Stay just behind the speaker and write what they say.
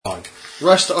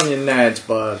Rest on your nads,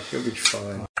 bud. You'll be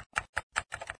fine.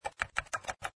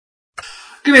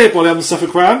 Good day, everybody. I'm the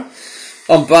Suffolk Ram.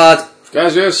 I'm Bud.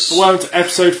 Guys, yes. Welcome to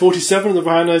episode 47 of the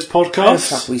Brown Nose How the podcast.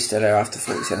 fuck are we still there after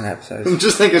 47 episodes? I'm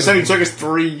just thinking it's only took us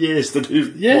 3 years to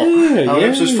do. Yeah, How many yeah.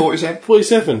 episodes? 47?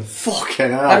 47. Fucking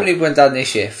hell. How many have we done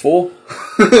this year? 4?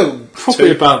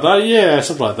 Probably about that, yeah,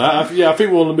 something like that. I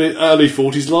think we were on the early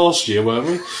 40s last year, weren't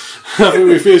we? I think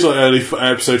we feels like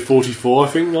episode 44, I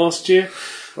think, last year.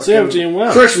 So yeah, we're doing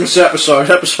well. Christmas episode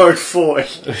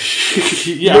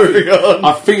 40. Yeah, Moving on.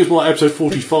 I think it's more like episode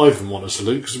 45 than one,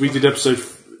 actually, because we did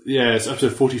it's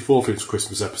episode 44 for its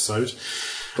Christmas episode.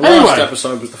 The last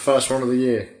episode was the first one of the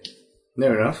year.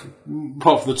 Near enough.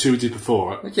 Apart from the two we did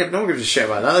before it. Yeah, but no one gives a shit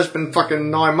about that. There's been fucking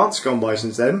 9 months gone by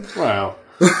since then. Wow.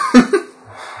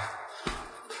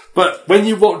 But when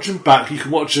you watch them back, you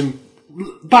can watch them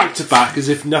back to back as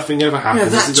if nothing ever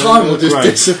happened. Yeah, that time will just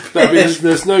disappear.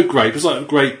 There's no grape. It's like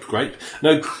grape.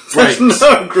 No grapes. There's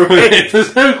no grape.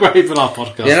 There's no grape in our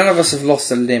podcast. Yeah, none of us have lost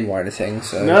a limb or anything,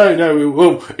 so... No.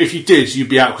 Well, if you did, you'd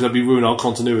be out because that'd be ruining our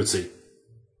continuity.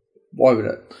 Why would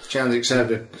it? Challenge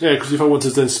accepted. Yeah, because if I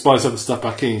wanted to then spice other stuff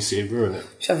back in, you see, it'd ruin it.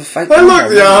 Just have a fake... Oh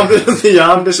look, the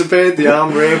arm disappeared, the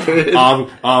arm reappeared. Arm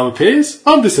appears,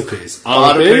 arm disappears. Arm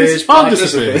Part appears, appears, arm part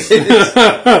disappears.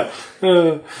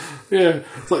 Yeah,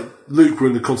 it's like Luke were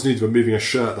in the continuity by moving a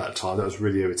shirt that time. That was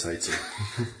really irritating.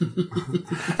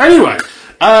 Anyway,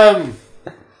 time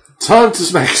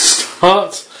to make a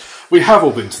start. We have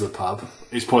all been to the pub.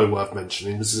 It's probably worth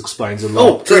mentioning. This explains a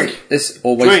lot. Oh, drink. This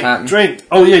always happens. Drink.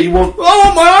 Oh yeah, you want... I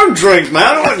want my own drink,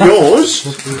 man. I want yours.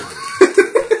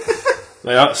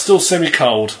 They are still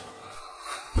semi-cold.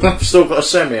 I've still got a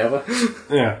semi, have I?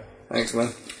 Yeah. Thanks,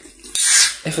 man.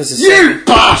 If it's a semi... You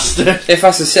bastard! If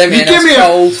that's a semi You and give me it's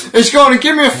cold... It's gone and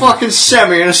give me a fucking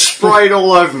semi and it's sprayed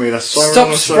all over me. That's so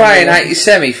Stop spraying out your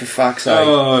semi, for fuck's sake.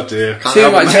 Oh dear.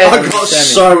 Too much mate, head I on got semi.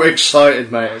 so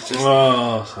excited, mate. It's just,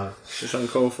 Oh. it's just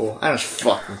uncalled for. And it's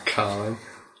fucking calm.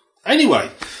 Anyway,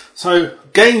 so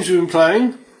games we've been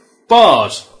playing.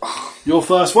 Bard, your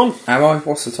first one. Am I?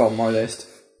 What's the top of my list?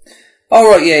 Oh,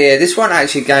 right, yeah. This one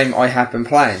actually a game I have been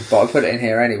playing, but I put it in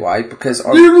here anyway because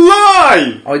I... You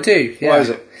lie! I do, yeah. Why is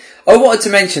it? I wanted to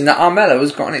mention that Armello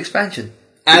has got an expansion.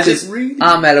 As Because it really?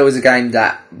 Armello is a game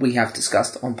that we have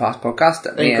discussed on past podcasts.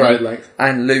 That me In great length.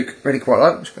 and Luke really quite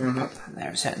like. I'm just going to put that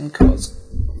there a second because...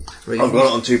 I've got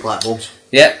it on 2 platforms.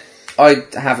 Yeah, I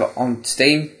have it on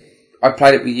Steam. I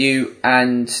played it with you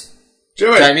and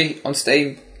Do it! Jamie on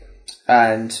Steam.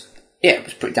 And yeah, it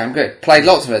was pretty damn good. Played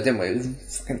lots of it, didn't we? It was a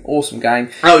fucking awesome game.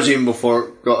 That was even before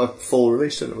it got a full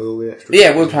release, didn't it, with all the extra...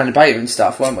 Yeah, we were playing the beta and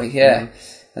stuff, weren't we? Yeah.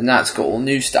 And that's got all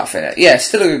new stuff in it. Yeah, it's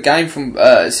still a good game. From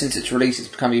since its release, it's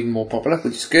become even more popular,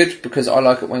 which is good, because I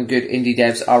like it when good indie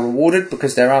devs are rewarded,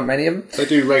 because there aren't many of them. They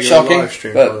do regular Shocking, live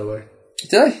stream, but- by the way. Do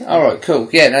they? Alright, cool.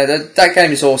 Yeah, no, that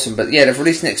game is awesome, but yeah, they've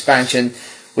released an expansion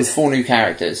with 4 new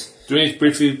characters. Do we need to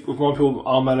briefly remind people what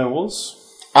Armello was?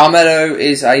 Armello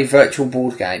is a virtual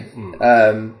board game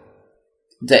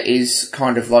that is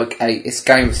kind of like it's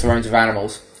Game of Thrones of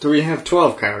animals. Do we have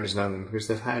 12 characters now then? Because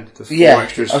they've had the 4 Yeah,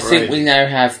 extras I for think ages. we now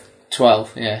have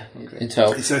 12, in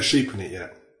 12. Is there sheep in it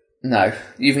yet? No,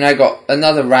 you've now got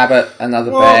another rabbit,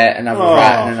 another bear, another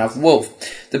rat, and another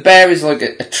wolf. The bear is like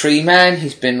a tree man.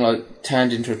 He's been like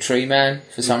turned into a tree man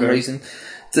for some reason.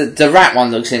 The rat one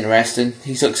looks interesting.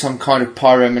 He's like some kind of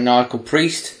pyromaniacal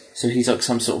priest, so he's like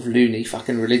some sort of loony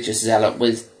fucking religious zealot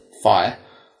with fire,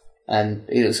 and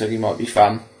he looks like he might be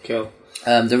fun. Kill.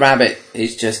 The rabbit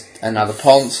is just another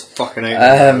ponce. Fucking hate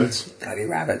rabbits. Bloody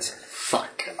rabbits.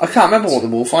 Fuck. I can't remember what the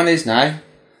wolf one is now.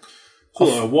 It's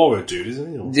like a warrior dude,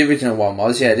 isn't he? Or- The original one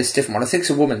was, yeah, this different one. I think it's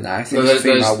a woman now. I think it's a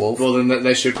female wolf. Well, then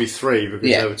there should be 3 because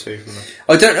there were 2 from them.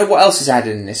 I don't know what else is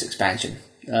added in this expansion.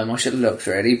 I should have looked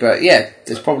really, but yeah,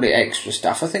 there's probably extra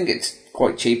stuff. I think it's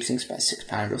quite cheap. I think it's about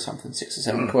 £6 or something, £6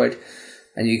 or £7,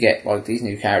 and you get like these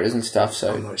new characters and stuff.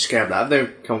 So I'm not scared of that. Have they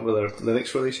come up with a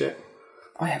Linux release yet?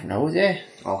 I have no idea.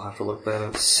 I'll have to look that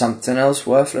up. Something else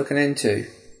worth looking into.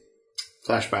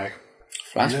 Flashback.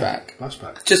 Flashback. Yeah,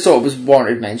 flashback. Just thought it was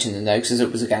warranted mentioning though, because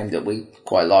it was a game that we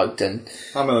quite liked and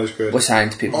Armello's good. were saying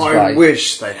to people to I play.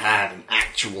 wish they had an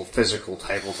actual physical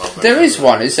tabletop. There is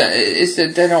one. Is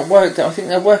that they're not work? I think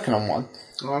they're working on one.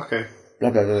 Oh, okay. Blah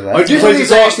blah blah blah. I do think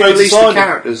they actually released the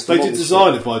characters. They did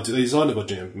design it by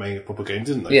doing a proper game,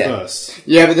 didn't they? Yeah. First.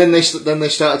 Yeah, but then they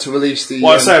started to release the.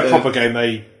 Well, I say a proper game.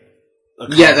 They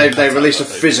released a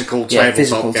physical tabletop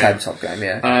physical game. tabletop game.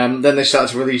 Yeah. Then they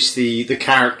started to release the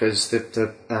characters,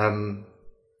 the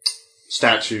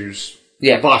statues,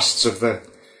 the busts of the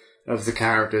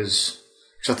characters.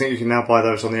 Because I think you can now buy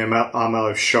those on the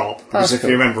Armello shop. Because if you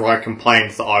remember, I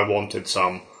complained that I wanted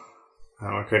some.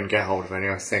 I couldn't get hold of any.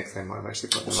 I think they might have actually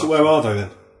put them So up. where are they then?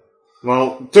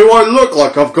 Well, do I look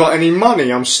like I've got any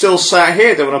money? I'm still sat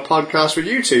here doing a podcast with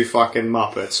you two fucking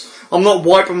muppets. I'm not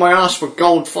wiping my ass for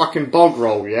gold fucking bog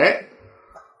roll yet.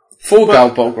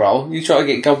 Gold bog roll? You try to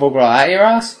get gold bog roll out of your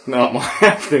ass? No, I might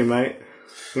have to, mate.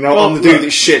 You know, Well, I'm the dude look, that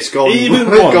shits golden. Even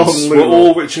golden once we're lure.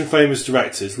 all rich and famous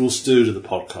directors, we'll still do the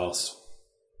podcast.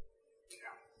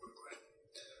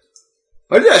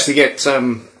 I did actually get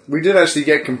we did actually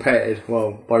get compared.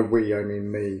 Well, by we I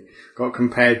mean me. Got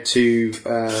compared to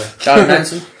Charlie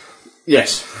Manson?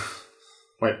 yes.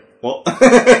 Wait, what?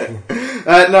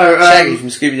 No, Shaggy from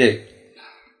Scooby-Doo.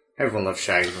 everyone loves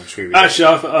Shaggy from Scooby.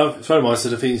 Actually, a friend of mine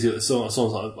said, I think I know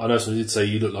someone did say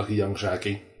you look like a young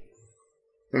Shaggy.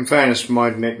 In fairness, my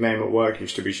nickname at work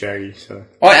used to be Shaggy. So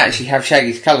I actually have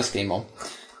Shaggy's colour scheme on,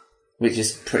 which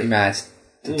is pretty mad.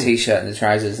 The t-shirt and the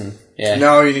trousers and yeah.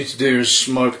 now all you need to do is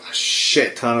smoke a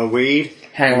shit ton of weed.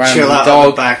 Hang and around chill with a out on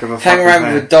dog. the back of a Hang fucking around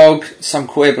van. with a dog, some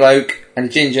queer bloke, and a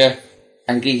ginger,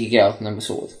 and a geeky girl, and then we're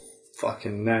sorted.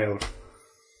 Fucking nailed.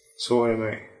 Sorted,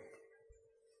 mate.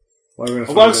 Why are we gonna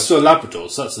Well, find that's to a Labrador,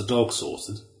 so that's the dog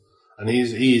sorted. And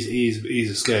he's a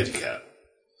scaredy cat.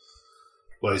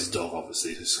 Well, he's a dog,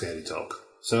 obviously, he's a scaredy dog.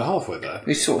 So halfway there.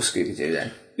 We sort of Scooby-Doo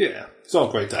then. Yeah. It's not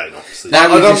a great day, obviously.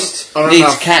 Now I we don't- just I don't need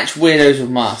have- to catch weirdos with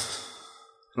masks.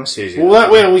 That's easy. Well,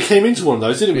 that way we came into one of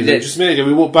those, didn't we? We did. Just a minute ago,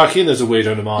 we walked back in, there's a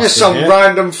weirdo in a mask. Yeah, some in here.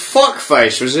 random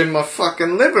fuckface was in my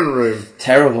fucking living room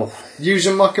Terrible.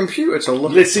 using my computer to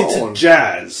look Listening at to porn.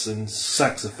 jazz and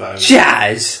saxophone.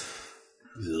 Jazz!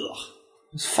 Ugh.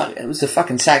 It was the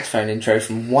fucking saxophone intro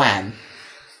from Wham.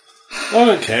 I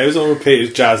don't care, it was on repeat, it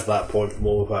was jazz at that point for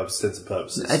all intents and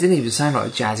purposes. It didn't even sound like a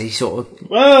jazzy sort of...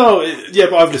 Well, yeah,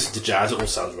 but I've listened to jazz, it all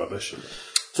sounds rubbish.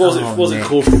 So what's it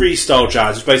called? Freestyle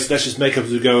jazz, which basically let's just make up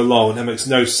as we go along, and it makes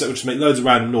no sense, just make loads of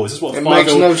random noise. That's what It 5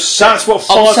 makes no sense. That's what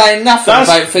I'm 5 saying nothing that's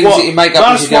about things what- that you make up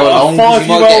as that's you go what a along, 'cause you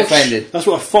might get 5-year-old offended. That's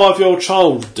what a 5-year-old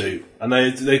child would do, and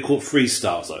they call it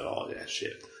freestyle. It's like, oh yeah,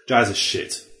 shit. Jazz is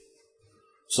shit.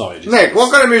 Sorry. Just Nick,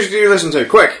 what kind of music do you listen to?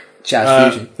 Quick!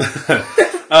 Jazz fusion.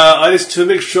 I listen to a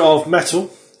mixture of metal,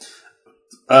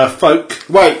 folk.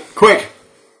 Wait, quick!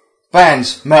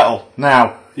 Vans, metal,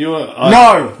 now.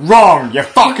 No! Wrong! You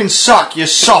fucking suck, you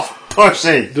soft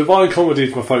pussy! Divine Comedy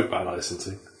is my folk band I listen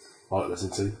to. I like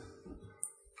listening to.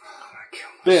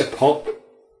 Bit of pop.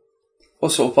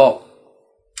 What sort of pop?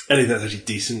 Anything that's actually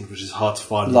decent, which is hard to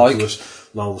find. Like?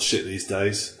 All the shit these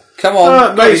days. Come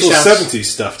on. Maybe it's all sounds- 70s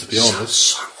stuff, to be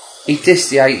honest. He dissed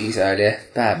the 80s earlier.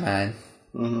 Bad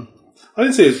man. I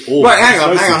didn't say it's all. Right, hang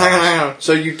on.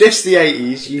 So you dissed the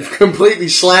 80s, you've completely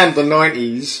slammed the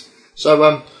 90s.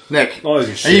 So, Nick, Oh, are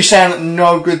you saying that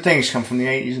no good things come from the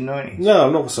 80s and 90s? No,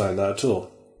 I'm not saying that at all.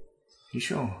 You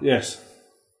sure? Yes.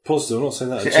 Positive, I'm not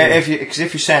saying that at all. Because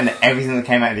if you're saying that everything that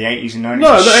came out of the 80s and 90s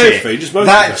No, is not shit, everything, just most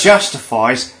that of it.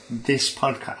 justifies this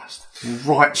podcast.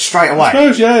 Right, straight I away.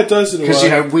 suppose, yeah, it does in a Because, way. you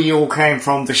know, we all came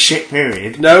from the shit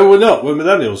period, No, we're not. We're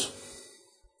millennials.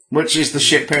 which is the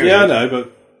shit period. Yeah, I know, but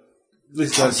at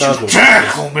least that sounds You good. dare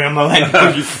call me a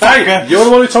millennial, you fucker! You're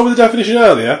the one who told me the definition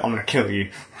earlier. I'm gonna kill you.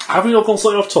 Have we not gone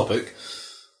slightly off topic?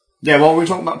 Yeah, well, we were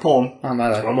talking about porn. I'm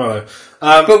mellow. I know.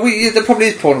 But there probably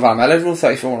is porn of our mellow. Rule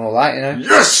 34 and all that, you know.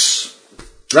 Yes!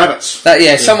 Rabbits. That,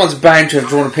 yeah, someone's bound to have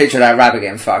drawn a picture of that rabbit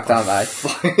getting fucked, aren't they?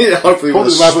 Hopefully Probably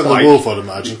with the a rabbit and the spike. wolf, I'd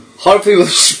imagine. Hopefully with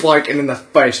a spike and in the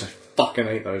face. I fucking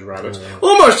hate those rabbits.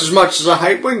 Almost as much as I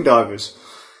hate wing divers.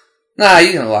 Nah,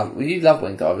 you love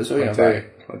wing divers. What are you on about?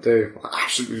 I do. I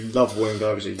absolutely love wing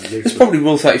divers. There's probably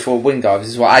Rule 34 wing divers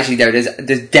as well. Actually, no,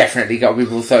 there's definitely got to be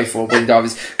Rule 34 wing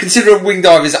divers. Considering wing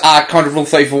divers are kind of Rule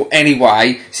 34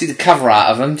 anyway. See the cover art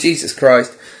of them. Jesus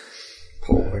Christ.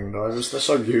 Poor wing divers. They're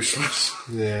so useless.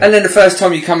 Yeah. And then the first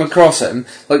time you come across them,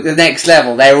 like the next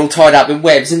level, they're all tied up in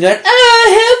webs and going,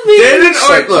 help me! Didn't It's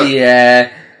I? like, Look.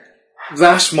 yeah.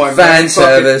 That's my Fan main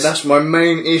service. That's my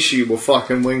main issue with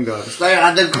fucking wing divers. They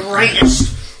are the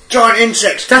greatest giant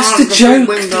insects. That's Can't the fucking joke.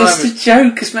 wing That's the divers.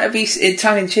 joke. It's meant to be in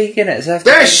tongue in cheek, innit? So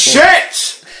They're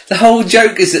shit. The whole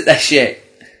joke is that they're shit.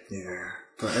 Yeah,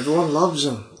 but everyone loves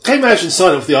them. Can you imagine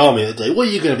signing up for the army that day? What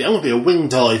are you going to be? I'm going to be a wing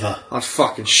diver. I'd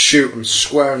fucking shoot them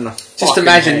square in the. Just fucking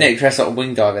imagine head. Nick dressed like a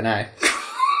wing diver now.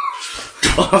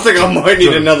 I think I might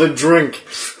need another drink.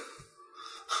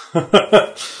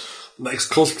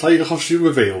 Next cosplay costume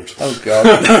revealed. Oh god.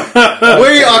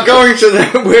 We're going to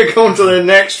the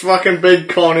next fucking big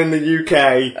con in the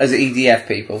UK. As EDF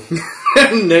people.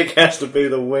 Nick has to be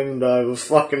the wing diver.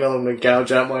 Fucking hell, I'm gonna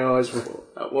gouge out my eyes for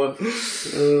that one. Do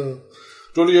you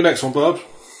want to do your next one, Bob?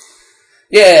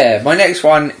 Yeah, my next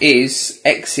one is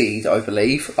Exceed, I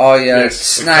believe. I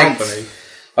snagged company.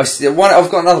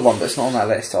 I've got another one, but it's not on that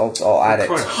list. I'll add it.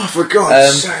 Oh, for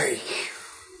God's sake.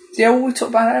 Yeah, well, we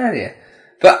talked about that earlier.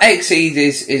 But Xseed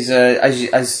is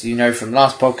as you know from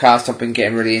last podcast, I've been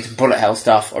getting really into bullet hell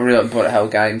stuff. I really like bullet hell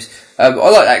games. I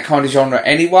like that kind of genre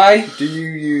anyway. Do you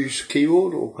use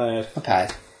keyboard or pad? A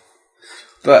pad.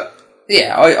 But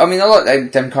yeah, I mean I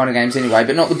like them kind of games anyway,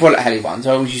 but not the bullet helly ones.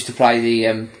 I always used to play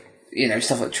the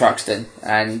stuff like Truxton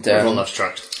and everyone loves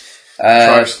Truxton.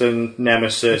 Truxton,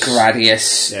 Nemesis,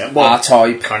 Gradius,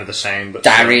 R-Type, kind of the same, but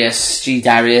Darius,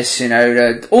 G-Darius,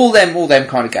 all them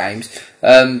kind of games.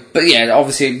 But yeah,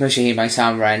 obviously Mushihime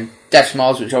Samurai and Death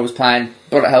Smiles, which I was playing,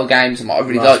 bullet hell games, and I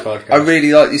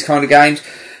really like these kind of games.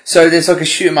 So there's like a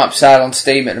shoot 'em up sale on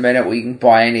Steam at the minute where you can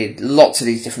buy lots of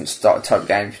these different type of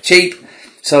games for cheap.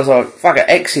 So I was like, fuck it,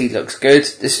 Xseed looks good.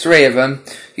 There's 3 of them.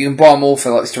 You can buy them all for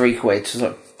like £3. So I was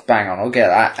like, bang on, I'll get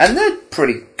that. And they're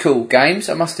pretty cool games,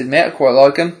 I must admit. I quite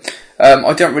like them.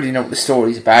 I don't really know what the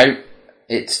story's about.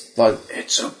 It's like...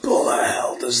 It's a bullet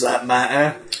hell, does that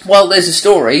matter? Well, there's a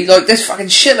story. Like, there's fucking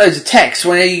shitloads of text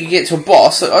when you get to a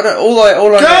boss. All I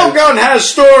know... Galgun has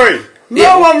story!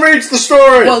 No one reads the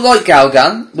story! Well, like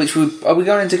Galgun, which are we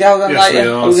going into Galgun later?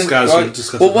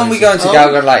 Yes, we are. Well, when we go into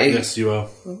Galgun later... Yes, you are.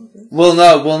 We'll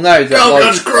know that...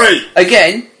 Galgun's great!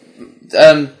 Again,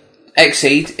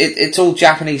 Xseed, it's all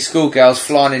Japanese schoolgirls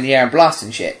flying in the air and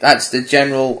blasting shit. That's the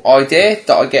general idea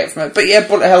that I get from it. But yeah,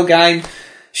 bullet hell game,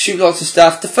 shoot lots of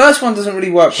stuff. The first one doesn't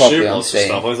really work properly on Steam.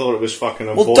 Shoot lots of stuff. I thought it was fucking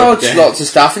a Well, dodge lots of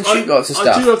stuff and shoot lots of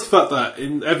stuff. I do love the fact that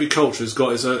in every culture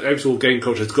every single game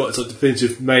culture has got its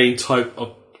definitive main type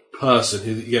of person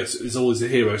who is always a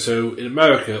hero. So in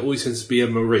America, it always tends to be a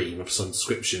Marine of some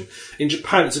description. In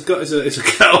Japan, it's a cat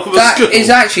of a That skull. is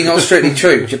actually not strictly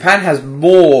true. Japan has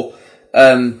more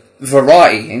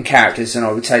variety in characters than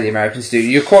I would say the Americans do.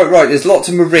 You're quite right. There's lots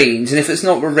of Marines, and if it's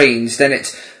not Marines, then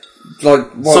it's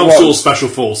like some sort of special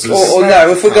forces. Or no,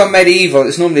 if we're going medieval,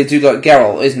 it's normally a dude like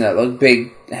Geralt, isn't it? Like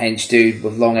big hench dude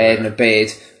with long hair and a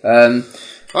beard.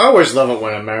 I always love it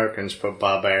when Americans put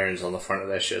barbarians on the front of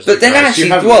their shit. But then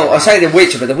actually, I say The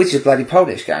Witcher, but The Witcher's a bloody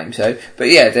Polish game, so... But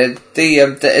yeah,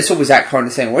 it's always that kind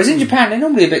of thing. Whereas in Japan, they're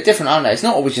normally a bit different, aren't they? It's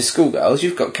not always just schoolgirls.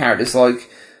 You've got characters like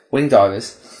wing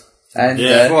divers. And,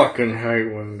 fucking hate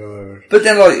wing divers. But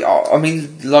then,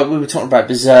 like we were talking about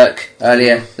Berserk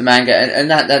earlier, the manga,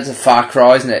 and that's a far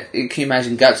cry, isn't it? Can you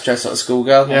imagine Guts dressed like a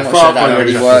schoolgirl? Yeah, I'm not sure that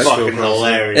really works. Fucking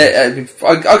hilarious.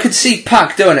 I could see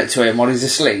Puck doing it to him while he's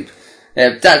asleep.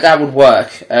 Yeah, that would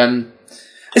work.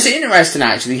 It's interesting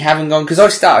actually, having gone, because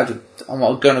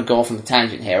I'm going to go off on a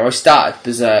tangent here, I started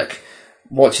Berserk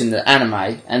watching the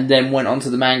anime and then went on to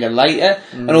the manga later,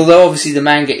 and although obviously the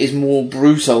manga is more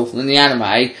brutal than the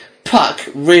anime, Puck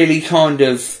really kind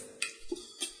of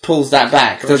pulls that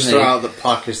back, doesn't he? Out that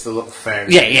Puck is the little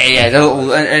fairy. Yeah.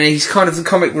 And he's kind of the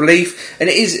comic relief, and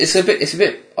it's a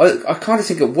bit. I kind of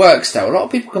think it works though. A lot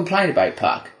of people complain about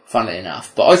Puck, funnily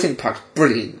enough, but I think Puck's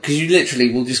brilliant because you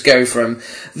literally will just go from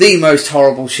the most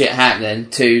horrible shit happening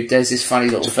to there's this funny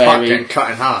little fairy getting cut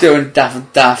in half, doing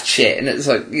daft shit, and it's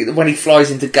like when he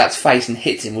flies into Guts' face and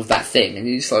hits him with that thing, and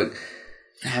you're just like,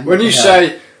 when you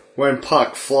say when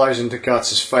Puck flies into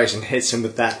Guts' face and hits him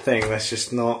with that thing, that's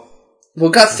just not. Well,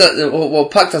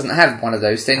 Puck doesn't have one of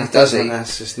those things, does he?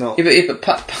 That's just not. Yeah, but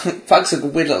Puck's like a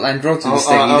weird little androgynous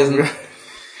thing. He doesn't.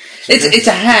 It's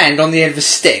a hand on the end of a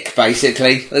stick,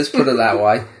 basically. Let's put it that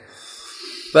way.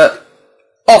 But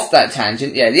off that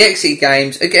tangent, yeah, the Xseed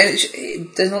games again.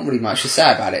 There's not really much to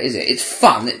say about it, is it? It's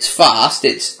fun. It's fast.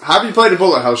 Have you played a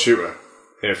bullet hell shooter?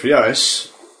 If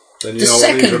yes, then you know what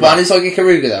these are second one is like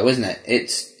Ikaruga, though, isn't it?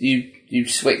 It's you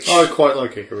switch. I quite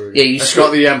like Ikaruga. Yeah, it's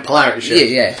got the polarity shit.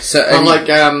 Yeah. So unlike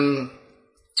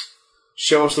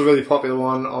shit, what's the really popular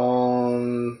one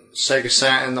on Sega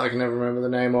Saturn that I can never remember the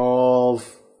name of?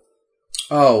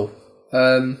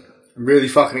 Really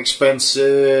fucking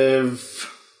expensive.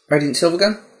 Radiant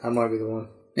Silvergun? That might be the one.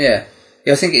 Yeah,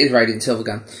 I think it is Radiant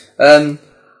Silvergun.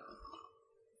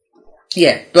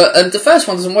 Yeah, but the first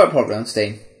one doesn't work properly on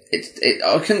Steam.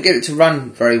 I couldn't get it to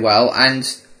run very well, and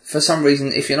for some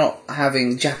reason, if you're not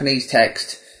having Japanese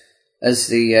text as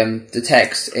the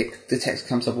text, the text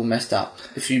comes up all messed up.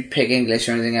 If you pick English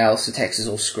or anything else, the text is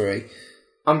all screwy.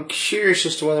 I'm curious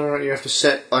as to whether or not you have to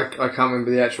set. I can't remember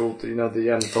the actual,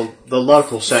 the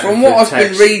local setting. From what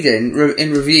I've been reading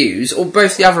in reviews, or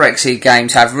both the other Xseed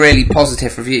games have really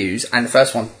positive reviews, and the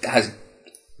first one has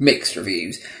mixed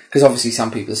reviews because obviously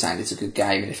some people are saying it's a good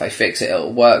game, and if they fix it,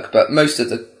 it'll work. But most of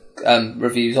the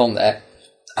reviews on there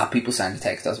are people saying the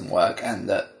text doesn't work and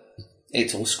that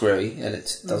it's all screwy and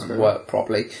it doesn't work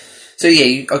properly. So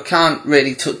yeah, I can't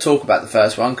really talk about the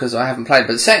first one because I haven't played,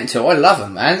 but the second two, I love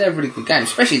them, man. They're really good games,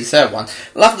 especially the third one.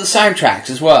 Love the soundtracks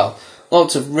as well.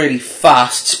 Lots of really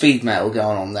fast speed metal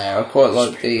going on there. I quite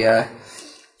like the,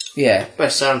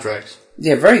 Best soundtracks.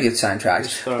 Yeah, very good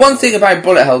soundtracks. One thing about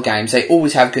bullet hell games, they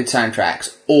always have good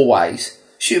soundtracks. Always.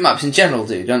 Shoot 'em ups in general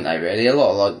do, don't they, really? A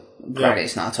lot of, like,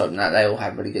 Gradius and R-Type and that, they all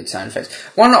have really good sound effects.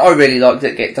 One that I really like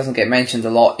that doesn't get mentioned a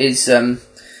lot is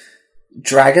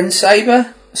Dragon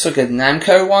Saber. It's like a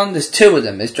Namco one. There's two of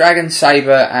them. There's Dragon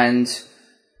Saber and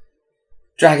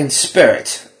Dragon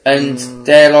Spirit. And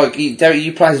they're like, you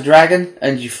play as a dragon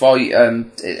and you fight,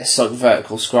 it's like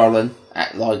vertical scrolling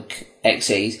at like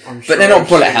XEs. But they're not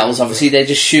bullet hells, obviously, they're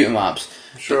just shoot 'em ups.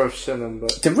 I'm sure I've seen them,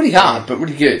 but... They're really hard, but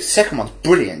really good. The second one's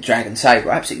brilliant, Dragon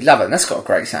Saber. I absolutely love it, and that's got a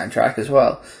great soundtrack as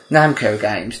well. Namco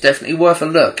games, definitely worth a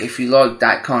look if you like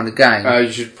that kind of game.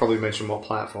 You should probably mention what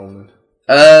platform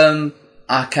then.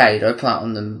 Arcade. I play it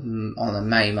on the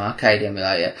MAME arcade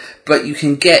emulator. But you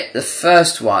can get the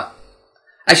first one...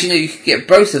 Actually, no, you can get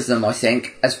both of them, I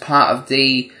think, as part of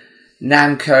the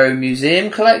Namco Museum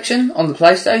collection on the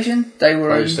PlayStation. They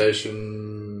were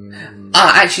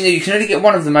actually, no, you can only get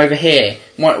one of them over here.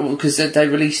 Because they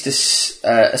released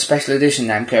a special edition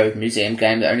Namco Museum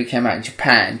game that only came out in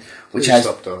Japan, which has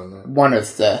one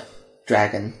of the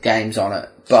Dragon games on it.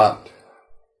 But...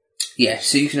 yeah,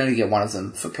 so you can only get one of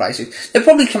them for PlayStation. They'll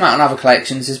probably come out on other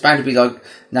collections. There's bound to be like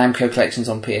Namco collections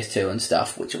on PS2 and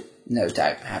stuff, which will no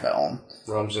doubt have it on.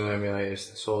 ROMs and emulators,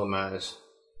 that's all that matters.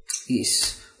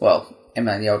 Yes. Well,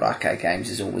 emulating the old arcade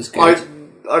games is always good.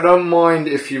 I don't mind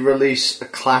if you release a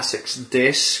classics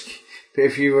disc, but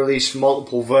if you release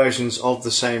multiple versions of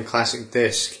the same classic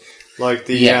disc, like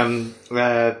the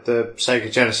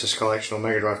Sega Genesis collection or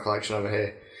Mega Drive collection over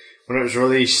here, when it was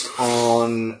released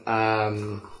on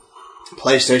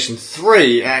PlayStation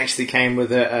 3, it actually came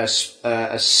with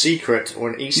a secret or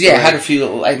an Easter egg. Yeah, it had a few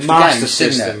little extra Master games,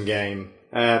 System game.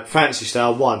 Phantasy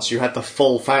Star 1, so you had the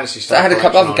full Phantasy Star. It had a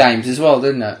couple other games as well,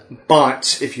 didn't it?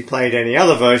 But if you played any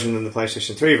other version than the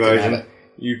PlayStation 3 version,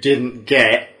 you didn't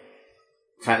get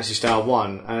Phantasy Star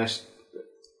 1. I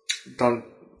don't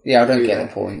get the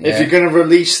point. If you're going to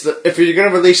release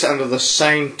it under the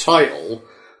same title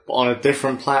but on a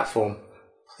different platform,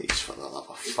 please, for the love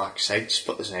of fuck's sake, just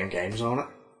put the same games on it,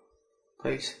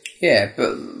 please. Yeah,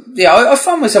 but I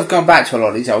find myself going back to a lot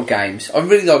of these old games. I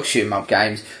really like shoot 'em up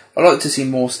games. I like to see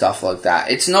more stuff like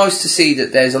that. It's nice to see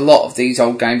that there's a lot of these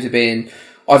old games are being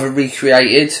either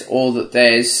recreated or that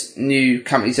there's new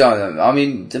companies on them. I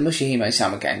mean, the Mushihime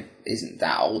Sama game isn't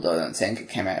that old, I don't think. It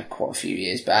came out quite a few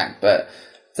years back, but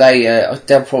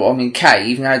they'll probably, I mean, K,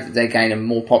 even though they're gaining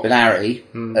more popularity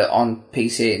on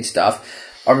PC and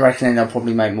stuff, I'm reckoning they'll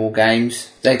probably make more games.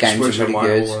 Their games are really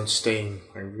good. All on Steam.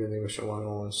 I really wish it went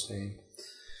all on Steam.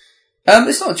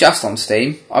 It's not just on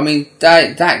Steam. I mean,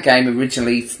 that game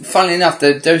originally, funnily enough,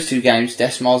 those two games,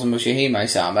 Death Smiles and Mushihime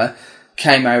Sama,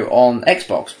 came out on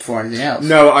Xbox before anything else.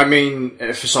 No, I mean,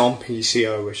 if it's on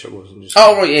PC, I wish it wasn't just...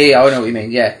 Oh, right, yeah, I know what you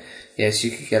mean, yeah. Yes,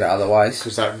 you could get it otherwise.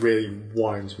 Because that really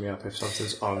winds me up if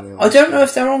something's only on I don't know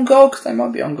if they're on GOG. They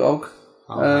might be on GOG.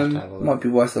 I'll have to might be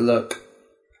worth a look.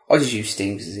 I just use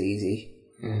Steam because it's easy.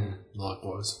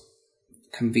 Likewise.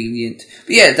 Convenient.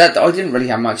 But yeah, I didn't really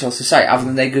have much else to say other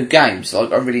than they're good games.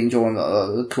 Like, I really enjoy them,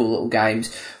 the cool little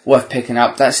games worth picking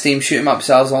up. That Steam shoot 'em up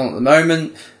sales on at the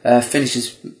moment.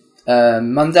 Finishes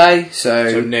Monday,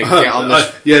 so Nick, get on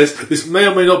this. Yes, this may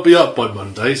or may not be up by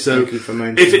Monday. So Thank you for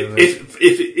mentioning if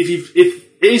it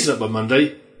isn't up by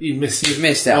Monday, you've missed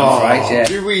it. I'm afraid. Yeah.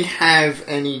 Do we have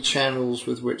any channels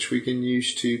with which we can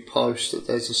use to post that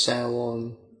there's a sale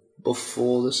on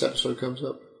before this episode comes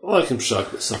up? I can try to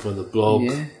put stuff on the blog.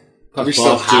 Yeah. Do we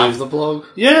still have the blog?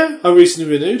 Yeah, I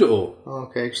recently renewed it all. Oh,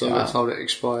 okay, because I got told it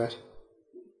expired.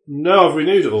 No, I've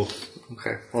renewed it all.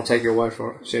 Okay, I'll take your word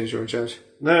for it, as soon as you're in charge.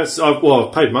 No,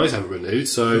 I've paid money to have it renewed,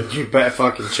 so... You better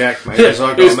fucking check, mate, because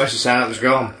I got a message saying it was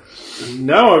gone.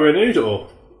 No, I renewed it all.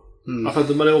 I've had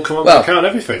the money all come out of my account and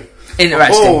everything.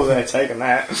 Interesting. Oh, they're taking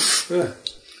that. Yeah.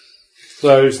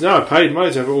 So, no, I paid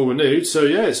money to have it all renewed, so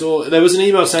yeah, it's all... There was an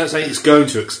email saying it's going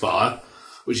to expire,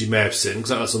 which you may have seen, because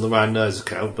that was on the Rand Nerds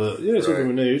account, but yeah, it's all been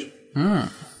renewed.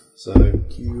 So...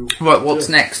 Right, what's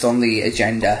next on the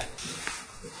agenda?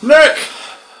 Nick!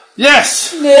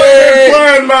 Yes! Nick! What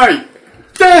are you playing, mate?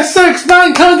 Deus Ex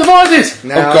Mankind Divided!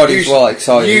 Now, oh God, he's well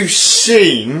excited. You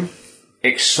seem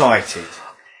excited.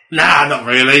 Nah, not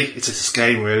really. It's just a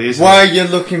game, really, isn't What are you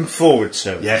looking forward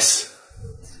to? Yes.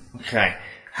 Okay.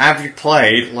 Have you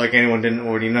played, like anyone didn't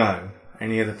already know,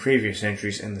 any of the previous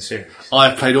entries in the series?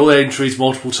 I've played all the entries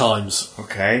multiple times.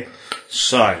 Okay.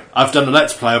 So, I've done a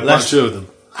Let's Play of quite two of them.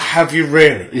 Have you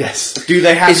really? Yes. Do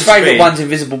they have His favourite one's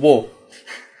Invisible War.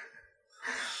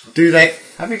 Do they...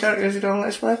 Have you done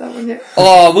Let's Play that one yet?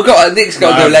 Oh, Nick's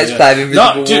got to do Let's Play of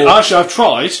Invisible War. Actually, I've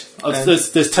tried.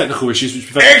 There's technical issues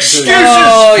which prevent Excuses!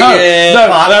 Oh, yeah.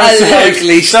 A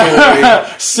likely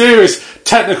story. Serious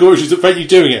technical issues that prevent you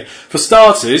doing it. For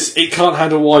starters, it can't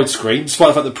handle widescreen, despite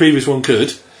the fact the previous one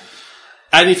could.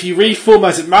 And if you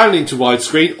reformat it manually into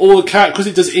widescreen, all the characters, because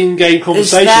it does in-game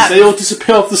conversations, they all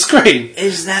disappear off the screen.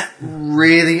 Is that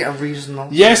really a reason?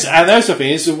 Yes, and the other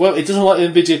thing is, it doesn't like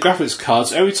NVIDIA graphics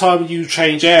cards. Every time you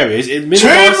change areas, it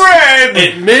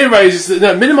minimises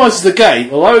the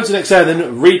game, loads the next area,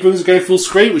 then rebrings the game full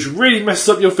screen, which really messes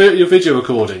up your video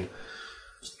recording.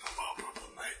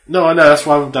 No, I know, that's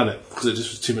why I haven't done it, because it just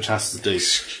was too much hassle to do.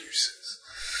 Excuses.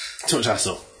 Too much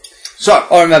hassle. So,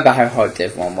 I remember how hyped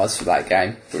everyone was for that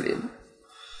game. Brilliant.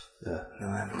 Yeah.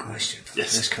 Now I have a question.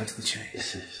 Yes. Let's cut to the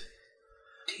chase.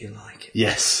 Do you like it?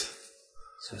 Yes.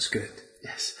 So it's good?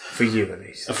 Yes. For you, at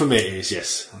least? For me it is,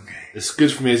 yes. Okay. It's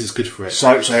good for me as it's good for it.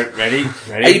 So, ready?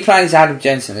 Are you playing as Adam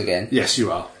Jensen again? Yes,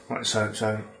 you are. Right,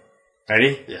 so,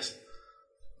 ready? Yes.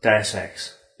 Deus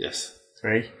Ex. Yes.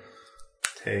 3,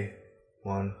 2,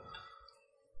 1.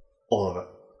 All of it.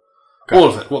 All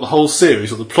of it? What, the whole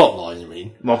series or the plot line, you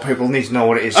mean? Well, people need to know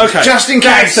what it is. Okay. Just in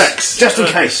case! Deus Ex. Just in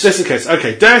case. Just in case.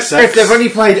 Okay, Deus Ex. If they've only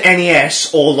played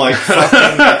NES or like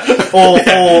fucking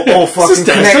or fucking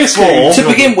Connect 4. To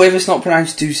begin with, it's not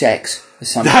pronounced Deus Ex,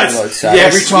 as some people would say.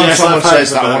 Yes, every time someone I've heard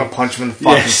says that, of I that. want to punch them in the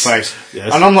fucking face.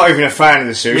 Yes. And I'm not even a fan of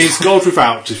the It series. means gold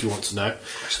without, if you want to know.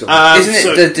 Isn't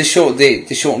it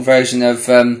the shortened version of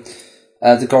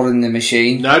the God in the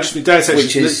Machine? No, just Deus Ex.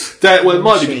 Which is... well, it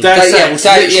might be. Deus Ex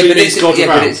literally means God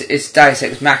without. But it's Deus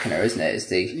Ex Machina, isn't it? It's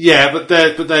the... Yeah, but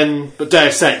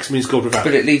Deus Ex means God without.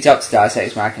 But it leads up to Deus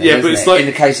Ex Machina, yeah, but it's it? like... In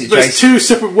the case of it's two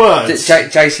separate words.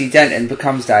 JC Denton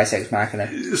becomes Deus Ex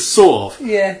Machina. Sort of.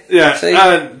 Yeah. Yeah. See?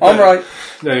 I'm right.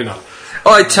 No, you're not.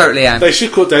 I totally am. They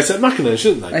should call it Deus Ex Machina,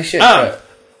 shouldn't they? They should.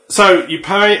 So you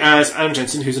play as Adam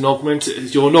Jensen, who's an augment.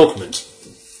 You're an augment.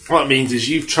 What it means is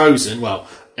you've chosen... Well,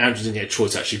 Adam didn't get a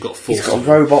choice, actually. You've got four. He's got a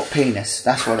robot penis.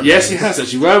 That's what it means. Yes, he has,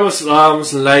 actually. Robots,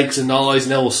 arms, and legs, and eyes,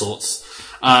 and all sorts.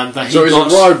 So he's a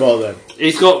robot then?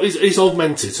 He's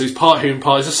augmented, so he's part human,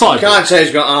 part... He's a cyborg. You can't say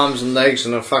he's got arms and legs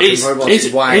and a fucking robot. He's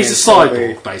a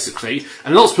cyborg, basically.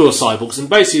 And lots of people are cyborgs. And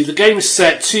basically, the game is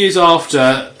set 2 years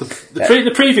after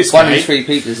the previous game. 1 in 3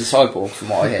 people is a cyborg, from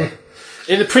what I hear.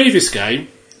 In the previous game,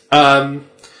 augments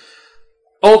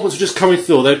were just coming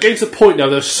through. They're getting to the point now,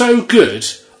 they're so good,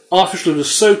 artificial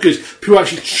was so good, people are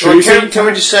actually choosing... Can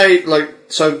we just say, like,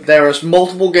 so there are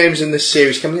multiple games in this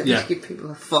series. Can we at least give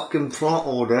people a fucking plot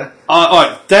order?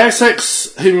 Alright, Deus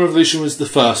Ex Human Revolution was the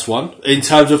first one, in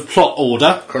terms of plot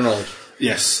order. Chronology.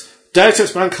 Yes. Deus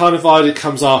Ex Mankind Divided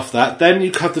comes after that. Then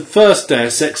you have the first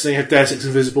Deus Ex, and you have Deus Ex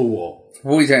Invisible War.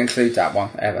 We don't include that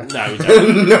one, ever. No, we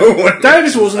don't. No one. Deus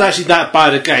Ex wasn't actually that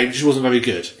bad a game, it just wasn't very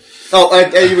good. Oh,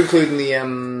 are you including the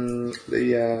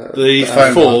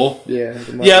 4?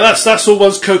 Yeah. That's all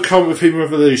one's concurrent with Human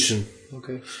Revolution.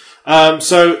 Okay.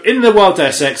 So in the wild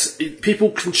Deus Ex,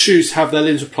 people can choose to have their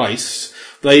limbs replaced.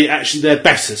 They're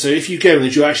better. So if you get them,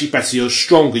 you're actually better. You're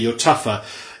stronger. You're tougher.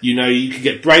 You know, you can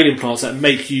get brain implants that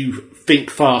make you think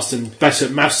fast and better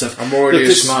at math stuff. I'm already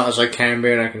as smart as I can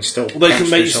be, and I can still. They can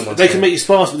make you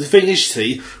smart. But the thing is,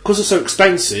 because it's so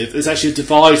expensive, there's actually a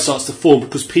divide starts to form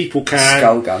because people can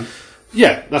skull gun.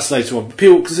 Yeah, that's later on.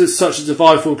 People, because it's such a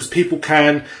divide form, because people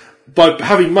can, by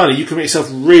having money, you can make yourself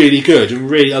really good and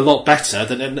really a lot better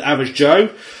than an average Joe.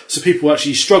 So people are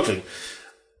actually struggling.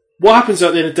 What happens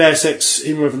at the end of Deus Ex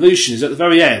Human Revolution is at the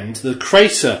very end, the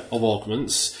creator of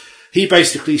augments, he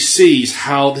basically sees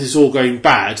how this is all going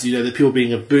bad. You know, the people being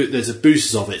there's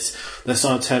abuses of it. They're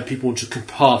starting to turn people into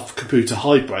computer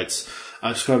hybrids.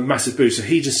 It's got a massive boost. So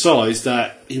he decides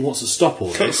that he wants to stop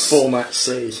all this. Format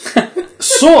C.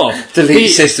 Sort of.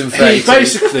 Delete system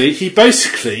 32. He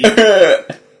basically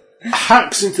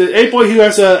hacks into anybody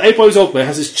who's augment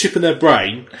has this chip in their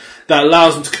brain that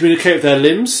allows them to communicate with their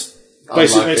limbs.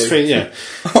 Basically,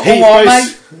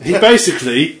 He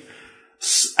basically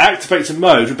activates a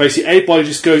mode where basically everybody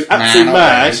just goes absolutely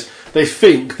mad. They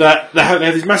think that they have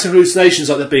these massive hallucinations,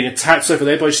 like they're being attacked. So if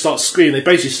everybody starts screaming, they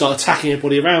basically start attacking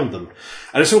everybody around them.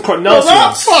 And it's all quite nasty.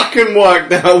 Well, that fucking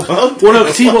worked out well. Well, no,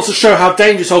 because he wants to show how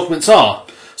dangerous augments are.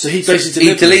 So he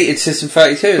basically deleted System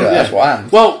 32. Though, that's what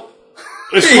happened. Well,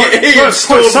 it's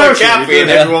quite savagely, and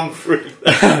everyone freaked.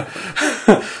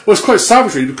 Well, it's quite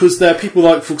savagely because there are people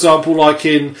like, for example, like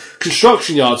in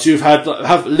construction yards who've had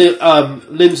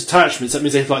limbs attachments. That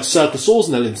means they have like circular saws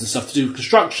in their limbs and stuff to do with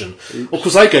construction. Of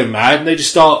course, they go mad and they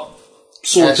just start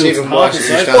sort That's even worse if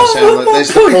you half. start saying like there's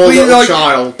the poor little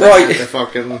child. Right. The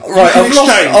fucking... Right,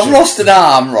 I've lost an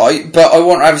arm, right, but I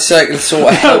want to have a circular saw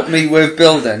to help me with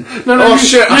building. No,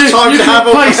 shit, it's time to have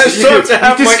my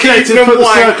disconnected and put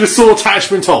the circular saw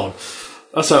attachment on.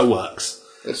 That's how it works.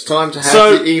 It's time to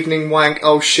have the evening wank.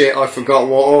 Oh shit, I forgot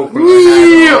what augment I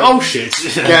had. Oh shit.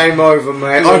 Game over,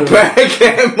 mate. I better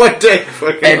get my dick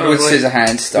fucking Edward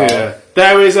Scissorhands style. Yeah.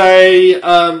 There is a...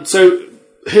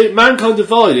 Mankind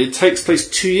Divided takes place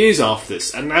 2 years after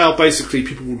this, and now basically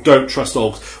people don't trust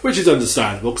Oggs, which is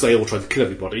understandable because they all try to kill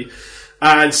everybody.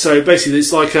 And so basically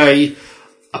it's like a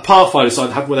Pathfinder side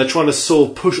happen where they're trying to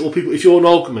sort of push all people. If you're an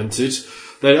augmented,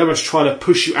 they're almost trying to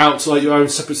push you out to like your own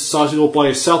separate society all by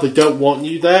yourself. They don't want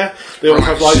you there. They all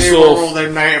have like see what all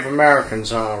them Native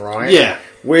Americans are, right? Yeah.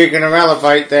 We're going to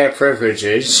elevate their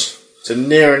privileges to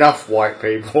near enough white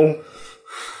people.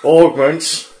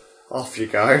 Augments. Off you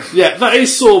go. Yeah, that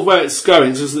is sort of where it's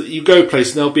going. So that you go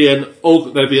place, and there'll be an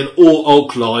all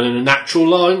Ogg line and a natural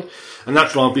line. A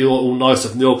natural line will be all nice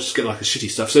stuff, and the Oggs just get like a shitty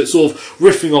stuff. So it's sort of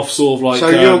riffing off sort of like... So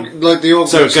you're like the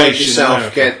Augments like yourself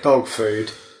America. get dog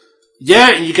food.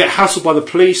 Yeah, and you get hassled by the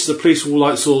police. The police will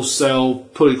like sort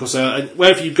of pull you across there. And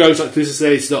wherever you go to like police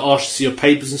today, they'll ask you to see your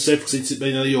papers and stuff because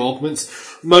they know your augments.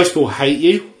 Most people hate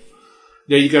you.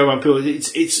 You know, you go around people.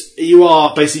 You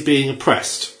are basically being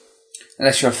oppressed.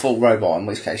 Unless you're a full robot, in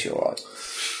which case you're alright.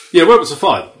 Yeah, robots are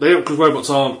fine. Because robots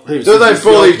aren't. Do they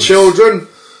bully children?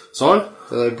 Sorry?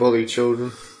 Do they bully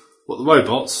children? What, the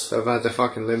robots? They've had their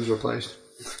fucking limbs replaced.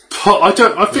 I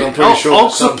think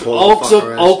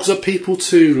Oggs are people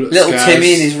too. Little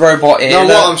Timmy and his robot ear. No,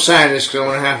 what I'm saying is because I'm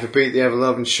going to have to beat the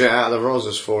ever-loving shit out of the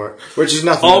Rozzers for it. Which is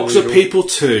nothing Oggs illegal. are people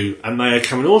too, and they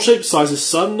come in all shapes, sizes,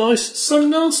 some nice,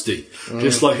 some nasty.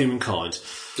 Just like humankind.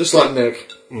 Just like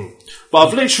Nick. But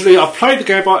I've played the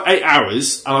game about 8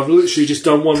 hours, and I've literally just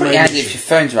done one Pretty main handy if your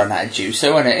phone's run out of juice,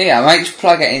 so isn't it? Yeah, mate, just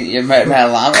plug it into your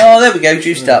metal lamp. Oh, there we go,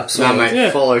 juiced up. No,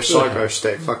 mate, follow Psycho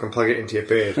Stick. Fucking plug it into your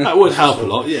beard. That would help a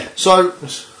lot, yeah. So,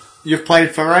 you've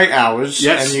played for 8 hours,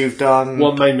 yes, and you've done...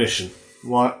 one main mission.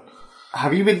 What?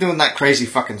 Have you been doing that crazy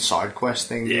fucking side quest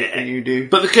thing that you do?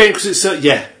 But the game, because it's...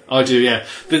 yeah, I do, yeah.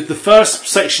 The first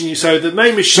section, so the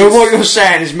main mission... So what you're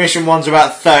saying is mission 1's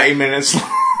about 30 minutes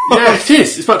long? Yeah, it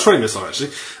is. It's about 20 minutes long,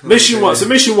 actually. Mission 1. So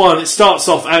mission 1, it starts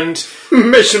off and...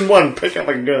 Mission 1, pick up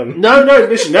a gun. No, it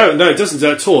doesn't do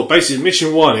that at all. Basically,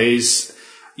 mission 1 is...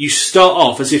 You start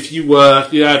off as if you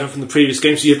had from the previous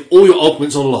game, so you have all your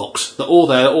augments unlocked. They're all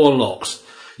there, they're all unlocked.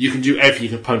 You can do everything, you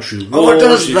can punch through walls. Oh, it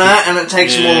does that, and it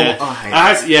takes more... Oh,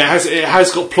 it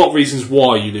has got plot reasons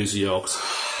why you lose your Oggs.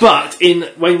 But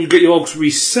when you get your Oggs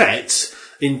reset...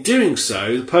 In doing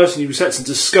so, the person who resets and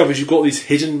discovers you've got these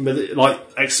hidden, like,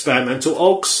 experimental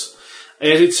Oggs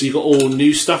added, so you've got all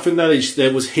new stuff in there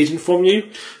that was hidden from you.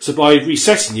 So by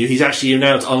resetting you, he's actually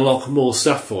now to unlock more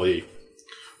stuff for you,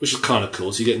 which is kind of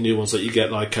cool. So you get new ones, like you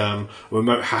get like a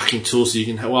remote hacking tool, so you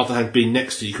can, rather than being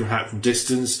next to you, you can hack from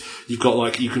distance. You've got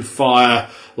like, you can fire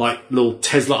like little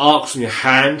Tesla arcs from your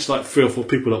hand, like 3 or 4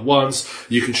 people at once.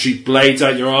 You can shoot blades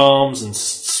out your arms and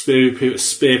spear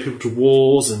people to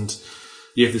walls, and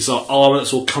you have this armour that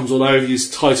sort of comes all over you,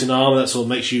 this Titan armour that sort of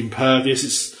makes you impervious.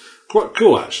 It's quite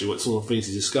cool, actually, what sort of things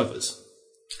he discovers.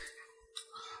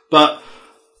 But,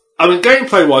 I mean,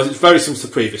 gameplay-wise, it's very similar to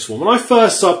the previous one. When I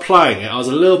first started playing it, I was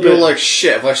a little bit... You're like,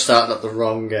 shit, have I started up the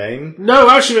wrong game? No,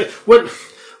 actually, when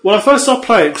I first started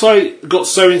playing it, because I got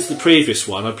so into the previous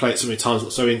one, I played it so many times,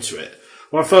 got so into it.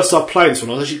 When I first started playing this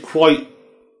one, I was actually quite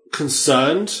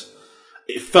concerned.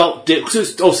 It felt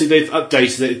because obviously they've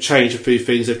updated, they've changed a few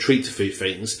things, they've tweaked a few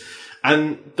things,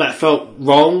 and that felt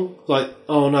wrong. Like,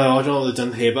 oh no, I don't know what they've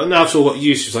done here. But now I've sort of got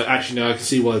used to it. It's like, actually, no, I can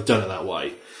see why they've done it that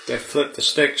way. They flipped the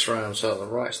sticks around so the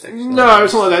right sticks. No,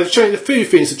 it's not like that. They've changed, a few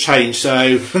things have changed.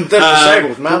 So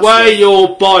the way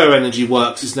your bioenergy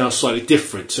works is now slightly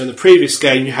different. So in the previous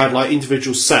game, you had like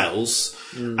individual cells,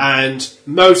 and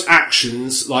most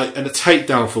actions, like and a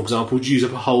takedown, for example, would use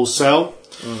up a whole cell.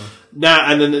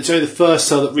 Now, and then it's only the first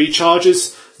cell that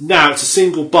recharges. Now it's a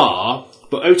single bar,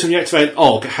 but every time you activate an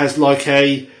Ogg, it has like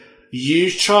a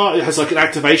use charge. It has like an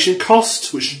activation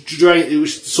cost, which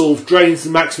sort of drains the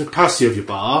maximum capacity of your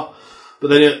bar.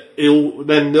 But then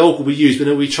then the Ogg will be used, but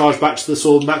it'll be charged back to the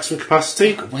sort of maximum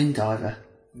capacity. Like a wind diver.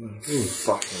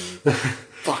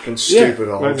 Fucking stupid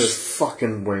Oggs.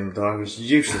 Fucking wind divers,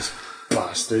 useless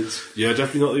bastards. Yeah,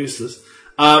 definitely not useless.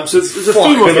 So there's a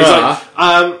few more things.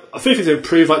 A few things to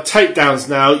improve, like takedowns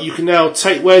now. You can now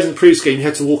take, whereas in the previous game you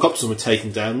had to walk up to someone and take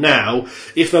them down. Now,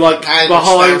 if they're like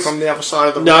behind... from the other side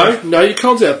of the room. No, you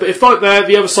can't do that. But if like they're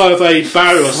the other side of a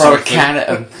barrier or something... Throw a can at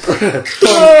them.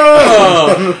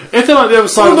 If they're like the other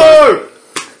side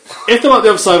if they're like the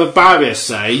other side of a barrier,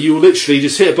 say, you'll literally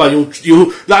just hit a button,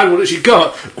 you'll land will literally go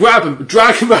up, grab him,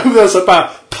 drag him over the other side of the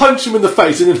barrier, punch him in the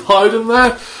face, and then hide him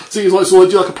there. So you like sort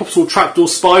of do like a proper sort of trapdoor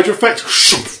spider effect.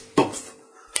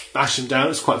 Bash him down.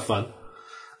 It's quite fun.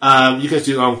 You can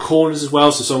do it on corners as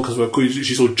well. So someone comes around, you literally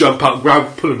sort of jump up, grab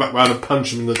him, pull him back round, and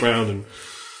punch him in the ground, and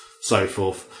so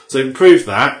forth. So improve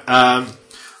that.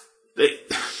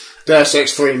 Deus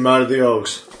Ex 3 Murder the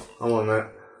Orcs. I'm on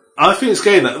that. I think it's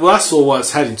getting that. Well, that's all what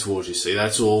it's heading towards. You see,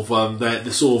 that's all of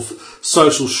the sort of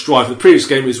social strife. The previous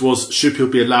game was should people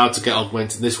be allowed to get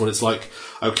augmented? In this one, it's like,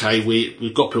 okay,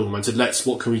 we've got people augmented.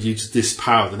 What can we do to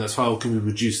dispower them? That's how can we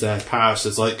reduce their power? So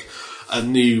it's like a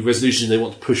new resolution they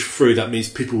want to push through. That means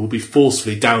people will be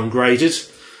forcefully downgraded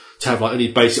to have like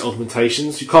only basic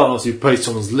augmentations. You can't obviously replace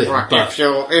someone's limb. Right, but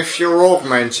if you're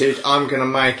augmented, I'm going to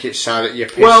make it so that you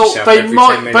piss yourself they every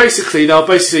might 10 minutes. they'll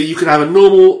basically you can have a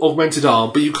normal augmented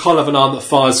arm, but you can't have an arm that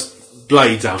fires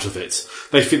blades out of it.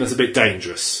 They think that's a bit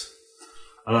dangerous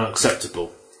and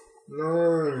unacceptable.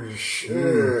 No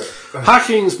shit.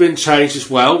 Hacking's been changed as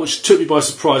well, which took me by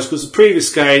surprise because the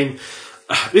previous game.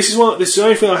 This is the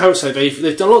only thing I haven't said.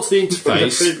 They've done a lot to the interface.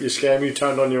 In the previous game, you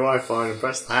turned on your iPhone and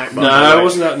pressed the hack button. No, it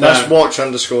wasn't that. No. That's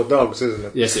watch_dogs, isn't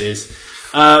it? Yes, it is.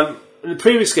 In the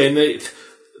previous game,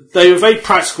 they were very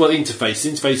practical at the interface.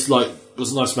 The interface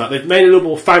was a nice amount. They've made it a little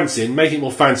more fancy, and making it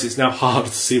more fancy, it's now harder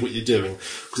to see what you're doing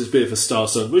because it's a bit of a style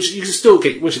zone, which you can still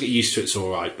get. Once you get used to it, it's all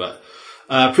right. But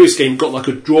previous game got like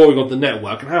a drawing of the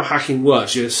network and how hacking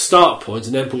works. You have a start point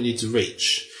and endpoint you need to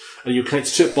reach. And you're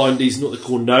connected to it by these, what they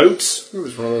call nodes. It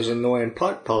was one of those annoying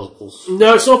pipe puzzles.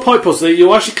 No, it's not a pipe puzzle.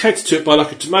 You're actually connected to it by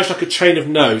imagine like a chain of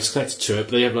nodes connected to it,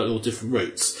 but they have like all different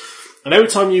routes. And every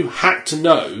time you hacked a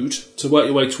node to work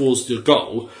your way towards your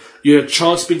goal, you had a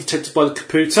chance of being detected by the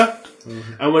computer.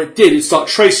 Mm-hmm. And when it did, it'd start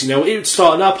tracing. Now, it would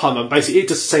start an up and basically it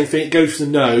does the same thing. It goes through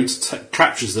the nodes,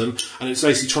 captures them, and it's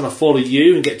basically trying to follow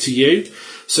you and get to you.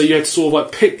 So you had to sort of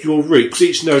like pick your route, because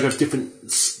each node has different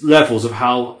levels of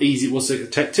how easy it was to get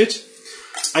detected.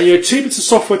 And you had two bits of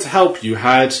software to help you. You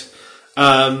had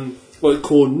what they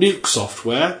call nuke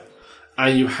software,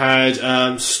 and you had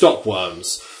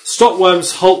stopworms.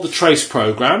 Stopworms halt the trace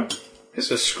program.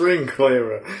 It's a screen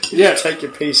clearer. You just take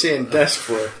your PC and desk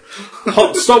for it.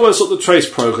 Stopworms halt the trace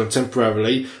program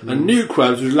temporarily, and nuke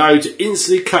worms would allow you to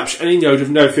instantly capture any node with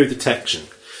no fear of detection.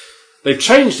 They've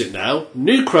changed it now.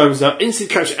 Nuke worms now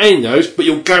instantly capture any node, but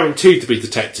you're guaranteed to be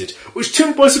detected, which took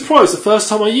me by surprise the first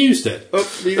time I used it.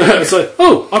 It's like,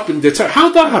 I've been detected.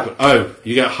 How'd that happen? Oh,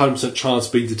 you get a 100% chance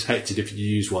of being detected if you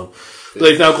use one. But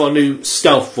they've now got a new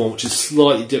stealth form, which is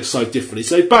slightly decided differently.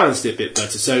 So they balanced it a bit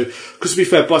better. So, because to be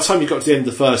fair, by the time you got to the end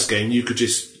of the first game, you could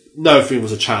just, nothing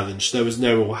was a challenge. There was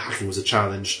no hacking was a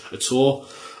challenge at all.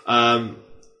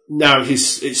 Now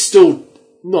it's still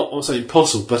not, I'm saying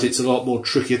impossible, but it's a lot more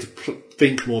tricky to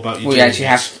think more about you. Well, you actually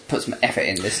have to put some effort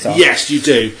in this time. Yes, you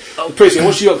do. Pretty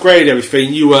once you upgraded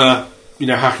everything, you were,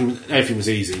 hacking, everything was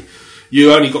easy.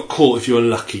 You only got caught if you were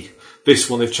lucky. This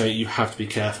one they've changed, you have to be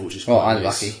careful, which is quite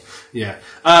unlucky. Nice. Yeah.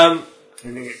 You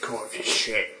didn't get caught if you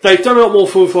shit. They've done a lot more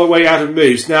for the way Adam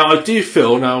moves. Now, I do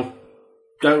feel,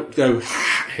 don't go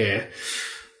here,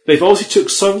 they've also took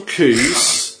some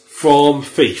coups from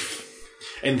Thief.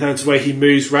 In terms of the way he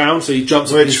moves round, so he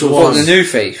jumps up into the new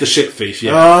Thief? The shit Thief,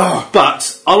 yeah.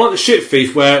 But I like the shit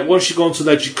Thief where once you go onto the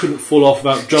ledge you couldn't fall off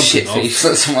without jumping shit off. Shit Thief,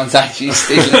 so someone's actually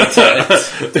stealing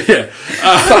it. Yeah.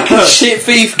 Fucking shit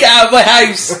Thief, get out of my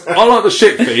house! I like the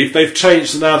shit Thief. They've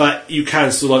changed so now that you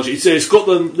can still like it. So it's got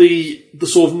the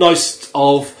sort of nice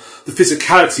of the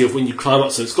physicality of when you climb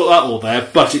up, so it's got that all there,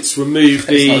 but it's removed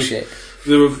the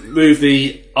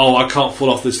I can't fall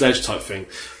off this ledge type thing.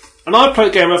 And I play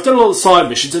the game, I've done a lot of side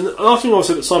missions, and another thing I've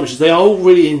said about side missions, they are all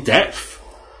really in-depth.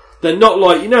 They're not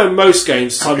like, in most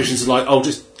games, side missions are like,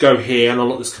 just go here and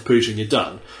unlock this computer and you're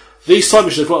done. These side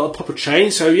missions have got a proper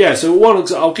chain, so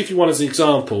I'll give you one as an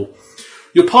example.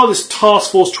 You're part of this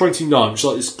Task Force 29, which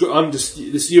is like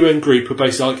this UN group who are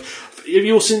basically like, have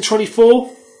you all seen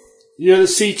 24? You know the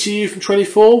CTU from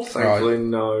 24? Thankfully,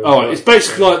 no. Oh, it's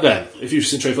basically like them. If you've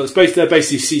seen 24, they're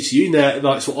basically CTU, and their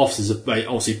like sort of officers are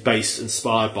obviously based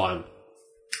inspired by them.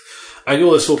 And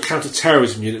you're the sort of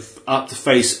counter-terrorism unit up to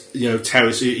face,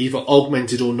 terrorists, either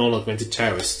augmented or non-augmented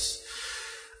terrorists.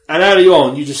 And early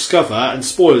on, you discover, and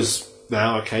spoilers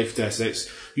now, okay, for Deus Ex,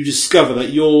 you discover that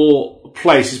your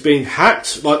place is being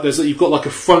hacked. Like you've got like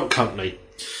a front company,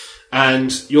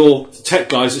 and your tech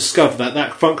guys discover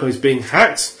that front company is being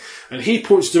hacked. And he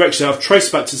points directions out of trace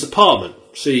back to his apartment.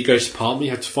 So you go to his apartment,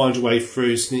 you have to find your way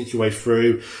through, sneak your way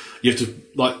through. You have to,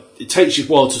 it takes you a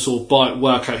while to sort of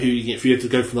work out who you get through. You have to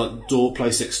go from the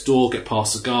place next door, get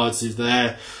past the guards who's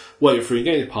there, work through and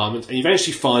get in the apartment, and you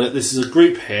eventually find that this is a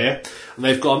group here, and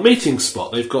they've got a meeting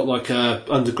spot. They've got like a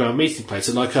underground meeting place,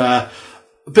 and like a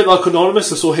bit like Anonymous.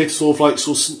 They're sort of here to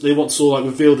they want to sort of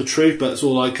like reveal the truth, but it's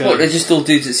all like they're just all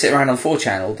dudes that sit around on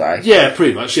 4chan all day. Yeah,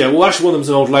 pretty much. Yeah. Well, actually, one of them's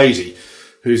an old lady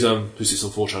who sits on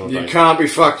 4chan all day. You can't be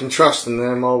fucking trusting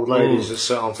them old ladies that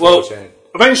sit on 4chan. Well,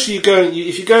 eventually,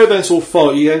 if you go there and sort of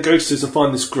follow, you then go to this and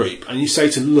find this group, and you say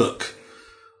to them, look,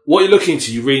 what you're looking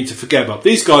into, you really need to forget about.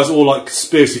 These guys are all like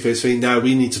conspiracy theorists saying, no,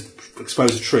 we need to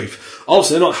expose the truth.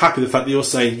 Also, they're not happy with the fact that you're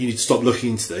saying you need to stop looking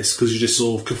into this because you're just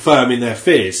sort of confirming their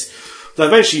fears. But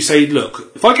eventually you say,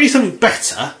 look, if I get you something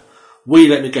better, will you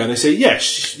let me go? And they say,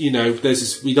 yes, there's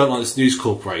this, we don't like this news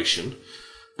corporation,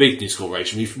 big news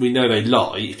corporation, we know they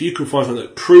lie. If you can find something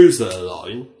that proves that they're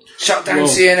lying, shut down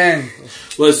CNN.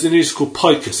 Well, it's the news called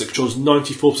Picus that controls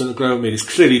 94% of global media. It's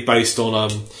clearly based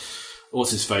on,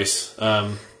 what's his face?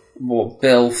 What,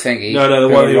 Bill Thingy? No,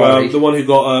 the one who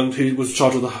got who was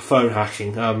charged with the phone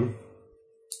hacking.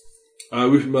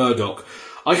 Rupert Murdoch.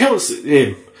 I can't see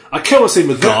him. I can't say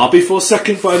Mugabe for a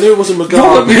second, but I knew it wasn't Mugabe.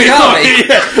 Robert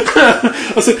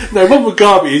Mugabe? I said, no, Robert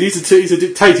Mugabe, he's a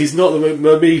dictator, he's not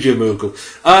the media mogul.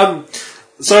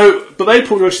 But they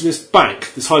put in this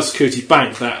bank, this high security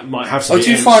bank that might have some.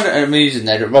 Do you find it amusing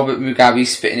though that Robert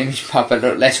Mugabe's spitting image puppet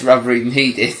looked less rubbery than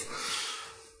he did?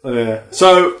 Yeah.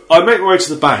 So I make my way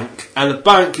to the bank, and the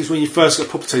bank is when you first get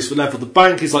proper taste of the level. The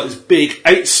bank is like this big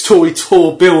 8-story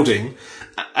tall building,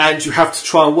 and you have to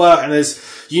try and work. And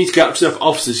you need to get up to the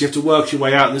offices. You have to work your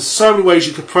way out. And there's so many ways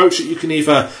you can approach it. You can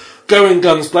either go in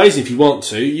guns blazing if you want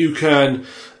to. You can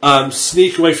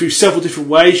sneak away through several different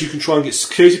ways. You can try and get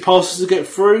security passes to get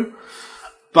through.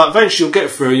 But eventually you'll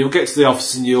get through. And you'll get to the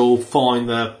office, and you'll find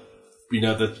the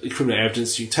incriminating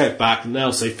evidence. You can take it back, and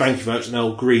they'll say thank you very much, and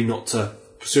they'll agree not to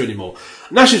pursue anymore.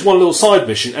 And that's just one little side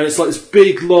mission, and it's like this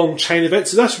big long chain event,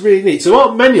 so that's really neat. So there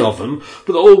aren't many of them,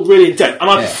 but they're all really in depth. And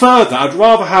I prefer that. I'd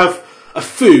rather have a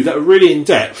few that are really in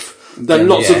depth than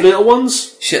lots of little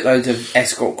ones. Shitloads of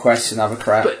escort quests and other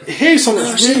crap. But here's something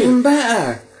that's really even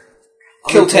better.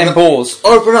 Kill 10 boars.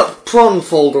 Open up prawn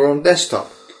folder on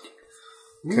desktop.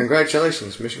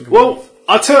 Congratulations, mission complete. Well,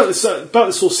 I'll tell you about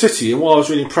this whole city, and what I was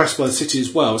really impressed by the city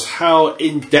as well is how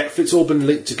in-depth it's all been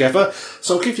linked together.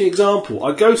 So I'll give you an example.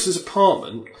 I go to this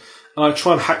apartment, and I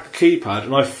try and hack the keypad,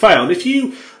 and I found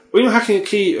when you're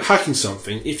hacking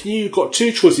something, if you've got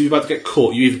two choices, you're about to get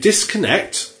caught. You either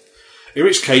disconnect, in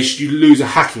which case you lose a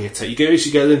hacking attempt. You get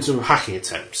a limit of hacking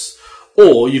attempts.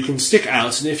 Or you can stick it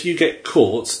out, and if you get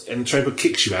caught, and the trainer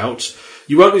kicks you out,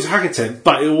 you won't lose a hacking attempt,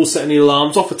 but it will set any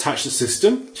alarms off attached to the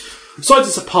system. Besides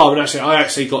this apartment, I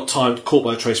actually got caught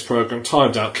by the trace program,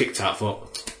 timed out, kicked out for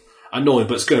annoying,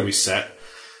 but it's going to reset.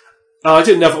 I brought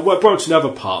it to another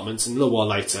apartment, and a little while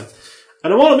later,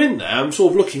 and while I'm in there, I'm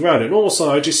sort of looking around, and all of a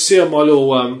sudden I just see on my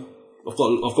little, I've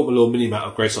got my little mini-map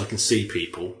upgrade so I can see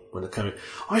people when they're coming.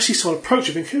 I actually saw an approach,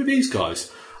 I think, who are these guys?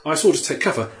 I sort of take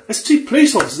cover. There's two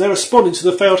police officers, they're responding to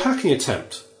the failed hacking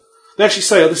attempt. They actually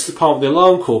say, this is the part where the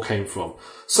alarm call came from.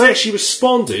 So they actually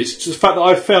responded to the fact that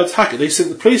I failed to hack it. They sent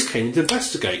the police came in to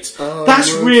investigate.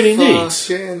 That's really neat.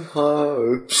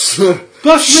 Hopes.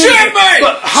 That's shit, mate!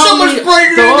 Someone's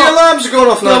breaking in, the alarms are going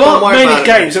off now. There aren't many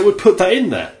games that would put that in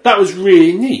there. That was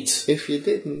really neat. If you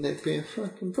didn't, there'd be a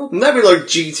fucking problem. That'd be like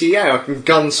GTA. I can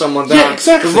gun someone down. Yeah,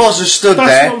 exactly. The Roz stood there.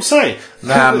 That's what I'm saying.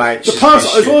 Nah, mate. The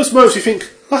parts, as well as most, you think,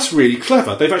 that's really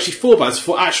clever. They've actually thought about it.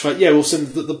 Thought, actually, we'll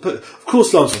send of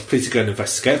course, alarms for police to go and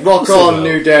investigate. Rock on,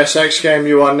 new Deus Ex game.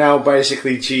 You are now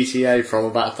basically GTA from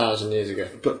about 1,000 years ago.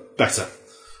 But better.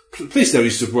 Police never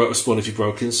used to respond if you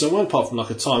broke in someone, apart from like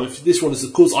a time. If this one is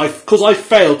because I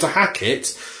failed to hack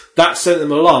it, that sent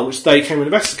them an alarm, which they came and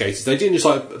investigated. They didn't just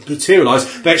like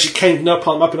materialise. They actually came to no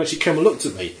part up and actually came and looked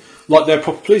at me like they're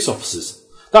proper police officers.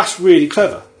 That's really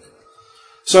clever.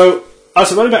 So. As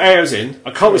I'm only about 8 hours in,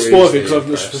 I can't be spoiled because I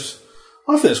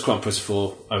think it's quite impressive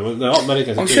for. There aren't many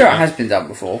games. I'm sure it has been done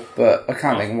before, but I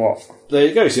can't think of what. There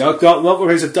you go. See, not many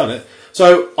games have done it.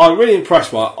 So I'm really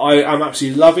impressed by it. I am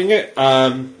absolutely loving it.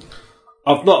 Perhaps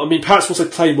once I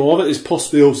play more of it, there's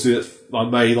possibility that I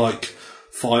may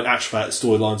find actually that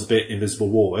storyline's a bit Invisible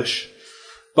War-ish.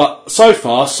 But so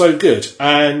far, so good.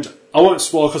 And I won't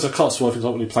spoil because I can't spoil because I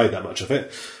haven't really played that much of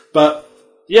it. But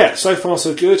yeah, so far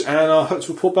so good, and I hope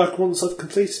to report back once I've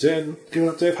completed it and give an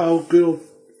update of how good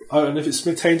and if it's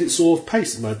maintained its sort of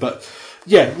pace at the moment. But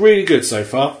yeah, really good so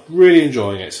far. Really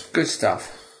enjoying it. Good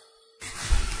stuff.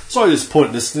 Sorry to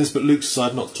disappoint listeners, but Luke's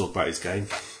decided not to talk about his game.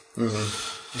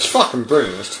 Mm-hmm. It's fucking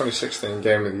brilliant. It's 2016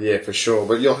 Game of the Year for sure,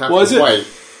 but you'll have to wait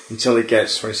until it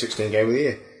gets 2016 Game of the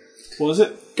Year. What is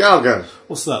it? Galgun.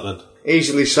 What's that then?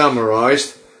 Easily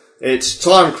summarised. It's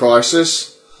Time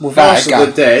Crisis without House a gun.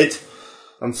 of the Dead,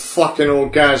 and fucking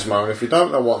Orgasmo. And if you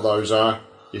don't know what those are,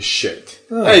 you're shit.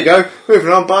 Oh. There you go.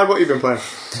 Moving on, bud. What have you been playing?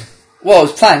 Well, I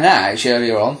was playing that actually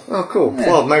earlier on. Oh, cool. Yeah.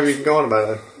 Well, maybe you can go on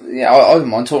about it. Yeah, I don't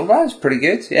mind talking about it. It's pretty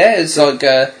good. Yeah, it's like,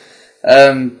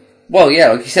 well, yeah,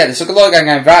 like you said, it's like a light gun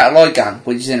game without a light gun,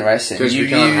 which is interesting. You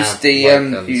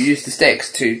use the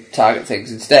sticks to target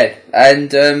things instead.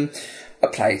 And I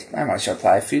played. How much did I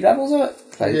play? A few levels of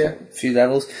it. Played a few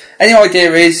levels. And the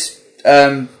idea is,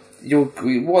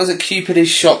 what is it? Cupid has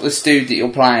shot this dude that you're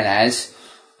playing as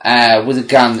with a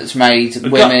gun that's made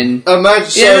women.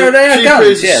 Imagine they are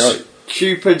guns. Yeah, like,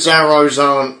 Cupid's arrows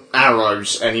aren't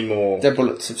arrows anymore. They're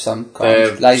bullets of some kind.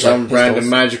 kind. They're some random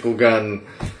magical gun,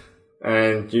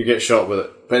 and you get shot with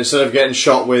it. But instead of getting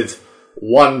shot with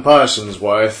one person's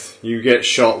worth, you get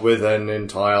shot with an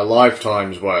entire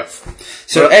lifetime's worth.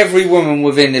 So every woman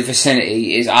within the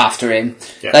vicinity is after him.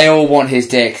 Yeah. They all want his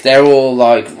dick. They're all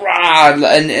like, rah!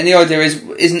 And the idea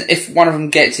isn't if one of them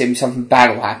gets him, something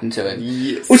bad will happen to him.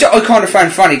 Yes. Which I kind of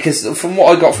found funny, because from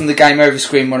what I got from the game over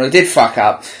screen when I did fuck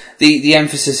up, the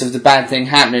emphasis of the bad thing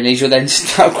happening is you're then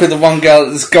stuck with the one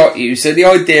girl that's got you. So the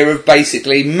idea of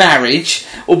basically marriage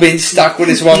or being stuck with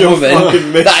this one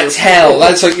woman, that's hell.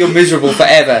 That's like you're miserable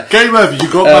forever. Game over, you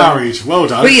got married. Well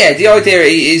done. But yeah, the idea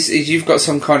is you've got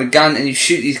some kind of gun and you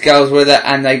shoot these girls with it,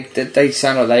 and they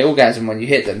sound like they orgasm when you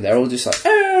hit them. They're all just like,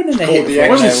 and then they hit the It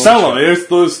doesn't sound like it.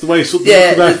 It's the way sort of look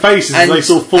at their faces and they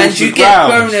sort of fall to the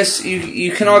ground. And you get bonus.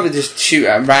 You can either just shoot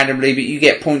at them randomly, but you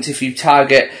get points if you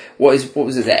target. What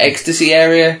was it? The ecstasy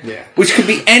area, which could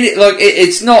be any. Like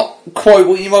it's not quite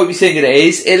what you might be thinking it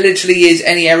is. It literally is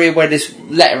any area where this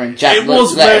lettering. It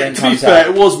was to be fair.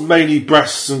 It was mainly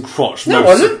breasts and crotch. No, it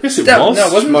wasn't. Yes, it was. No,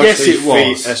 it wasn't. Yes, it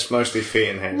was. It's mostly feet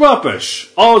and head.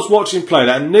 Rubbish. I was watching play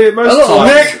that, and most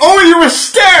times. Nick, all you were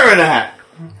staring at.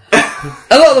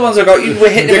 A lot of the ones I got, you were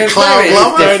hitting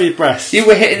them in breasts. You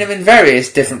were hitting them in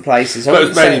various different places. But it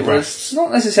was mainly breasts.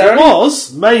 Not necessarily. It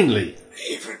was mainly.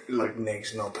 Even like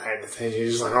Nick's not paying attention.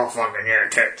 He's just like, oh fucking yeah,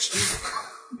 tits.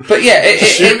 But yeah,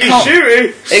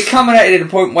 it culminated at a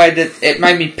point where it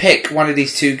made me pick one of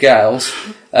these two girls,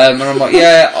 and I'm like,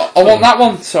 yeah, I want that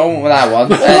one, so I went with that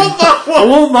one. I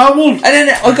want that one. And then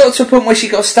I got to a point where she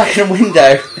got stuck in a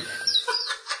window,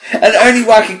 and the only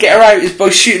way I could get her out is by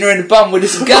shooting her in the bum with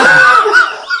this gun.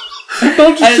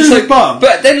 Not just in the bum.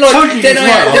 But then, I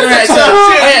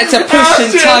had to push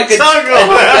and tug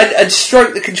and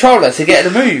stroke the controller to get her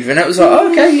to move, and it was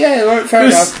like, okay, yeah, right, fair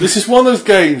enough. This is one of those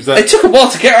games that... It took a while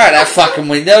to get her out of that fucking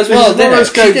window as well, didn't it?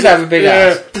 She did have a big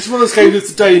ass. This is one of those games that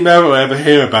the Daily Mail will ever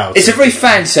hear about. It's a very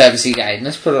fan-servicey game,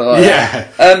 let's put it like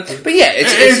that. But yeah,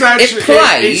 it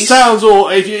plays... It sounds all...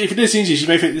 If you're listening to this, you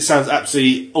may think this sounds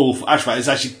absolutely awful. Actually, it's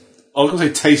actually... I was going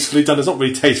to say tastefully done. It's not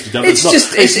really tastefully done. It's not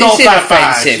that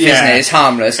inoffensive, isn't it? It's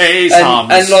harmless. It is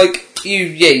harmless. And like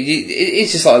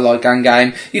it's just like a light gun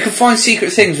game. You can find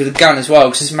secret things with a gun as well,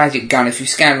 because it's a magic gun. If you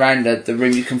scan around the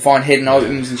room, you can find hidden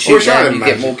items and shoot them, and you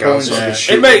get more points.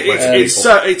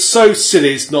 It's so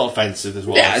silly. It's not offensive as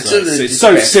well. Yeah, it's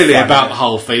so silly about the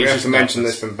whole thing. We have to mention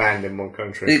this been banned in one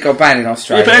country. It got banned in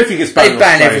Australia. Yeah, but everything gets banned. They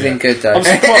ban everything good though.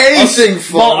 Anything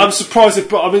fun. I'm surprised.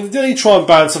 Didn't they try and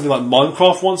ban something like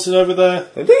Minecraft once and over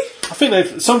there? Did they? I think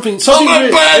they've something. It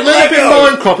may have been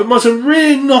Minecraft. It might have been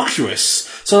really innocuous.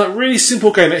 So that really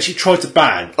simple game they actually tried to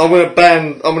ban. I'm gonna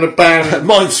ban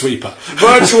Minesweeper,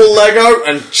 virtual Lego,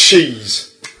 and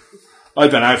cheese. I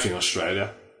ban everything in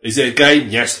Australia. Is it a game?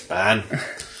 Yes, ban.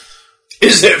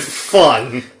 Is it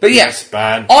fun? But yes,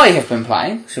 ban. I have been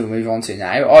playing. So we'll move on to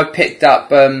now. I picked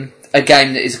up a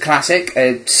game that is a classic.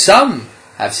 Some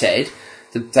have said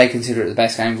that they consider it the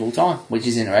best game of all time, which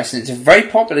is interesting. It's a very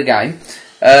popular game.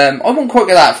 I wouldn't quite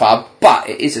go that far, but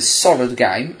it is a solid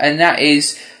game, and that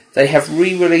is. They have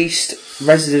re-released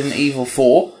Resident Evil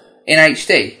 4 in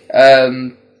HD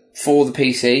for the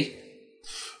PC.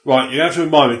 Right, you have to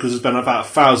remind me because there's been about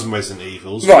 1,000 Resident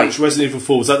Evils. Right. Which Resident Evil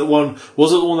 4 was that the one?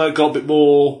 Was it the one that got a bit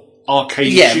more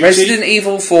arcade? Yeah, Resident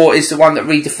Evil 4 is the one that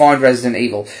redefined Resident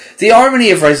Evil. The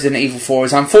irony of Resident Evil 4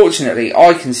 is, unfortunately,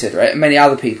 I consider it, and many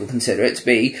other people consider it, to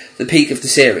be the peak of the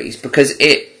series, because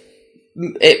it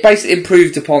basically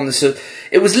improved upon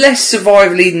it was less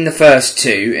survivally than the first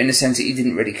two, in the sense that you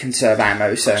didn't really conserve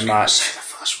ammo so much. The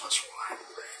first one's really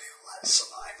less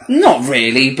survivor. Not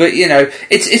really, but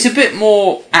it's a bit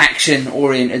more action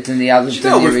oriented than the others.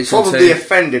 We've probably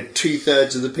offended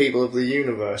 2/3 of the people of the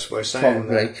universe by saying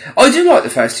that. I do like the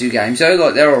first two games though,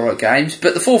 like they're alright games,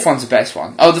 but the fourth one's the best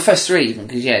one. Oh, the first three even,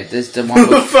 because there's the one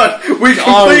we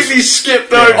completely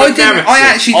skipped over. I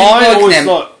actually didn't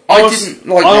like them. I didn't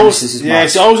like Nemesis as much. Yeah,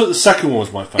 so I was at the second one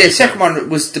was my favourite. Yeah, the second one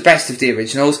was the best of the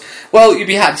originals. Well, you'd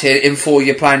be happy to in 4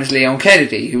 you're playing as Leon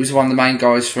Kennedy, who was one of the main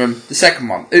guys from the second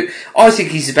one. I think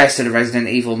he's the best of the Resident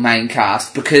Evil main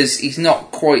cast because he's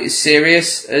not quite as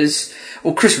serious as...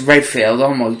 Well, Chris Redfield,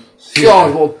 oh my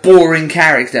god, what a boring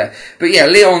character. But yeah,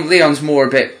 Leon's more a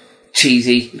bit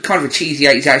cheesy, kind of a cheesy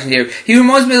 80s action hero. He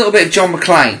reminds me a little bit of John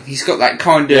McClane. He's got that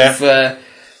kind of...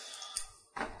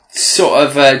 sort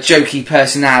of jokey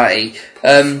personality.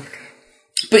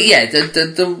 But yeah,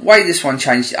 the way this one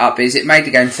changed it up is it made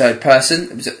the game third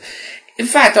person. In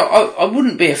fact, I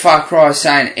wouldn't be a far cry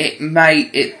saying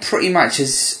it pretty much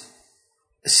has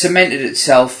cemented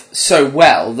itself so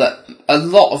well that a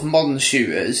lot of modern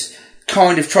shooters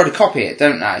kind of try to copy it,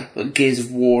 don't they? Like Gears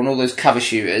of War and all those cover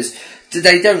shooters.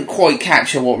 They don't quite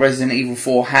capture what Resident Evil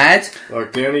 4 had.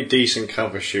 Like, the only decent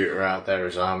cover shooter out there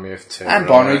is Army of Two. And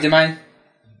Binary Domain.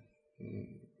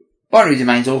 Binary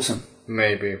Domain's awesome.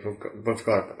 Maybe. We've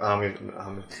got Army.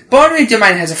 Binary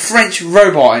Domain has a French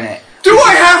robot in it. Do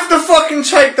I have to fucking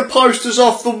take the posters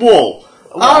off the wall?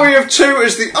 Army of Two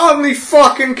is the only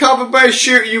fucking cover-based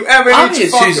shooter you ever need to fucking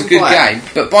play. Army of 2 is a good game,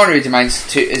 but Binary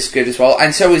Domain's is good as well,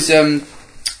 and so is Nick's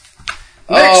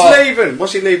leaving.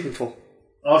 What's he leaving for?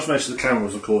 I just mentioned the camera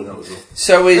was recording, that was all.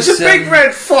 So is there's a big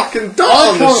red fucking dot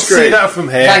on the I can't screen. see that from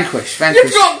here. Vanquish.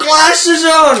 You've got glasses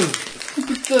on!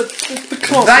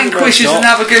 Vanquish is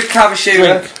another good cover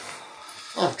shooter.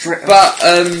 But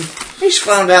he's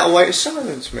found out a way to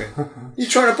silence me. You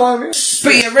trying to buy me?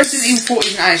 But yeah, Resident Evil 4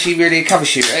 isn't actually really a cover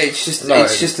shooter. It's just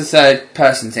a third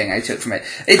person thing they took from it.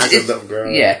 It's a little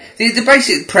girl. Yeah, the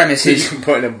basic premise is you can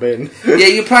put in a bin. Yeah,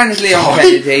 you're playing as Leon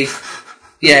Kennedy.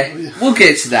 Yeah, we'll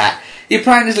get to that. You're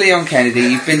playing as Leon Kennedy.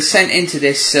 You've been sent into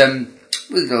this some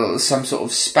sort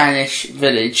of Spanish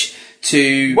village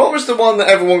to... What was the one that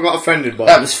everyone got offended by?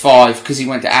 That was 5, because he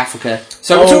went to Africa.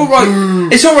 So it's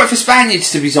alright. It's alright for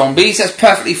Spaniards to be zombies, that's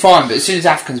perfectly fine, but as soon as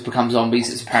Africans become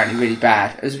zombies, it's apparently really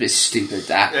bad. It was a bit stupid,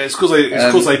 that. Yeah, it's because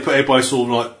they put everybody sort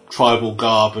of like tribal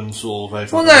garb and sort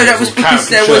of... Well, no, that was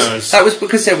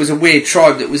because there was a weird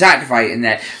tribe that was activating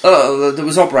there, that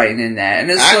was operating in there.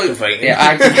 And it's activating?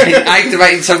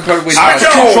 Activating some kind of weird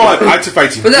tribe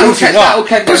activating. But that'll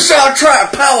came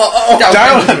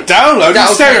download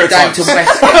and stereotypes.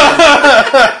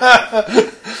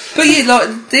 But yeah,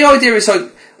 like, the idea is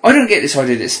like, I don't get this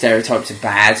idea that stereotypes are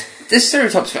bad. There's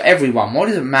stereotypes for everyone. Why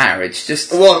does it matter? It's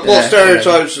just... What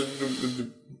stereotypes...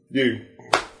 You.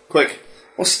 Quick.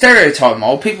 Well, stereotype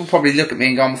model, people probably look at me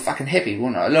and go, I'm a fucking hippie,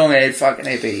 wouldn't I? Long-haired fucking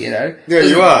hippie, you know? Yeah,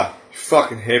 you are. You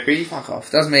fucking hippie. Fuck off.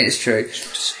 Doesn't mean it's true.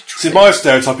 See, my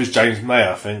stereotype is James May,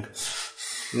 I think.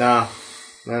 Nah.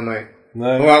 No, mate. No.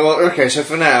 Alright, well, okay, so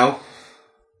for now,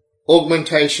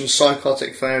 augmentation,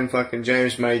 psychotic fan, fucking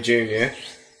James May Jr.,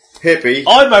 hippie.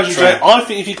 I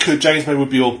think if he could, James May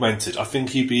would be augmented. I think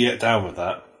he'd be down with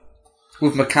that.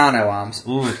 With Meccano arms.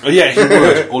 Oh, yeah, he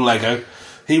would. Or Lego.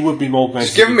 He would be more augmented.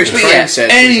 Just give him his train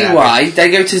set. Anyway,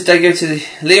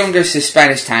 Leon goes to the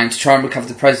Spanish town to try and recover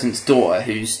the president's daughter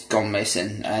who's gone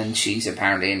missing, and she's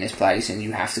apparently in this place and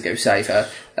you have to go save her.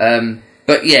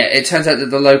 But yeah, it turns out that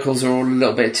the locals are all a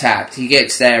little bit tapped. He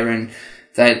gets there and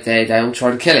they all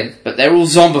try to kill him, but they're all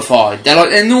zombified.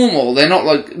 They're normal. They're not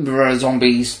like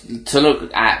zombies to look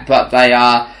at, but they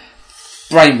are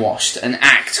brainwashed and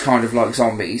act kind of like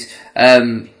zombies.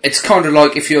 It's kind of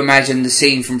like if you imagine the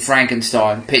scene from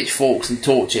Frankenstein, pitchforks and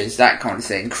torches, that kind of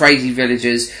thing. Crazy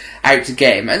villagers out to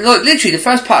get him. And like literally the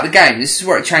first part of the game, this is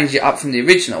where it changes it up from the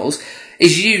originals,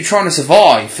 is you trying to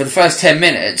survive for the first 10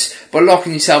 minutes by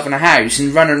locking yourself in a house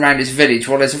and running around this village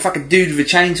while there's a fucking dude with a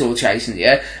chainsaw chasing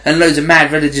you and loads of mad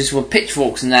villagers with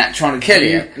pitchforks and that trying to kill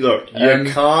you. Look, you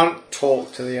can't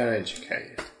talk to the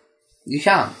uneducated. You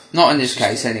can't. Not in this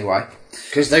case, anyway.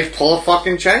 Because they pull a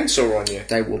fucking chainsaw on you.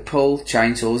 They will pull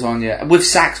chainsaws on you with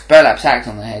burlap sacks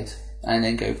on their head and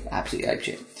then go absolutely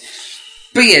apeshit.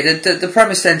 But yeah, the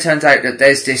premise then turns out that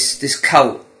there's this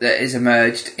cult that has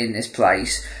emerged in this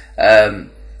place that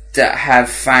have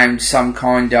found some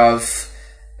kind of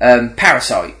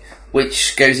parasite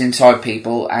which goes inside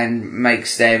people and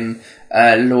makes them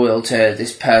loyal to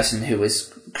this person who has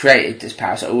created this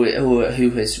parasite, who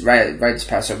has raided this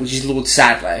parasite, which is Lord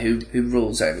Sadler, who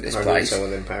rules over this place. I need some of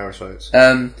them parasites.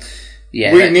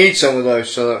 Yeah, we need some of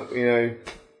those so that, you know...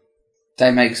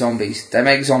 They make zombies. They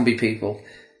make zombie people.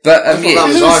 But,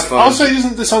 I'll say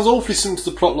this sounds awfully similar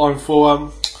to the plotline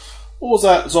for, what was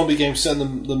that zombie game set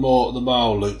in the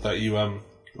mile loop that you had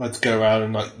to go around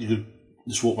and like you could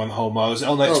just walk around the whole mile? Was it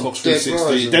on Xbox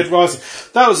 360? Dead Rising.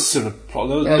 That was a similar plot.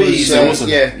 That was easier,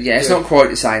 wasn't it? Yeah, it's not quite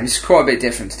the same. It's quite a bit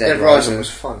different to Dead Rising was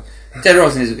fun. Dead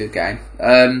Rising is a good game.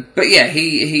 But yeah,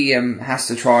 he has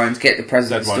to try and get the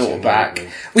president's daughter back,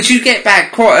 which you get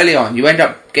back quite early on. You end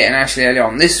up getting Ashley early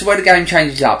on. This is where the game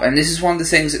changes up, and this is one of the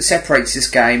things that separates this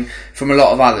game from a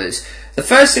lot of others. The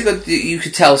first thing that you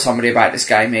could tell somebody about this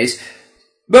game is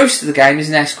most of the game is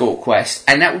an escort quest,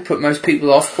 and that would put most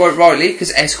people off, quite rightly,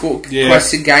 because escort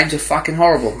quests in games are fucking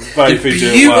horrible. The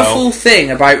beautiful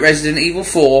thing about Resident Evil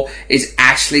 4 is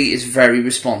Ashley is very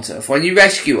responsive. When you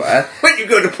rescue her... When you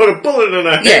go to put a bullet in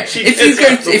her head, yeah,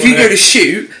 if you go to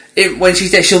shoot, when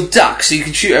she's there, she'll duck, so you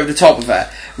can shoot over the top of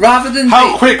her. Rather than...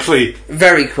 How quickly?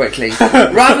 Very quickly.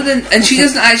 Rather than... And she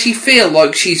doesn't actually feel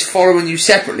like she's following you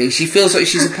separately, she feels like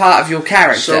she's a part of your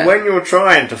character. So when you're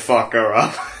trying to fuck her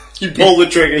up... You pull the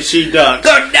trigger, she ducks.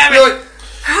 God damn it! Like,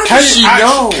 how does she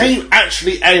know? Can you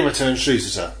actually aim at her and shoot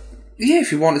at her? Yeah,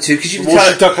 if you wanted to, because you can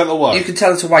tell her, duck out the way. You can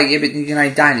tell her to wait, yeah, but you can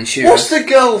aim down and shoot What's her. the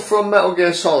girl from Metal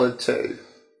Gear Solid 2?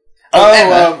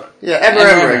 Emma. Emma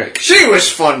Emmerich. She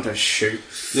was fun to shoot.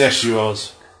 Yes, she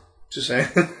was. Just saying.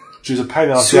 She was a pain in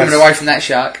the ass. Swimming away from that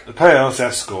shark. A pain in the ass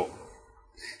escort.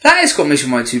 That escort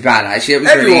mission wasn't too bad, actually. It was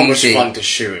Everyone really easy. was fun to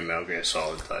shoot in Metal Gear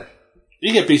Solid, though.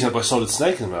 You get beaten up by Solid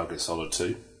Snake in Metal Gear Solid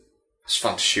 2. It's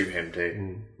fun to shoot him,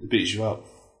 dude. It beats you up.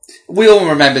 We all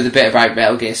remember the bit about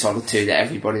Metal Gear Solid 2 that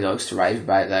everybody likes to rave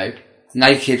about, though.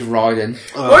 Naked Raiden.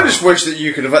 I just wish that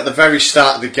you could have, at the very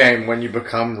start of the game, when you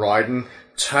become Raiden,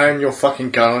 turn your fucking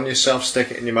gun on yourself,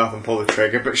 stick it in your mouth and pull the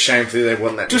trigger, but shamefully they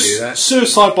wouldn't let me do that.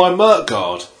 Suicide by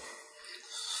Mertgard.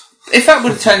 If that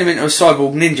would have turned him into a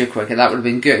cyborg ninja quicker, that would have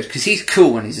been good, because he's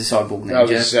cool when he's a cyborg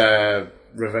ninja. That was,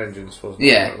 Revengeance, wasn't it?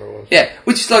 Yeah, yeah.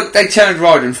 Which is like they turned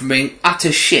Raiden from being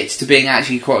utter shit to being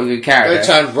actually quite a good character. They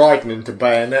turned Raiden into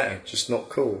Bayonetta, just not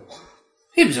cool.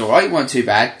 He was alright, he wasn't too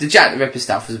bad. The Jack the Ripper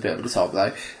stuff was a bit over the top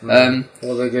though.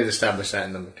 Well, they did establish that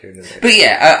in number 2, didn't they? But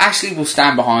yeah, Ashley will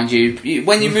stand behind you.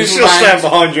 When you move she'll around, stand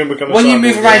behind you and become a when you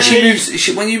move cyborg, around, she moves.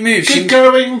 When you move, Keep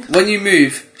going. When you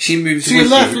move, she moves To with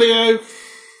your left, you. Leo.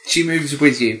 She moves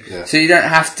with you, Yeah. so you don't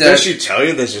have to. Does she tell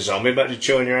you there's a zombie about to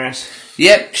chew on your ass?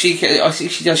 Yep, I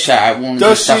think she does shout out warnings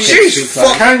and Does stuff. she? gets too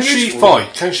close. Can she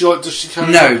fight? Can she like? Does she?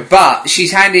 No, but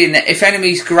she's handy in that if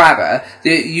enemies grab her,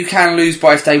 you can lose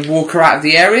by if they walk her out of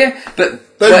the area.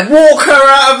 But They walk her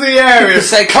out of the area.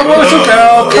 Say, Come on, little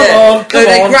girl. Come on.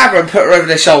 They grab her and put her over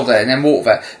their shoulder and then walk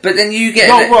her. But then you get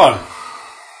Not run.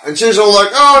 And she's all like,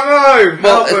 "Oh no!"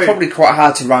 Well, it's probably quite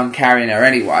hard to run carrying her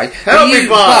anyway. Help me,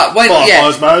 Bart.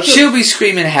 But she'll be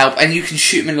screaming help, and you can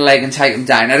shoot them in the leg and take them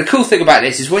down. Now, the cool thing about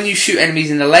this is when you shoot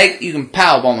enemies in the leg, you can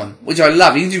powerbomb them, which I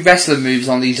love. You can do wrestling moves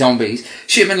on these zombies.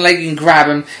 Shoot them in the leg, you can grab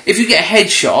them. If you get a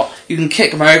headshot, you can kick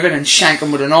them over and then shank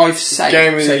them with a knife.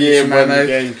 Game of the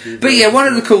year, But yeah, one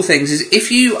of the cool things is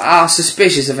if you are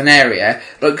suspicious of an area,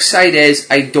 like say there's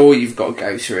a door you've got to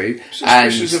go through,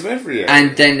 Suspicious of every area.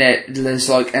 and then there's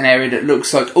like an area that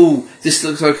looks like, oh, this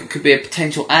looks like it could be a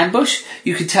potential ambush,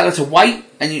 you can tell her to wait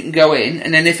and you can go in,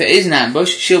 and then if it is an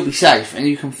ambush, she'll be safe and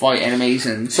you can fight enemies.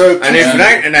 And if it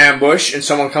ain't an ambush and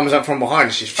someone comes up from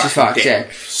behind, she's fucked. Yeah.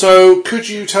 So could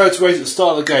you tell her to wait at the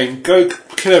start of the game, go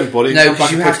kill everybody? No,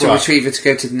 because you have to retrieve her to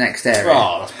go to the next area.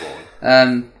 Oh, that's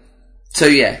boring. So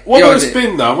yeah. What about the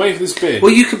spin though? I'm waiting for the spin.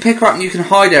 Well, you can pick her up and you can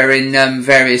hide her in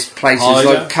various places,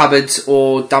 like cupboards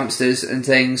or dumpsters and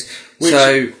things.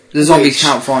 So the zombies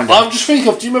can't find her. I'm just thinking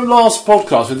of, do you remember last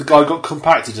podcast where the guy got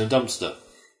compacted in a dumpster?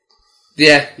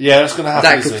 Yeah. Yeah, that's going to happen.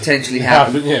 That could potentially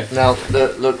happen. Yeah. Now,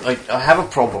 look, I have a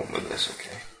problem with this,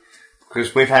 okay?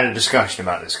 Because we've had a discussion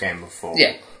about this game before.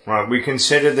 Yeah. Right, we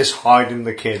consider this hiding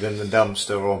the kid in the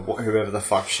dumpster or whoever the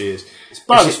fuck she is. It's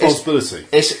bad responsibility.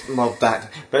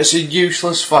 But it's a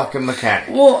useless fucking mechanic.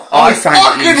 Well, I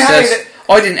found it useless.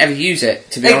 I didn't ever use it,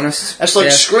 to be honest. It's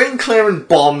like screen clearing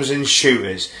bombs in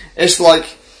shooters. It's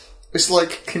like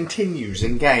continues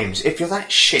in games. If you're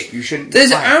that shit, you shouldn't.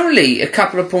 There's only a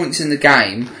couple of points in the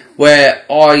game where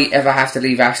I ever have to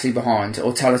leave Ashley behind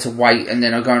or tell her to wait, and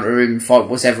then I go into a room and fight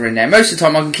whatever in there. Most of the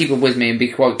time, I can keep her with me and be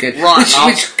quite good. Right,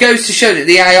 which goes to show that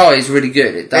the AI is really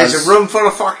good. It does. There's a room full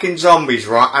of fucking zombies,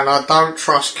 right? And I don't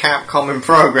trust Capcom in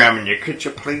programming you. Could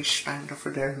you please stand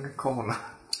over there in the corner?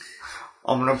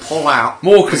 I'm gonna pull out.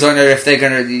 More because I know if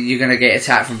you're gonna get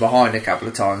attacked from behind a couple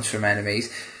of times from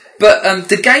enemies. But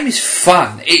the game is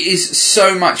fun. It is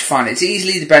so much fun. It's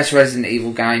easily the best Resident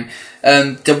Evil game.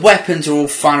 The weapons are all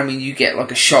fun. I mean, you get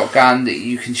like a shotgun that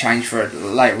you can change for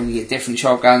later when you get different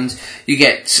shotguns. You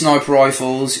get sniper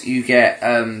rifles. You get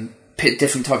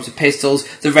different types of pistols.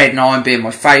 The Red 9 being my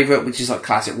favourite, which is like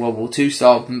classic World War II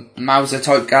style Mauser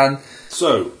type gun.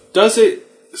 So, does it,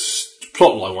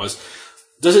 plotline wise,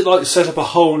 does it like set up a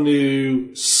whole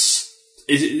new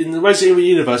is it in the Resident Evil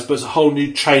universe, but it's a whole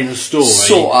new chain of story?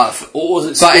 Sort of. Or is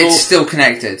it But it's still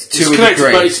connected to a connected,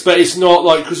 degree. but it's not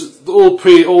like, because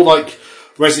all like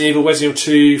Resident Evil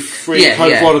 2, 3,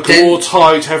 Code Veronica, all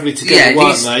tied heavily together,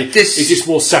 weren't they? It's just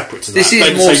more separate to that. This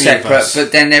is more separate,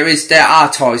 but then there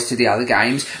are ties to the other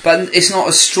games, but it's not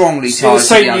as strongly tied to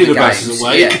the other games. In a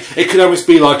way. Yeah. It could almost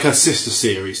be like a sister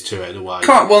series to it in a way.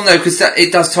 Well, no, because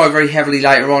it does tie very heavily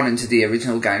later on into the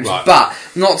original games, but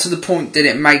not to the point that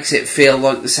it makes it feel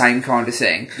like the same kind of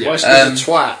thing. Yeah. Wesker's a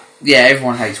twat. Yeah,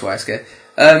 everyone hates Wesker.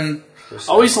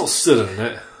 He's not still in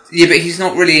it. Yeah, but he's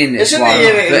not really in this one.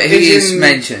 But he is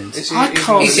mentioned. He's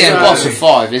in boss of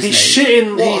 5, isn't he?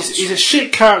 He's a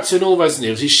shit character in all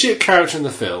Resident Evil. He's a shit character in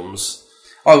the films.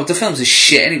 Oh, well, the films are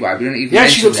shit anyway. We don't even. He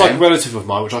actually looks like a relative of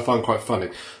mine, which I find quite funny.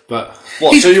 But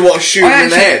so you want to shoot him in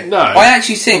the head? No, I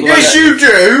actually think. Yes, you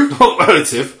do. Not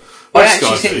relative. I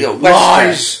actually think that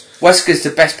Wesker's the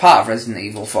best part of Resident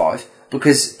Evil 5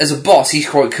 because as a boss, he's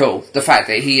quite cool. The fact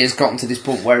that he has gotten to this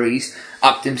point where he's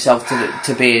upped himself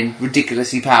to being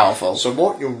ridiculously powerful. So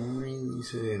what you're really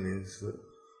saying is that,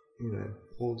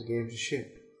 all the games are shit.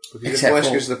 Because Except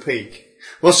Wesker's the peak.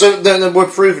 Well, so then we're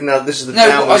proving now this is the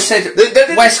downward... No, I said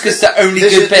Wesker's the only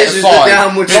good bit of 5. This is the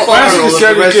downward spiral of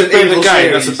the Resident Evil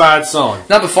game. That's a bad sign.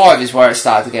 Number 5 is where it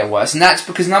started to get worse, and that's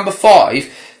because number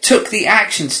 5 took the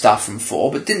action stuff from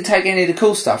 4, but didn't take any of the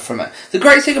cool stuff from it. The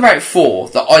great thing about 4,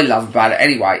 that I love about it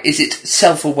anyway, is it's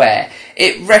self-aware.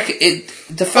 The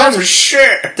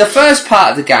first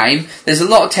part of the game, there's a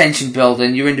lot of tension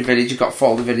building. You're in the village, you've got to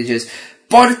follow the villagers.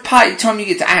 By the time you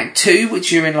get to Act 2,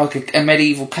 which you're in like a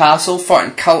medieval castle,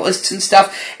 fighting cultists and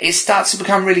stuff, it starts to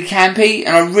become really campy,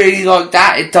 and I really like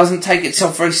that. It doesn't take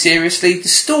itself very seriously. The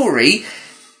story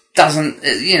doesn't,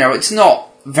 it's not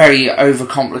very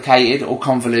overcomplicated or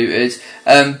convoluted,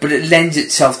 but it lends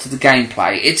itself to the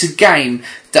gameplay. It's a game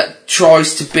that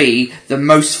tries to be the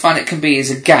most fun it can be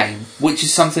as a game, which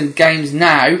is something games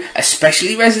now,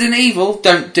 especially Resident Evil,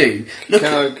 don't do.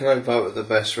 Can I vote with the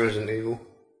best Resident Evil?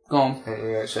 Go on.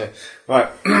 Right.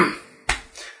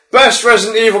 Best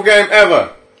Resident Evil game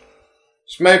ever.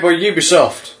 It's made by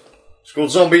Ubisoft. It's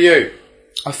called Zombie U.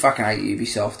 I fucking hate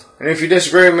Ubisoft. And if you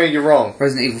disagree with me, you're wrong.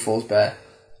 Resident Evil 4's better.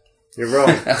 You're wrong.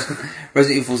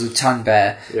 Resident Evil 4's a ton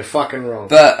better. You're fucking wrong.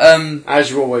 But,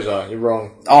 as you always are, you're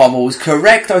wrong. Oh, I'm always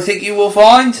correct, I think you will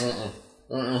find.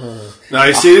 No,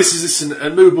 you see, this is an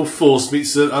immovable force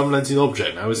meets an unrelenting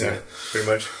object now, isn't it? Pretty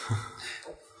much.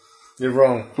 You're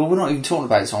wrong. But we're not even talking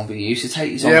about Zombie U, so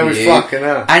take your Zombie U. Yeah, we fucking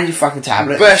are. And your fucking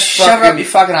tablet. Shove it up your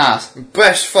fucking ass.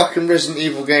 Best fucking Resident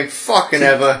Evil game fucking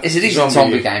ever. It's a decent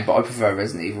zombie game, but I prefer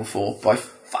Resident Evil 4 by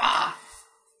far.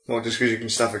 Well, just because you can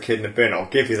stuff a kid in a bin, I'll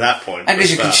give you that point. And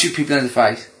because you can shoot people in the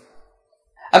face.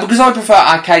 And because I prefer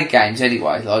arcade games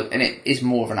anyway, and it is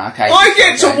more of an arcade game. I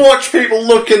get to watch people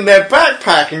look in their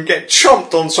backpack and get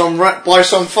chomped on by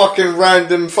some fucking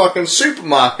random fucking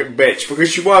supermarket bitch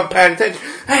because you weren't paying attention.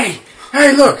 Hey,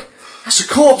 look, that's a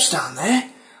corpse down there.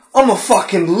 I'm a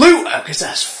fucking looter because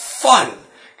that's fun.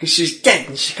 Because she's dead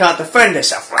and she can't defend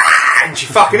herself. And she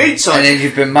fucking eats something. And then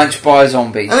you've been munched by a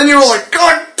zombie. And then you're all like,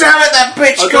 God damn it, that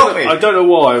bitch got me. I don't know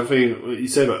why. I think what you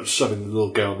said about shoving the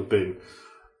little girl in the bin.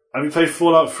 Have you played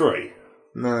Fallout 3?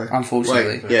 No.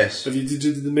 Unfortunately. Wait, yes. Have you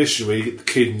did the mission where you get the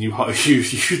kid and you lock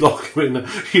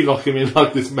him in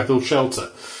like this metal shelter?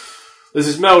 There's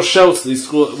this metal shelter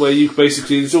where you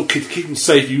basically, this little kid, keep him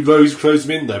safe, you close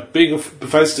him in there. Being a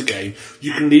Bethesda game,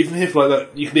 you can leave him here for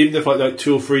like that, you can leave him there for like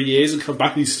 2 or 3 years and come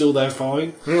back and he's still there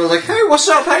fine. And you're like, hey, what's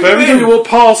up, how but every time you walk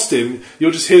past him,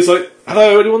 you'll just hear it's like,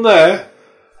 hello, anyone there?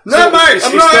 No, mate,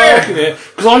 I'm not here.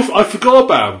 Because I forgot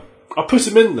about him. I put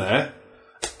him in there,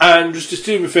 and just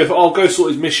do him a favour, I'll go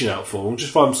sort his mission out for him,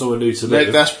 just find him somewhere new to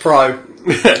live. That's pro.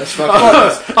 That's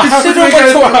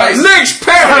fucking Next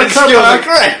parent skills are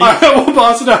great. I walk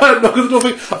past and I knock on the door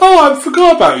and think, I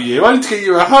forgot about you. I need to get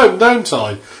you at home, don't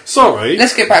I? Sorry.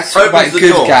 Let's get back to talking about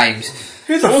good games.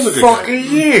 Who was a good fuck are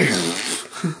you?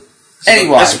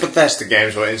 Anyway. That's Bethesda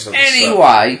games were instantly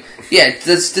Anyway, yeah,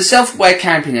 the self-aware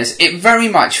campiness, it very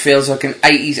much feels like an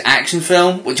 80s action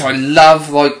film, which I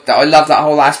love, I love that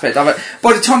whole aspect of it.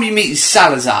 By the time you meet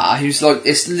Salazar, who's like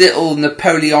this little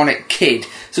Napoleonic kid,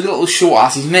 he's like a little short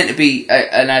ass, he's meant to be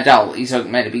an adult, he's like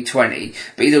meant to be 20,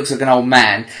 but he looks like an old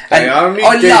man. And I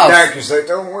love that because they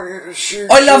don't want you to shoot.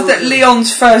 I love that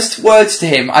Leon's first words to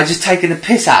him are just taking the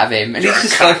piss out of him, and he's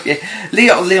just like,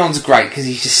 Leon's great because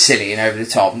he's just silly and over the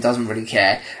top and doesn't really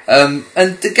care. And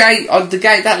the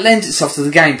game that lends itself to the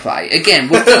gameplay. Again,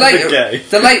 with the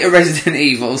later Resident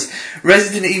Evils,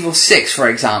 Resident Evil 6, for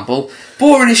example,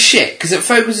 boring as shit because it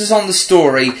focuses on the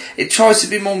story. It tries to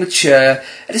be more mature,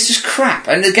 and it's just crap.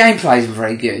 And the gameplay isn't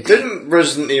very good. Didn't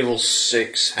Resident Evil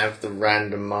 6 have the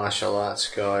random martial arts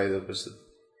guy that was the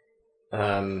I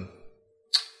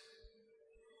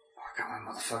can't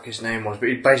remember what the fuck his name was, but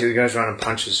he basically goes around and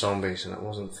punches zombies, and it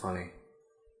wasn't funny.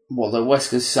 What, the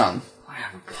Wesker's son? I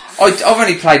haven't got I've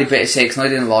only played a bit of 6 and I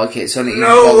didn't like it, so I didn't even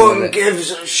No bother with one it.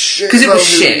 gives a shit. Because it was about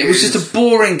who shit. It was just a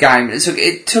boring game.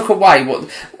 It took away what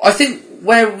I think.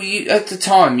 Where we at the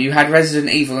time you had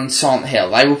Resident Evil and Silent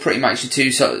Hill. They were pretty much the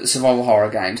two survival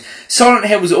horror games. Silent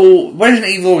Hill was Resident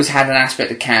Evil always had an aspect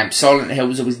of camp. Silent Hill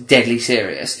was always deadly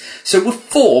serious. So with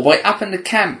 4, by upping the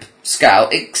camp scale,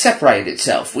 it separated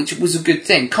itself, which was a good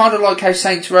thing. Kind of like how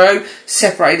Saints Row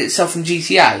separated itself from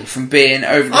GTA, from being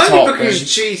over the top. Only because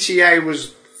GTA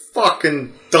was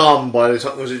fucking dumb by the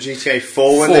time. Was it GTA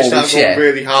 4 when they started going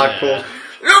really hardcore?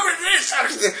 Look at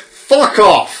this! Fuck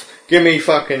off! Give me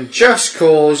fucking Just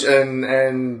Cause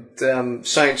and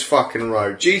Saints fucking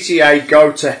Row. GTA,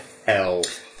 go to hell.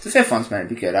 The 5th one's meant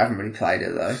to be good. I haven't really played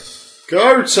it though.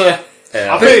 Go to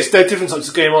hell. I think they're different types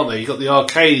of game, aren't they? You've got the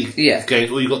arcade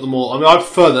games, or you've got the more... I mean, I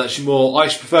prefer that actually more... I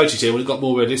actually prefer GTA when it got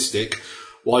more realistic.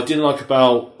 What I didn't like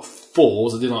about 4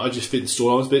 was I just think the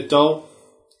story was a bit dull.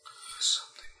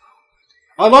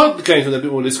 I like the games when they're a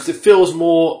bit more realistic because it feels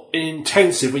more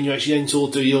intensive when you actually then sort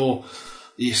of do your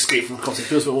escape from the cops. It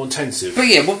feels a bit more intensive. But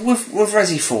yeah, with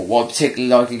Resi 4, what I particularly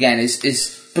like again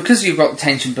is because you've got the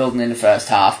tension building in the first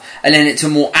half, and then it's a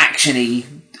more actiony,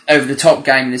 over the top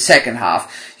game in the second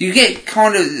half, you get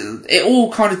it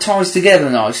all kind of ties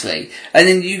together nicely, and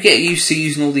then you get used to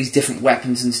using all these different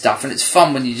weapons and stuff, and it's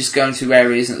fun when you just go into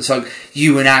areas and it's like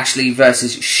you and Ashley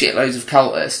versus shitloads of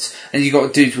cultists, and you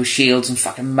got dudes with shields and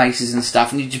fucking maces and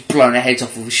stuff, and you're just blowing their heads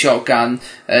off with a shotgun,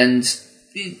 and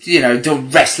doing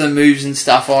wrestler moves and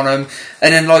stuff on them,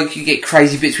 and then like you get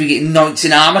crazy bits where you get knights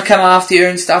in armour come after you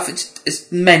and stuff.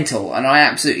 It's mental, and I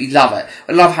absolutely love it.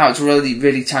 I love how it's really,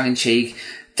 really tongue in cheek.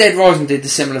 Dead Rising did the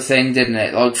similar thing, didn't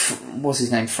it? Like, what's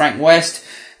his name? Frank West?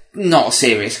 Not a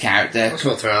serious character. I was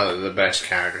going to throw out the best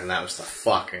character, and that was the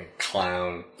fucking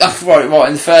clown. Oh, right,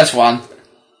 in the first one.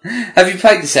 Have you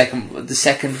played the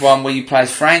second one where you play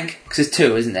as Frank? Because there's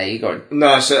 2, isn't there? You got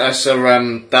no, so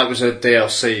that was a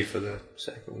DLC for the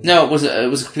second one. No, it wasn't. It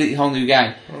was a completely whole new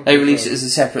game. Okay. They released it as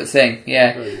a separate thing.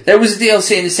 Yeah, Really? There was a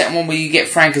DLC in the second one where you get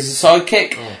Frank as a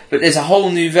sidekick, but there's a whole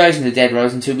new version of Dead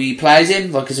Rising 2 where you play as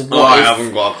him, like as a what I if.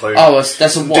 haven't got a clue. Oh,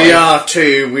 that's a what if.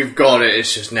 DR2, we've got it.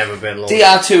 It's just never been launched.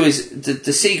 DR2 is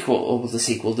the sequel, or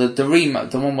the remake,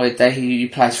 the one where you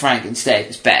play as Frank instead.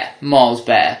 It's better, miles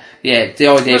better. Yeah, the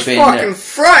idea It's being fucking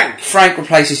that Frank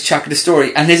replaces Chuck in the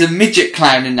story, and there's a midget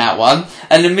clown in that one,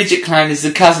 and the midget clown is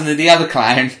the cousin of the other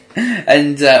clown,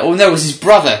 and it was his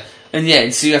brother,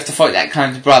 and so you have to fight that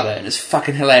clown's brother, and it's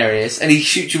fucking hilarious, and he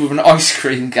shoots you with an ice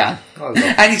cream gun,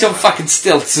 and he's on fucking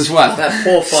stilts as well. That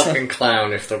poor fucking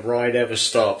clown, if the ride ever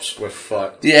stops, we're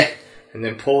fucked. Yeah. And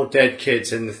then poor dead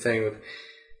kids in the thing with...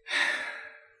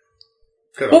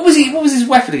 What was his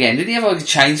weapon again? Did he have like a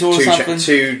chainsaw or something?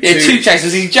 Two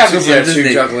chainsaws. He juggles them, doesn't he?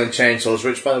 Two juggling chainsaws,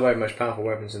 which, by the way, are the most powerful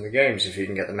weapons in the games if you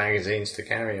can get the magazines to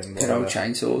carry them. Good old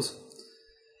chainsaws.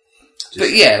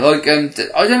 But yeah, like,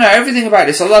 I don't know, everything about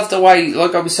this. I love the way,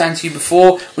 like I was saying to you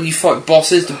before, when you fight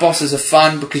bosses, the bosses are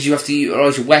fun because you have to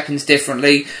utilise your weapons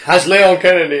differently. Has Leon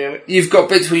Kennedy in it? You've got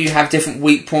bits where you have different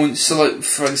weak points. So, like,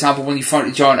 for example, when you fight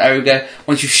a giant ogre,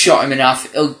 once you've shot him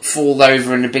enough, he'll fall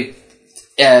over and a big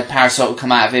parasite will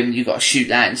come out of him, and you've got to shoot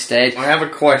that instead. I have a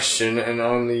question, and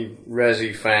only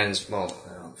Resi fans... Well,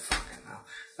 I don't fucking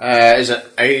know. Is it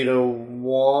Ada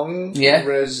Wong? Yeah.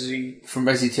 Resi... From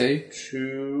Resi 2.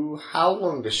 2. How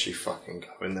long does she fucking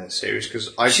go in that series? Because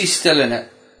She's still in it.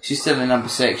 She's still in number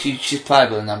 6. She's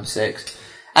playable in number 6.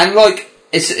 And, like,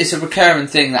 it's a recurring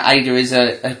thing that Ada is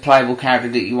a playable character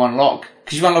that you unlock.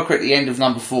 Because you unlock her at the end of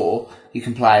number 4, you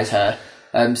can play as her.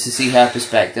 To see her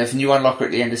perspective, and you unlock her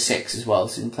at the end of 6 as well,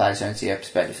 so you can play as her and see her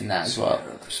perspective in that as well.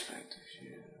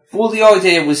 Well, the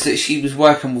idea was that she was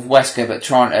working with Wesker, but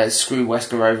trying to screw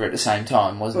Wesker over at the same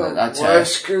time, wasn't it? That's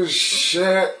Wesker's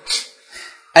shit.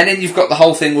 And then you've got the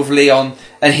whole thing with Leon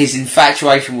and his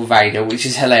infatuation with Ada, which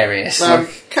is hilarious.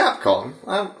 Capcom,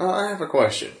 I have a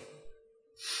question.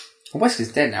 Well,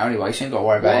 Wesker's dead now anyway, so you ain't got to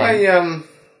worry about him.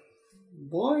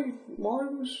 Why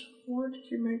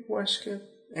did you make Wesker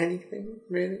anything,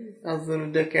 really? Other than a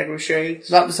dickhead with shades?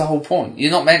 That was the whole point.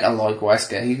 You're not meant to like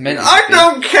Wesker. He's meant to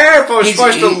don't care if I was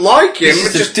supposed to like him.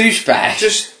 He's just a douchebag.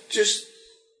 Just...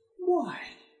 Why?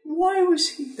 Why was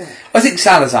he there? I think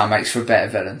Salazar makes for a better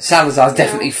villain. Salazar's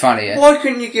definitely funnier. Why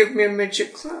couldn't you give me a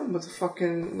midget clown with a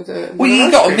fucking... Well,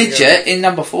 you got a midget in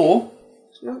number 4.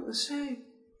 It's not the same.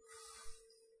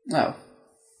 Oh.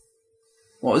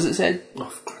 What was it said?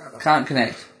 Oh, crap. Can't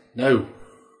connect. No.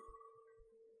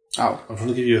 Oh. I'm trying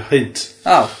to give you a hint.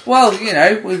 Oh. Well, you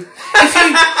know,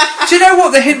 do you know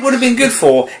what the hint would have been good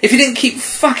for? If you didn't keep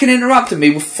fucking interrupting me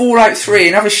with Fallout 3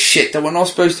 and other shit that we're not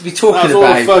supposed to be talking That was all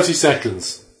about. 30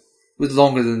 seconds. With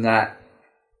longer than that.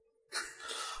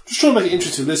 Just trying to make it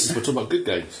interesting listeners by talking about good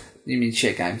games. You mean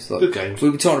shit games? Look, Good games. We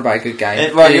were talking about a good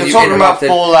game. Right, you're talking about interrupted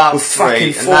Fallout with 3, fucking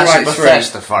and Fallout that's a 3.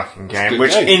 Bethesda fucking game, Good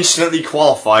which game. instantly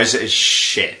qualifies it as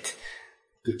shit.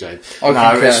 Good game. I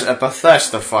No, concur. it's a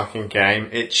Bethesda fucking game.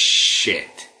 It's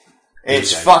shit.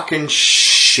 It's game. fucking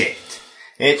shit.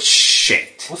 It's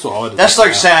shit. That's what I would That's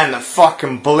like saying that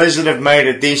fucking Blizzard have made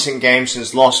a decent game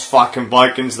since Lost fucking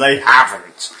Vikings. They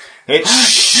haven't. It's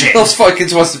shit. Lost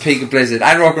Vikings was the peak of Blizzard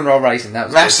and Rock and Roll Racing.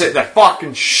 That's it. They're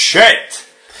fucking shit.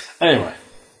 Anyway.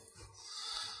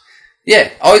 Yeah,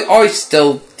 I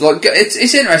still like.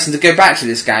 It's interesting to go back to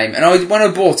this game, and when I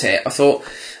bought it, I thought,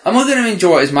 am I going to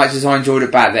enjoy it as much as I enjoyed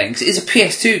it back then? Because it's a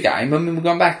PS2 game. I mean, we've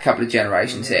gone back a couple of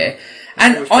generations here,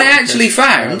 and I actually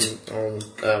found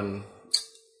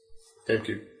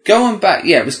GameCube. going back.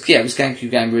 Yeah, it was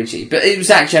GameCube Game originally, but it was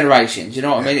that generation. Do you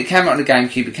know what I mean? It came out on the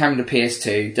GameCube, it came on the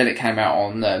PS2, then it came out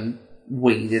on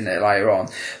Wii, didn't it, later on?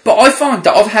 But I find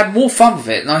that I've had more fun with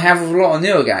it than I have with a lot of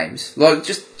newer games. Like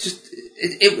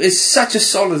It was such a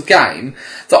solid game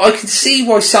that I can see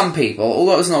why some people,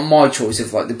 although it's not my choice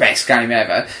of like the best game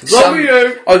ever,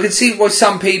 I can see why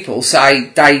some people say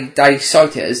they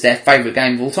cite it as their favourite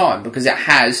game of all time because it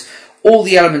has all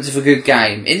the elements of a good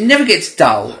game. It never gets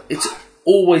dull. It's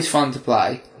always fun to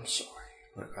play. I'm sorry.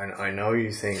 Look, I know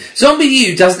you think Zombie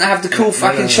U doesn't have the cool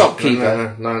fucking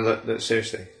shopkeeper. No, look,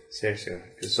 seriously,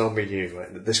 because Zombie U,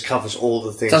 right, this covers all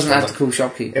the things. Doesn't have the cool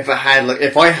shopkeeper. If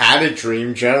I had a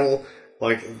dream journal,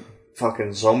 like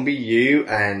fucking Zombie U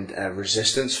and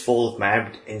Resistance Fall of Man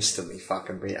would instantly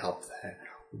fucking be up there.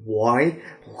 Why?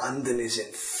 London is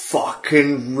in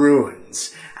fucking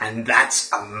ruins, and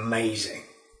that's amazing.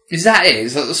 Is that it?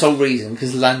 Is that the sole reason?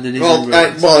 Because London is in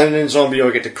ruins? And in Zombie U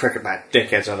I get the cricket bat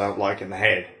dickheads I don't like in the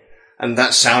head. And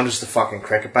that sound is the fucking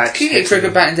cricket bat. Can you get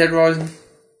cricket bat in Dead Rising?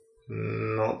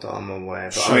 Not that I'm aware,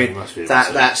 but Sure, I you mean, must be able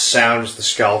that sounds the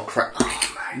skull crack.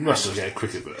 You must have get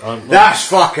cricket, but That's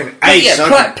fucking ace.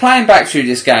 Yeah, playing back through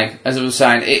this game, as I was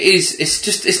saying,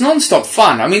 it's non-stop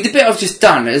fun. I mean, the bit I've just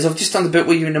done is I've just done the bit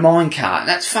where you're in a minecart, and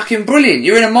that's fucking brilliant.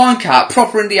 You're in a minecart,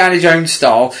 proper Indiana Jones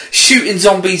style, shooting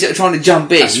zombies that are trying to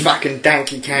jump in. That's fucking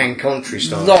Donkey Kong Country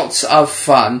style. Lots of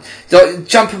fun. Like,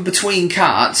 jumping between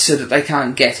carts so that they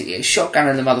can't get at you.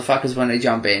 Shotgunning the motherfuckers when they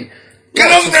jump in. Get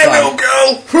Lots up of there, fun. little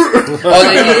girl!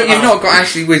 Oh, you've not got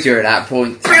Ashley with you at that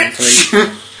point,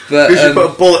 thankfully. But, Because she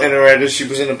put a bullet in her head as she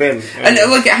was in a bin. and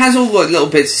like it has all like little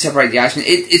bits to separate the action.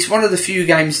 It's one of the few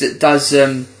games that does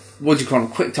what do you call them,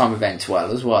 quick time events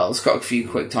well as well. It's got a few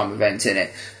quick time events in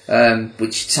it,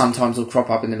 which sometimes will crop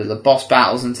up in the middle of boss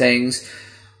battles and things.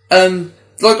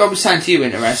 Like I was saying to you,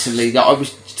 interestingly, that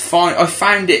I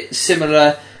found it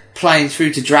similar playing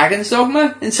through to Dragon's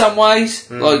Dogma in some ways.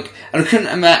 Like, and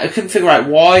I couldn't figure out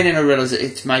why. And then I realised that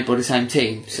it's made by the same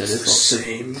team, so there's lots of.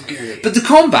 Same game. But the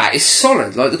combat is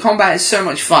solid. Like, the combat is so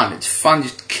much fun. It's fun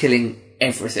just killing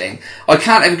everything. I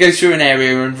can't ever go through an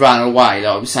area and run away, like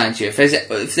I was saying to you.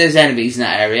 If there's enemies in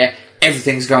that area,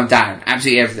 everything's going down.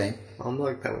 Absolutely everything. I'm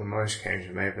like that with most games,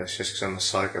 and maybe that's just because I'm a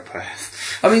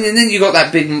psychopath. I mean, and then you got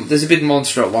that there's a big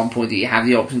monster at one point that you have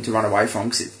the option to run away from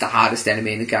because it's the hardest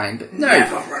enemy in the game. But no,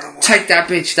 take that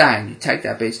bitch down. You take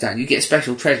that bitch down. You get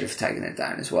special treasure for taking it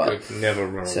down as well. Never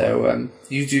run away. So,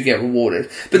 you do get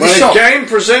rewarded. But When a game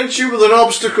presents you with an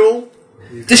obstacle...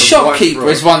 The shopkeeper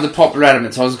is one of the popular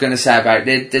elements I was going to say about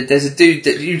it. There's a dude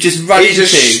that you just run into.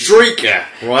 He's a streaker,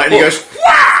 right? And he goes,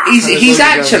 Wah! He's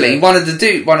actually one of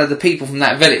the people from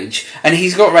that village, and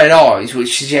he's got red eyes,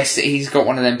 which suggests that he's got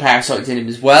one of them parasites in him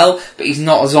as well. But he's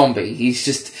not a zombie. He's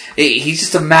just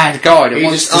a mad guy that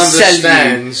wants to sell you.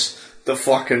 Understands that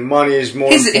fucking money is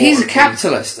more important. He's a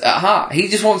capitalist at heart. He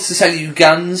just wants to sell you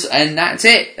guns, and that's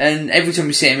it. And every time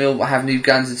you see him, he'll have new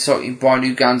guns, and so you can buy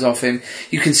new guns off him.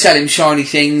 You can sell him shiny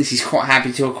things. He's quite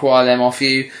happy to acquire them off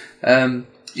you.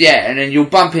 Yeah, and then you'll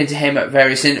bump into him at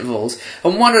various intervals.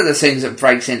 And one of the things that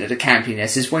breaks into the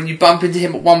campiness is when you bump into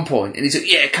him at one point, and he's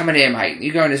like, yeah, come in here, mate. And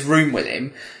you go in this room with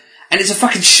him, and it's a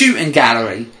fucking shooting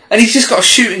gallery. And he's just got a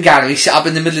shooting gallery set up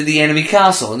in the middle of the enemy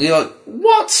castle. And you're like,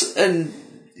 what? And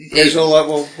he's all like,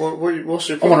 well, what's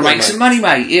your I problem, want to make some money,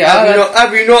 mate. Yeah,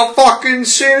 have you not fucking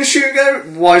seen a shooting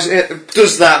game? Why is it?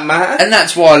 Does that matter? and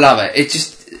that's why I love it.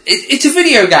 It's a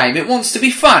video game. It wants to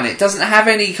be fun. It doesn't have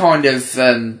any kind of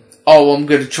oh, I'm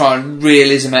going to try and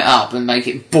realism it up and make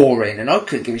it boring, and I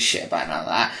couldn't give a shit about none of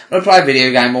that. When I play a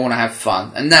video game, I want to have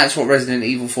fun, and that's what Resident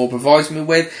Evil 4 provides me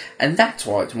with, and that's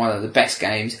why it's one of the best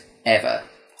games ever.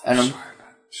 And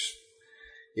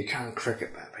you can't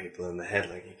cricket bat people in the head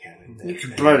like you can in you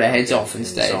can blow their heads off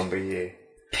instead. Zombie U.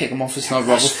 Pick them off with sniper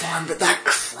That's rifles. fine, but that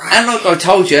crap. And like I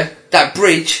told you, that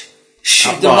bridge,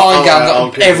 shoot the well, mine gun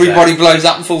I'll that give you everybody blows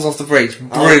up and falls off the bridge.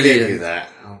 Brilliant.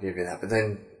 I'll give you that. But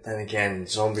then again,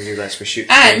 Zombie U lets me shoot.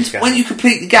 And when you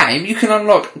complete the game, you can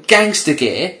unlock gangster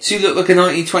gear, so you look like a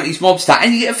 1920s mobster,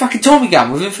 and you get a fucking Tommy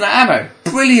gun with infinite ammo.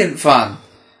 Brilliant fun.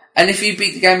 And if you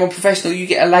beat the game on professional, you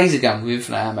get a laser gun with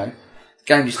infinite ammo. The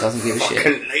game just doesn't give a shit.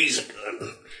 Fucking laser gun.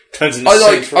 Turns into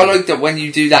I like that when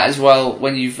you do that as well.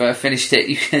 When you've finished it,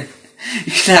 you can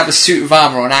have a suit of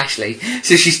armour on Ashley,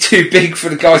 so she's too big for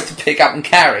the guys to pick up and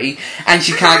carry, and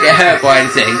she can't get hurt by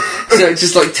anything. So it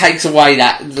just like takes away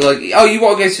that, like, oh, you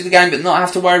want to go through the game but not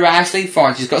have to worry about Ashley?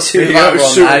 Fine, she's got a suit of armour on.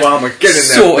 Suit of armour, get in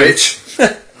there,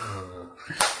 bitch.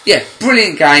 Yeah,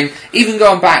 brilliant game. Even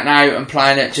going back now and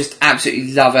playing it, just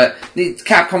absolutely love it.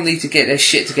 Capcom need to get their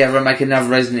shit together and make another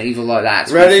Resident Evil like that.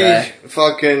 Ready?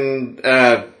 Fucking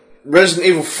Resident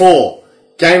Evil 4.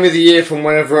 Game of the year from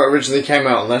whenever it originally came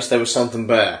out, unless there was something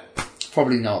better.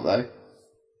 Probably not, though.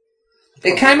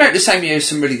 It came out the same year as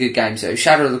some really good games, though.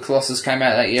 Shadow of the Colossus came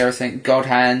out that year, I think. God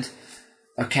Hand,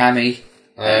 Okami.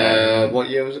 What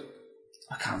year was it?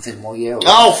 I can't think what year it was.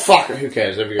 Oh, fuck it, who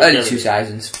cares? Early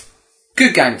 2000s.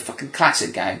 Good game, fucking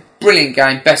classic game. Brilliant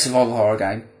game, best survival horror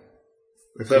game.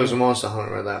 If there was a Monster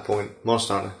Hunter at that point,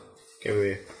 Monster Hunter, game of the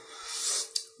year.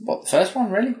 What, the first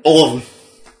one, really? All of them.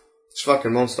 It's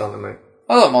fucking Monster Hunter, mate.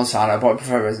 I like Monster Hunter, but I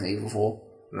prefer Resident Evil 4.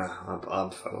 No, I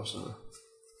prefer Monster Hunter.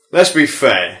 Let's be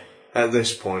fair, at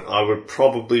this point, I would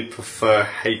probably prefer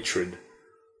Hatred.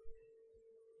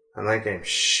 And that game's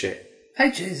shit.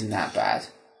 Hatred isn't that bad.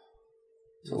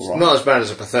 It's alright. Not as bad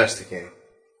as a Bethesda game.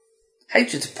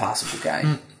 Hatred's a passable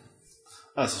game.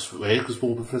 That's just weird, because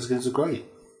all Bethesda games are great.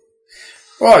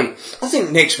 Right. I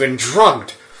think Nick's been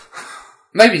drugged.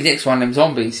 Maybe Nick's one of them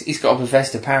zombies. He's got a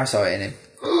Bethesda parasite in him.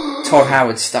 Todd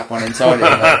Howard stuck one inside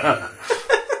him.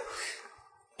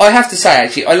 I have to say,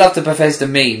 actually, I love the Bethesda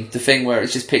meme, the thing where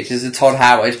it's just pictures of Todd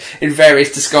Howard in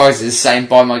various disguises saying,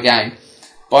 buy my game.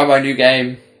 Buy my new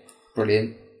game.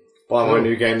 Brilliant. Buy my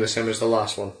new game the same as the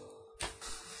last one.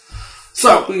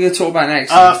 So, what are we going to talk about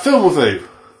next? Film review.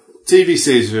 TV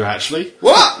series review, actually.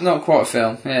 What? Not quite a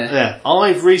film, yeah. Yeah.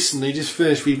 I've recently just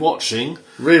finished rewatching.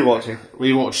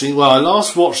 Rewatching. Well, I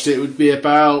last watched it would be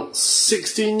about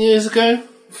 16 years ago.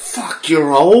 Fuck,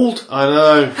 you're old. I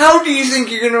know. How do you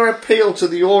think you're going to appeal to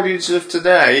the audience of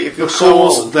today if you're so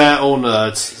old? They're all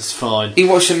nerds. It's fine. He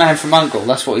watched The Man from U.N.C.L.E.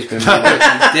 That's what he's been watching.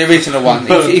 The original one.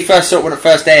 He first saw it when it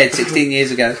first aired 16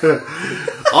 years ago.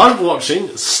 I'm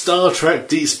watching Star Trek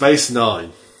Deep Space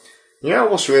Nine. You know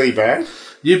what's really bad?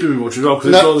 You've been watching it because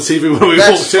it's on the TV when we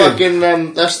walked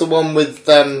in. That's the one with,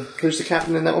 who's the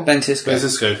captain in that one? Ben Sisko.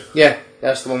 Cisco. Yeah,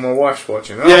 that's the one my wife's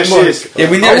watching. Oh, Yeah, she is. Yeah,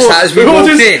 we noticed that as we walked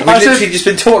in. We'd I said- literally just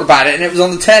been talking about it and it was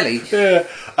on the telly.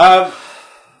 Yeah.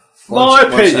 My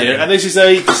opinion, and this is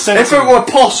a If it sentiment. were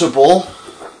possible...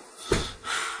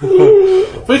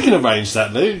 We can arrange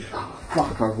that, Luke.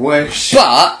 Fuck, I wish.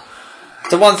 But,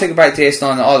 the one thing about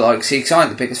DS9 that I like, see, because I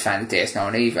ain't the biggest fan of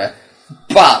DS9 either,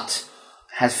 but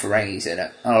has Ferengis in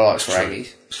it, and I like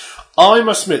Ferengis. I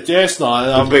must admit,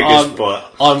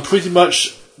 DS9, I'm pretty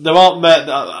much. There aren't met.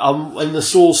 I'm in the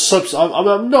sort of subs.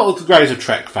 I'm not the greatest of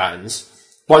Trek fans.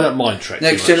 But I don't mind Trek.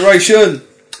 Next too much. Generation!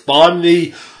 But I'm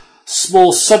the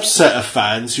small subset of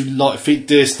fans who think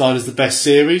DS9 is the best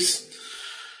series,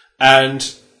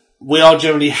 and we are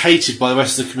generally hated by the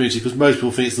rest of the community because most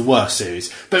people think it's the worst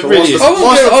series. But So really,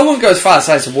 I wouldn't go as far as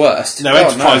say it's the worst. no,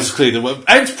 Enterprise is clearly the worst.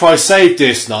 Enterprise saved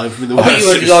DS9 from the I worst. bet you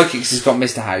wouldn't series. like it because it's got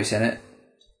Mr. House in it.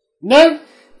 No,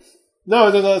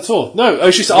 I don't know at all. No,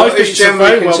 it's just I What think is it's a generally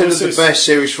very well considered the series. best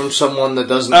series from someone that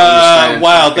doesn't understand?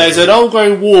 Wow, there's an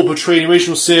ongoing war between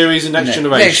original series and Next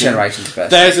Generation. Next Generation's the best.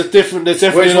 There's definitely Which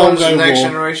an one's the ongoing Next war.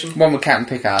 Generation? One with Captain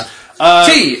Picard.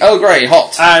 Tea, Earl Grey,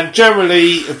 hot. And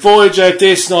generally, Voyager,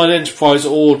 DS9, Enterprise are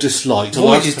all disliked.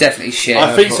 Voyager's definitely shit.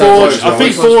 I think Voyager.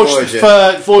 Voyager.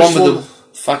 One with the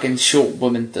fucking short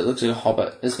woman that looks like a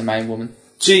hobbit is the main woman.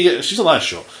 She's not that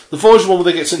short. The Voyager one where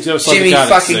they get sent to the other side of Jimmy the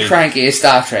galaxy. fucking cranky is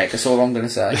Star Trek, that's all I'm going to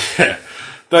say.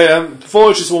 Yeah.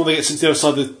 Voyager's the one where they get sent to the other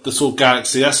side of the sort of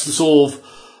galaxy. That's the sort of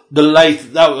the late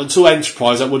until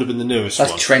Enterprise. That would have been the newest That's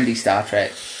one. trendy Star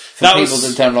Trek. For That people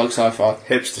was- that don't like sci-fi.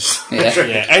 Hipsters. Yeah.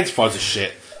 Yeah, Enterprise is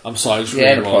shit. I'm sorry, it Yeah,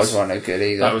 really Enterprise was. weren't no good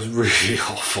either. That was really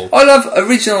awful. I love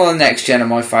original and next gen are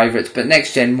my favourites, but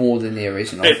next gen more than the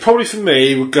original. It probably for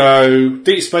me would go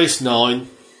Deep Space Nine,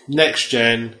 Next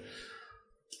Gen,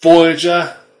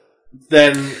 Voyager,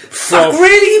 then from...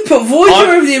 Really? You put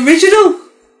Voyager over the original?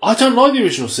 I don't like the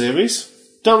original series.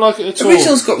 Don't like it at all. The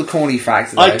original's got the corny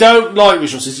factor, though. I don't like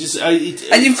original series.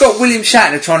 And you've got William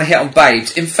Shatner trying to hit on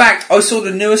babes. In fact, I saw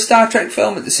the newer Star Trek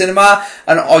film at the cinema,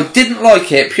 and I didn't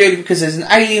like it purely because there's an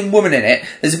alien woman in it.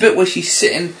 There's a bit where she's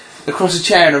sitting across a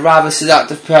chair in a rather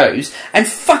seductive pose, and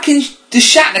fucking the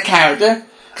Shatner character...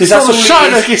 Because that's all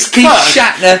Shatner, he is. He's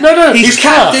Shatner. No, he's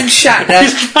Captain Shatner.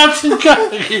 He's Captain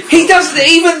Kirk. He doesn't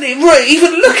even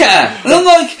look at her. And I'm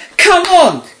like, come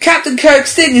on. Captain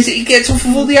Kirk's thing is that he gets off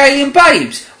of all the alien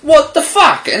babes. What the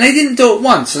fuck? And they didn't do it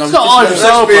once. And it's not Idris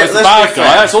Elba as the bad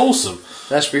guy. That's awesome.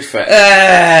 Let's be fair.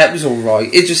 It was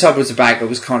alright. Idris Elba as a bad guy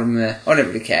was kind of meh. I don't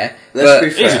really care. Let's be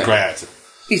fair. He's a great actor.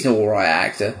 He's an alright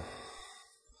actor.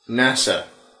 NASA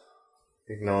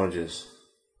acknowledges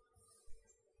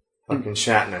fucking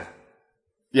Shatner.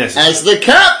 Yes. As the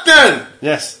captain!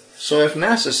 Yes. So if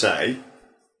NASA say...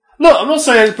 Look, I'm not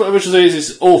saying original series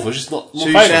is awful, it's just not... So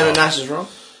you're saying that NASA's wrong?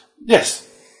 Yes.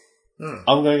 I'm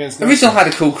going against NASA. The original had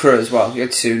a cool crew as well. You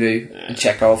had Sulu and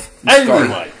Chekhov. And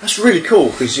anyway. That's really cool,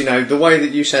 because, you know, the way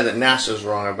that you said that NASA's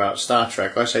wrong about Star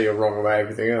Trek, I say you're wrong about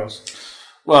everything else.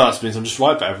 Well, that means I'm just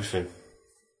right about everything.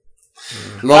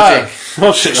 Logic.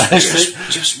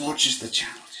 Just watches the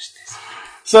channel.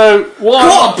 So why?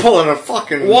 God, I'm pulling a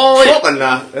fucking proper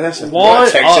nut. That's a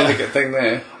syndicate thing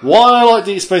there. Why I like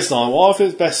Deep Space Nine? Why I think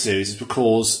it's the best series is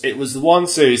because it was the one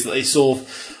series that they saw.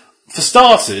 For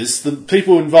starters, the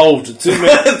people involved,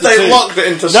 locked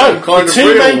it into some kind of real world. The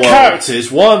two main characters,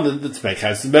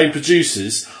 the main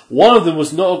producers, one of them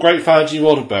was not a great fan of Gene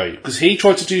Roddenberry because he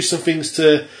tried to do some things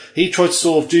to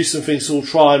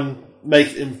try and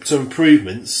make some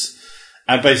improvements.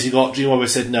 And basically Gene Roddenberry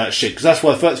said, no, it's shit. Because that's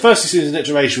why the first 2 seasons of Next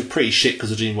Generation were pretty shit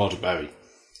because of Gene Roddenberry.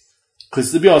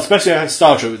 Because to be honest, especially I had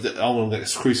Star Trek, I'm going to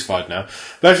get crucified now.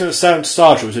 Especially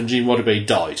Star Trek was when Gene Roddenberry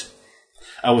died.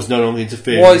 And was no longer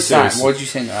interfering. Why is that? Why do you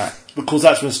think that? Because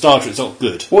that's when Star Trek's not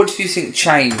good. What do you think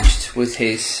changed with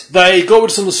his... They got rid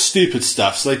of some of the stupid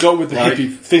stuff. So they got rid of the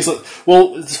hippie things like...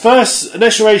 Well, the first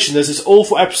Next Generation, there's this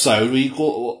awful episode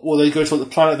where they go to the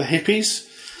planet of the hippies.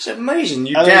 It's amazing.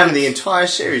 You damn the entire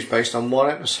series based on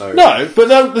one episode. No, but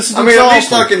no, this is an example. At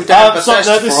least I can damn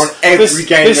Bethesda on every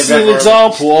game This is an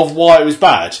example of why it was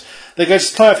bad. They go to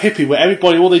the planet of hippie where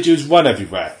everybody, all they do is run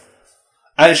everywhere.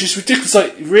 And it's just ridiculous.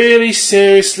 Like, really?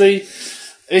 Seriously?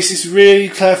 This is really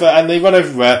clever, and they run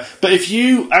everywhere. But if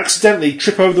you accidentally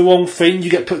trip over the wrong thing,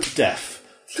 you get put to death.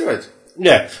 Good.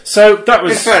 Yeah, so that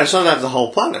was... In fairness, I don't have the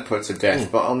whole planet put to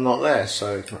death, but I'm not there,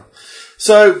 so...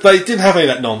 So, they didn't have any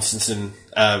of that nonsense in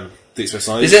Deep Space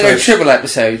Nine. Is there no triple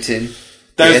episodes in...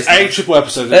 There's a triple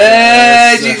episode.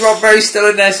 Gene Roddenberry's still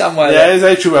in there somewhere. Yeah, there's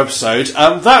a triple episode.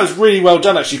 That was really well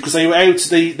done, actually, because they were able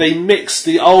to... They mixed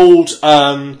the old...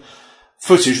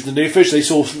 footage with the new footage, they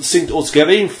sort of synced it all together.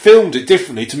 They even filmed it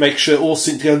differently to make sure it all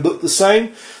synced together and looked the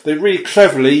same. They really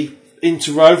cleverly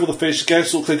interwove all the footage together,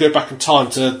 so they go back in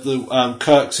time to the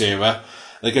Kirk's era.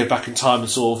 They go back in time and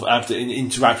sort of have to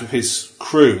interact with his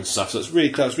crew and stuff. So it's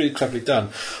really cleverly done.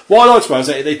 What I liked about it is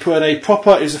that they put in it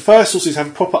was the first series to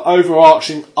have a proper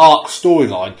overarching arc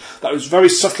storyline that was very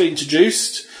subtly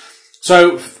introduced.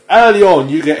 So early on,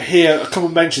 you get here a couple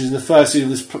of mentions in the first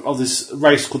season of this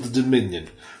race called the Dominion.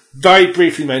 Very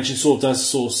briefly mentioned, sort of does a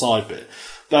sort of side bit.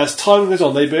 But as time goes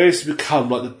on, they basically become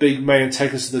like the big main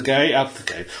antagonists of the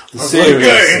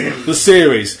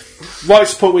series. Right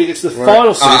to the point where you get to the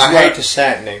final series. I hate to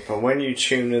say it, Nick, but when you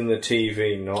tune in the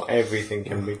TV, not everything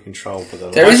can be controlled for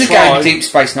them. There is a game, Deep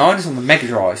Space Nine, it's on the Mega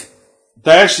Drive.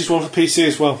 They actually one for PC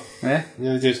as well. Yeah?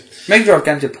 Yeah, they did. Mega Drive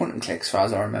games are point and click, as far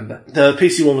as I remember. The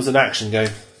PC one was an action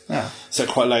game. Oh. So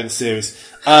quite late in the series.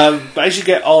 But as you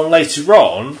get on later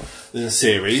on in the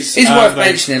series... It's worth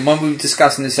mentioning, when we were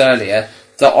discussing this earlier,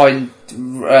 that I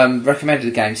recommended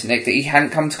a game to Nick that he hadn't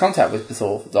come into contact with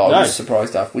before, that I was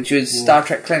surprised of, which was Star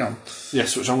Trek Klingon.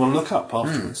 Yes, which I'm going to look up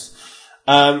afterwards.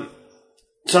 So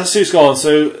that series goes on.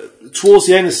 So towards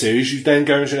the end of the series, you then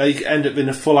go into you end up in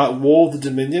a full-out war of the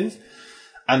Dominion,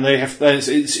 and they have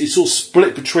it's all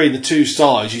split between the two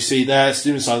sides. You see their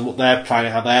student side, what they're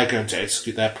planning, how they're going to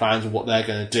execute their plans, and what they're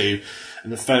going to do.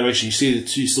 And the Federation, you see the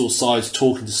two sort of sides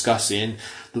talking, discussing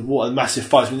what a massive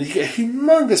fight. I mean, you get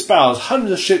humongous battles,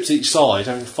 hundreds of ships each side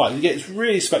having a fight. It's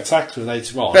really spectacular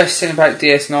later on. Best thing about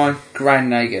DS9,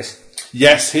 Grand Nagus.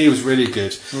 Yes, he was really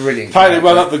good. Brilliant. Apparently,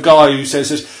 well up the guy who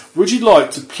says, "Would you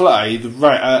like to play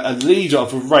a leader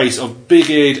of a race of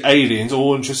big-eared aliens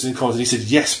all interested in comedy?" He said,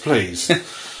 "Yes, please."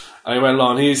 And he went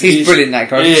along. He's brilliant, that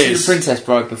guy. He's seen The Princess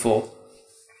Bride before.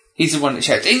 He's the one that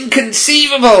shouts,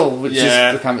 "Inconceivable!" Which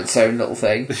has become its own little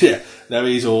thing. Yeah, no,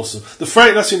 he's awesome.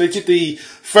 That's when they did the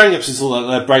Frank episodes, all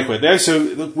that breakaway.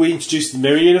 We introduced the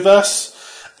Mirror Universe.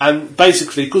 And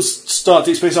basically, because Star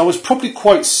Trek Space, I was probably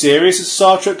quite serious as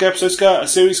Star Trek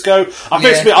series go.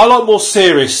 I like more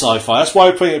serious sci-fi. That's why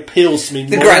it appeals to me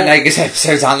more. The Grant Nagus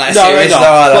episodes aren't that serious, though,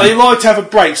 are they? But they like to have a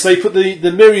break, so they put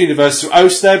the Mirror Universe to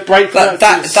host their break.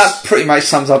 That pretty much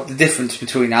sums up the difference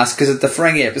between us, because the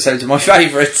Ferengi episodes are my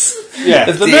favourites. Yeah,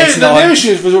 the Mirror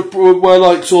Universe were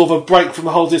like sort of a break from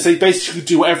the whole thing. They basically could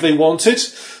do whatever they wanted.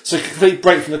 So a complete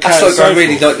break from the canon. That's like I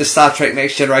really like the Star Trek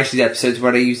Next Generation episodes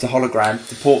where they use the hologram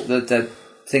to port the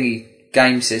thingy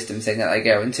game system thing that they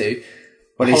go into,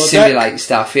 where they simulate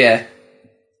stuff. Yeah,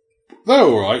 they're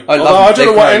all right. I don't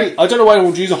know why anyone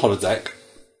would use a holodeck.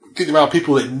 Think about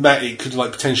people that it could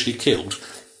potentially killed.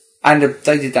 And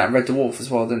they did that in Red Dwarf as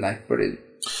well, didn't they? Brilliant.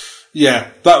 Yeah,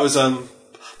 that was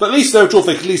But at least they could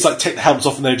at least take the helmets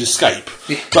off and they'd escape.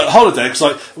 Yeah. But holodecks,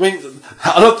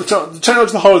 I love the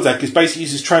technology of the holodeck is basically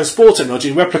uses transport technology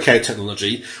and replicate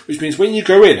technology, which means when you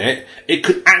go in it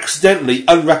could accidentally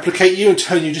unreplicate you and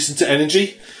turn you just into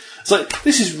energy. It's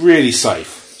this is really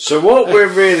safe. So what we're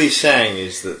really saying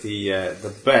is that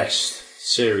the best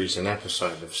series and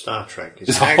episode of Star Trek is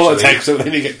a holodeck, so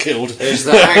then you get killed. Is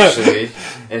that actually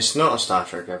it's not a Star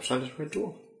Trek episode, it's Red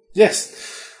Dwarf. Yes.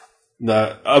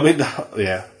 No,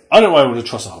 yeah. I don't know why I want to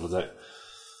trust a holodeck.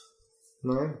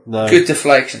 No. Good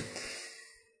deflection.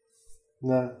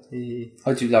 No.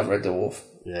 I do love Red Dwarf.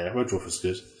 Yeah, Red Dwarf is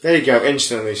good. There you go,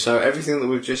 instantly. So everything that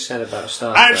we've just said about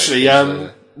Star Trek... Actually,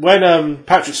 when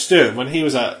Patrick Stewart, when he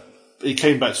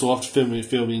came back after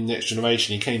filming Next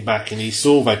Generation, he came back and he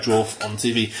saw Red Dwarf on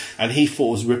TV and he thought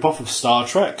it was a rip-off of Star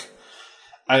Trek.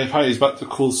 And apparently he's back to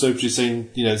call Sophie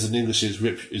saying, there's an English is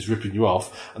ripping you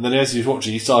off. And then as he was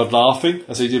watching, he started laughing,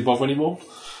 and so he didn't bother anymore.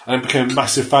 And then became a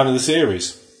massive fan of the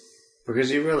series. Because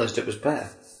he realised it was better.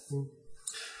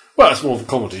 Well, it's more of a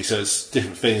comedy, so it's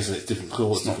different things and it's different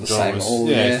genres.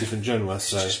 It's different genres.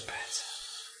 So. It's just better.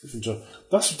 Different genre.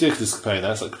 That's ridiculous comparing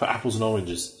that. It's like apples and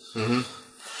oranges. Mm-hmm.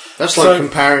 That's like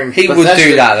comparing... He would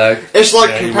do that, though. It's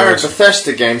like comparing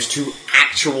Bethesda games to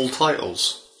actual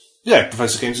titles. Yeah,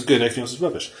 Bethesda games are good, everything else is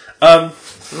rubbish. Wait,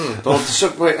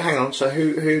 hang on. So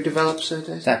who develops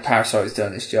Deus? That Parasite's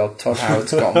doing its job. Todd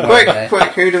Howard's got him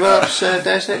quick, who develops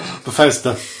Deus Ex?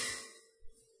 Bethesda.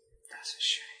 That's a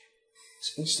shame.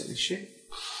 It's instantly shit.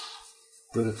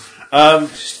 Brilliant.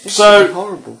 It's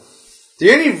horrible.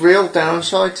 The only real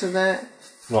downside to that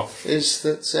is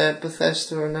that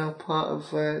Bethesda are now part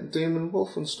of Doom and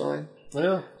Wolfenstein.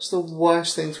 Yeah. It's the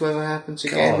worst thing to ever happen to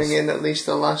gaming in at least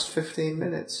the last 15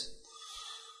 minutes.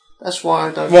 That's why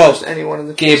I don't trust anyone in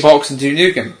the Gearbox and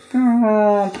Duke Nukem.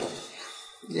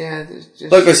 Yeah.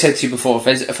 Like I said to you before,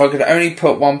 if I could only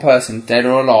put one person, dead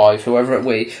or alive, whoever it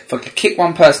be, if I could kick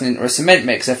one person into a cement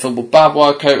mixer filled with barbed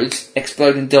wire coated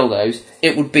exploding dildos,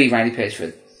 it would be Randy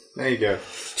Pitchford. There you go.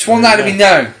 Just want that to be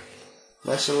known.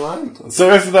 Lesson learned.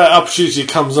 So if that opportunity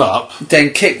comes up...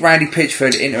 Then kick Randy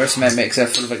Pitchford into a cement mixer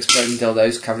full of exploding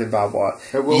dildos covered in barbed wire.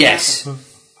 It will yes. Happen.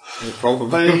 It probably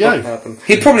there you go. Happen.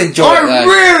 He'd probably enjoy it, though. I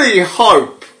really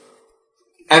hope,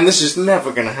 and this is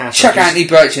never going to happen. Chuck Anthony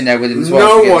Birch in there with him as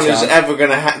well. No one is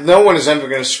ever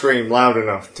going to scream loud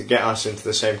enough to get us into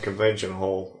the same convention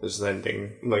hall as them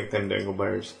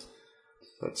Dingleberries.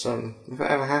 But if it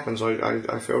ever happens,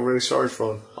 I feel really sorry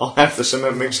for them. I'll have the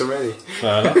cement mixer ready.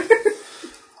 Fair enough.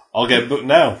 I'll get it booked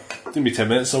now. Give me 10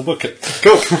 minutes, I'll book it.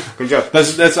 Cool. Good job. I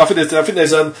think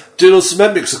there's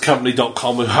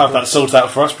DoodleCementMixerCompany.com who have that sorted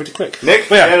out for us pretty quick. Nick,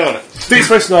 get on it. Deep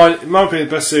Space Nine, in my opinion,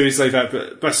 best series they've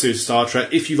had, best series of Star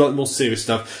Trek. If you like more serious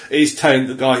stuff, it is Tane,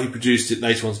 the guy who produced it,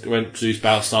 later on went to produce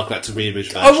Battlestar Galactica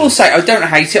reimage version. I will say, I don't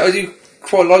hate it. I do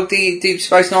quite like the Deep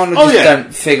Space Nine. I just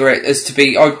don't figure it as to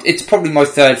be... it's probably my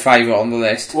third favourite on the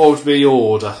list. What would be your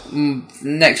order?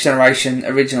 Next Generation,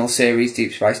 original series,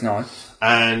 Deep Space Nine.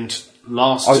 And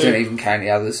last I don't even count the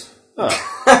others. Oh,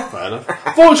 fair enough.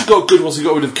 Voyager got good once he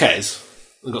got rid of Kez.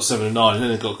 They got 7 and 9, and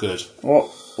then it got good.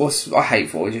 I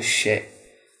hate Voyager shit.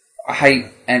 I hate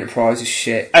Enterprise as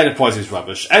shit. Enterprise is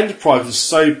rubbish. Enterprise was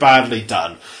so badly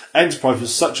done. Enterprise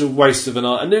was such a waste of an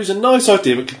art. And it was a nice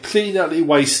idea, but completely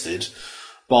wasted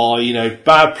by,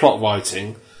 bad plot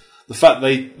writing. The fact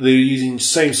they're using the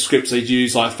same scripts they'd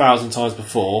used 1,000 times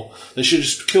before. They should have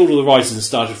just killed all the writers and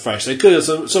started fresh. They could have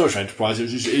so much Enterprise.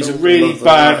 It was a really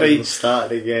badly...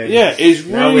 Started again. Yeah, it was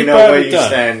really badly done. Now we know where you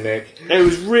stand, Nick. It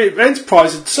was really...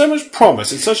 Enterprise had so much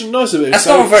promise. It's such a nice... That's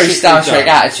not a very Star Trek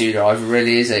attitude, either,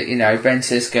 really, is it? Ben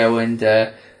Sisko and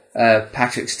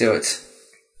Patrick Stewart.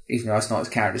 even though that's not his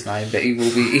character's name, but he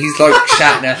will be. He's like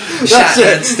Shatner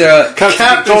and Stewart.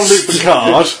 Captain Jean-Luc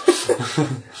Picard.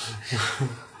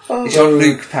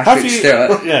 Jean-Luc Patrick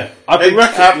Stewart. Yeah, I've been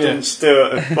Captain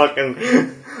Stewart and fucking.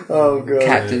 Oh god.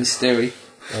 Captain Stewie.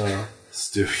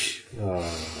 Stewie.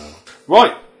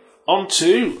 Right, on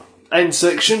to end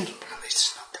section.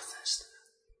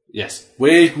 Yes,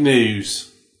 weird news.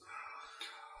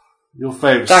 Your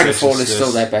favourite Daggerfall is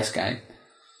still their best game.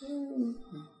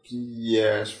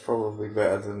 Yeah, it's probably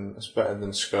better than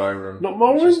Skyrim. Not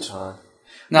Morrowind?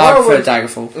 No, I prefer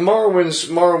Daggerfall.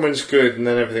 Morrowind's good, and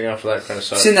then everything after that kind of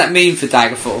sucks. Seen that meme for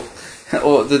Daggerfall?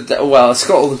 It's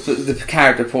got all the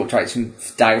character portraits from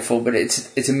Daggerfall, but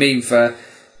it's a meme for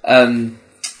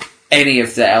any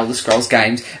of the Elder Scrolls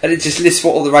games, and it just lists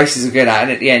what all the races are good at,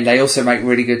 and at the end they also make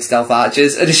really good stealth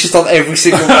archers, and it's just on every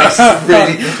single race.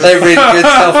 They're really good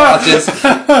stealth archers.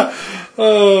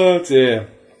 Oh dear.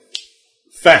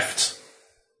 Theft.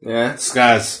 Yeah.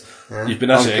 Skaz. Yeah. You've been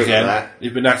at it again.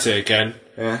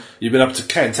 Yeah. You've been up to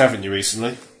Kent, haven't you,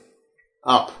 recently?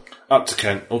 Up to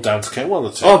Kent, or down to Kent, one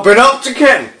of the two. I've been up to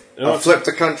Kent! I flipped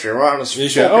the country right on the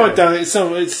spot. Down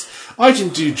I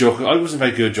didn't do geography. I wasn't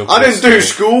very good at geography. I didn't do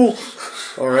school.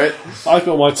 Alright. I spent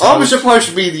all my time. I was supposed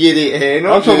to be the idiot here,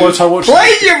 not I spent all my time watching.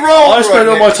 Play your role! I spent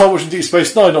all my time watching Deep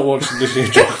Space Nine, not watching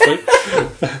geography.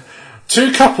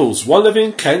 2 couples, one living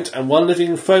in Kent and one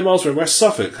living in 30 miles from West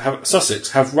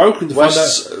Sussex, have broken to find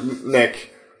out.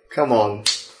 Nick, come on.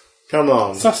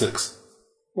 Sussex?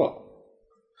 What?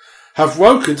 Have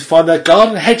woken to find their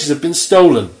garden hedges have been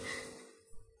stolen.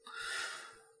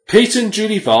 Peter and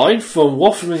Julie Vine from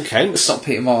Waltham in Kent. It's not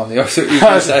Peter Marley, I thought you were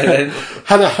going to say then.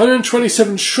 Had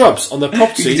 127 shrubs on their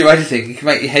property. You can do anything, you can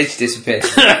make your hedge disappear.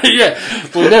 Yeah,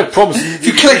 well, no promise. If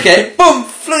you click it, boom,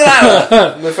 fling it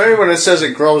out. If anyone says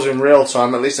it grows in real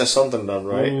time, at least there's something done,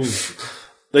 right?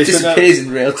 They disappears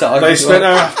in real time. They spent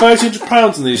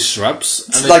 £1,300 on these shrubs.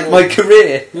 It's like my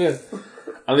career. Yeah.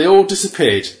 And they all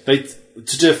disappeared.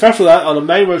 To do a theft of that on a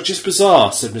main road is just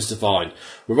bizarre, said Mr. Vine.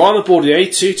 We're on board the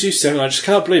A227. I just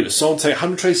cannot believe it. Someone take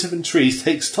 127 trees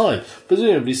takes time.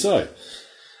 Presumably so.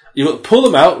 You've got to pull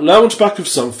them out, lower on the back of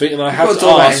something, and I have to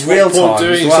ask what point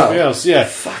doing something else. Yeah.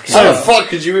 How the fuck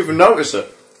could you even notice it?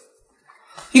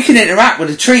 You can interact with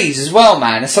the trees as well,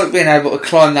 man. It's like being able to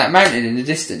climb that mountain in the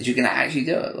distance. You can actually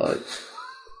do it.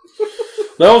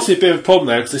 There's obviously a bit of a problem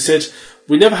there, because they said,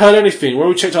 we never heard anything. When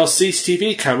we checked our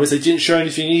CCTV cameras, they didn't show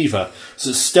anything either. So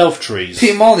it's stealth trees.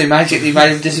 Peter Marley magically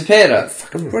made them disappear, though.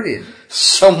 Fucking brilliant.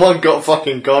 Someone got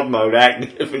fucking God mode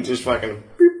active and just fucking...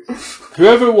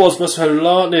 Whoever it was must have had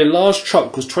a large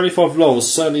truck, because 25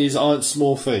 lols certainly aren't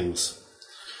small things.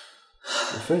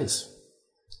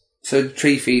 So the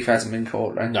tree thief hasn't been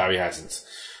caught, right? No, he hasn't.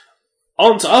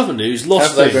 On to other news,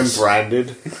 lost things. Have they been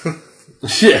branded?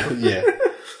 Yeah.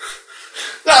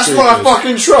 That's my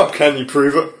fucking shrub, can you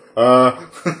prove it?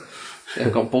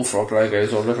 They've got bullfrog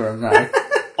logos all over them now.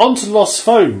 On to lost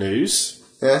phone news.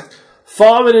 Yeah.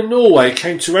 Firemen in Norway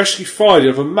came to rescue Friday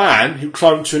of a man who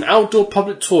climbed to an outdoor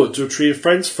public toilet to retrieve a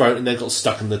friend's phone and then got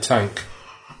stuck in the tank.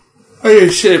 Are you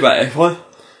sure about it? What?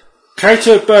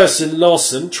 Kato Burson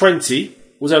Larson, 20,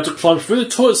 was able to climb through the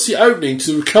toilet seat opening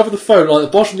to recover the phone at the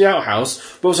bottom of the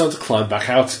outhouse, but was able to climb back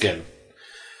out again.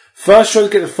 First tried to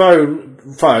get the phone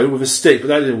with a stick, but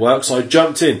that didn't work, so I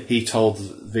jumped in, he told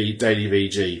the Daily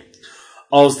VG.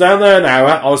 I was down there an hour,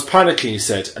 I was panicking, he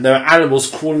said, and there were animals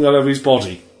crawling all over his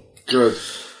body. Good.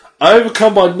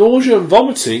 Overcome by nausea and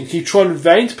vomiting, he tried in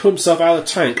vain to pull himself out of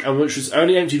the tank, and which was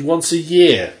only emptied once a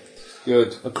year.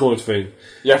 Good. According to him.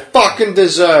 You fucking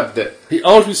deserved it. He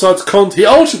ultimately decided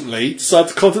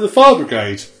to contact the fire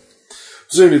brigade.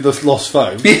 Presumably the lost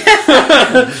phone.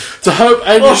 To help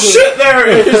end shit, there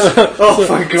it is! Oh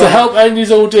my god. To help end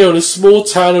his ordeal in a small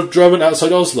town of Drummond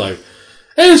outside Oslo.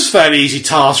 It was a fairly easy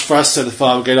task for us, said the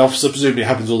fire brigade officer. Presumably it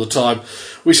happens all the time.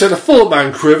 We sent a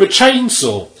 4-man crew with a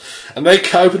chainsaw, and they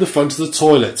cut open the front of the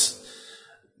toilet.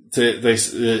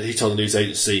 He told the news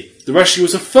agency. The rescue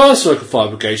was the first local fire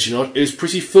brigade unit. It was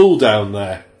pretty full down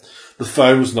there. The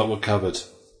phone was not recovered.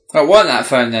 Oh, wasn't that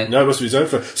phone then? No, it must be his own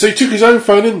phone. So he took his own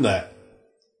phone in there.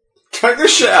 Check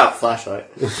this shit out, flashlight.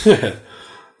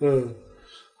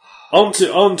 On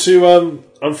to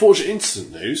unfortunate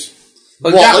incident news.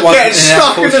 Well, what? Getting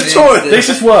stuck in the toilet? This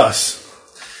is worse.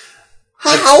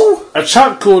 How? A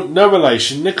chap called no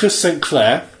relation, Nicholas St.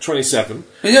 Clair, 27.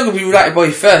 He's not going to be related by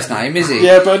your first name, is he?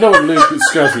 Yeah, but I know what Luke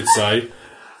Scurf would say.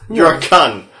 You're a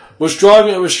cunt. Was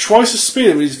driving at twice the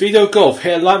speed with his Vito Golf,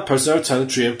 hit a lamppost and overturned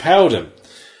the tree and impaled him.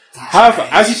 However,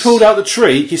 as he pulled out the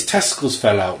tree, his testicles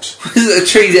fell out. Was it a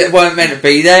tree that weren't meant to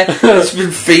be there? It's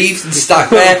been thieved and stuck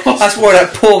there. That's why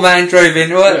that poor man drove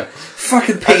into it. Yeah.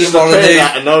 fucking Peter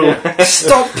Molyneux.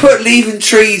 Stop leaving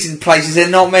trees in places they're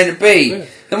not meant to be. Yeah.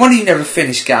 No wonder you never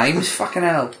finish games. Fucking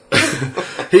hell.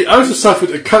 He also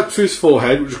suffered a cut through his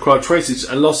forehead, which required traces,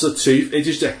 and lost a tooth, and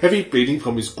just a heavy bleeding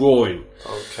from his groin.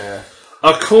 Okay.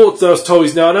 A court that was told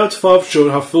he's now allowed to father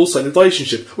children have full state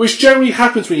relationship, which generally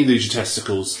happens when you lose your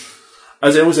testicles.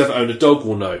 As anyone who's ever owned a dog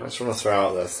will know. I just want to throw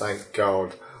out there, thank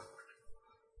God.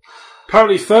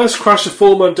 Apparently, first crashed a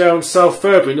foreman down South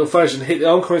Fairbury, North Asia, and hit the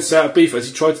oncoming Seat Beef as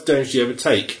he tried to dangerously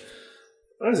overtake.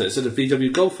 What is it? It said a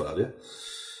VW Golf earlier.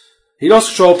 He lost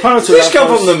control. Did this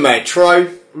come from the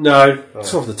Metro? No.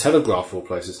 It's off the Telegraph, of all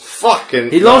places.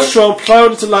 Fucking. He lost control and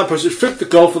ploughed into lamppost, which flipped the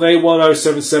Golf on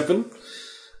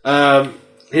A1077.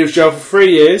 He was jailed for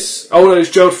 3 years. Oh no, he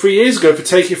was jailed 3 years ago for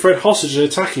taking a friend hostage and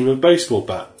attacking him with a baseball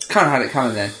bat. Kind of had it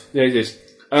coming then. Yeah, he did.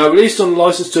 Released on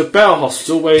licence to a Bell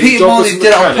hospital where he Peter Molyneux did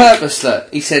it on purpose,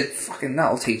 look. He said, fucking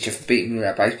that'll teach you for beating me with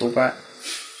that baseball bat.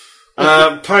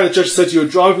 Apparently the judge said you were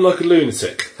driving like a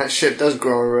lunatic. That shit does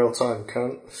grow in real time,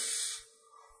 cunt.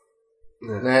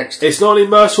 Yeah. Next. It's not only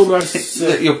merciful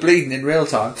that you're bleeding in real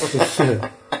time.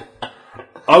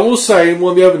 I will say in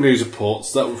one of the other news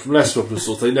reports that were from less popular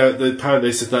sources, apparently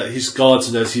they said that his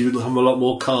guards knows he would become a lot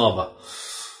more calmer.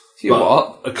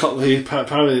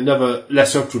 Apparently another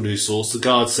less reputable news source, the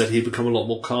guards said he'd become a lot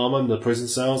more calmer in the prison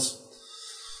cells.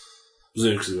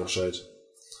 Presumably because he got showed.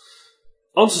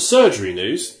 On to surgery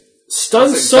news.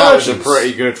 Stunned surgeons. That was a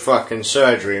pretty good fucking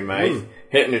surgery, mate.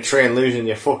 Hitting a tree and losing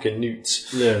your fucking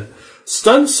newts. Yeah.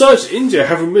 Stunned surgeons in India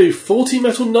have removed 40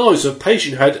 metal knives of a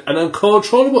patient who had an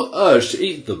uncontrollable urge to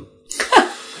eat them.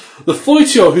 The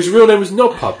 40-year-old, whose real name was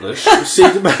not published,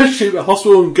 received a medical treatment at a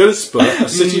hospital in Gurdaspur, a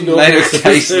city north of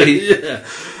tasty. Yeah.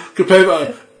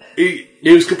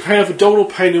 He was complaining of abdominal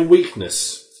pain and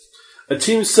weakness. A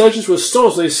team of surgeons were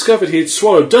astonished when they discovered he had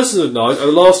swallowed dozens of knives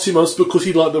over the last 2 months because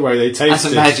he liked the way they tasted. That's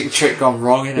a magic trick gone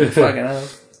wrong, isn't it? Fucking hell.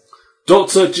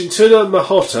 Dr. Jintula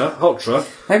Malhotra.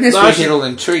 Maybe that's why he hit all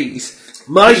them trees.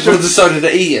 People decided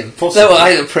to eat him.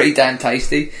 They were pretty damn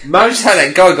tasty. Imagine how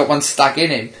that guy got one stuck in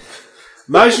him.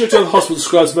 Imagine if the hospital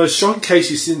describes the most shocking case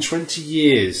he's seen in 20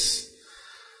 years.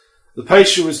 The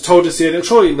patient was told to see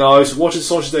electronic knives, watching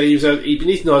sausage that he'd been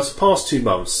eating knives for the past 2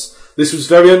 months. This was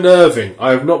very unnerving.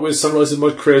 I have not witnessed sunrise in my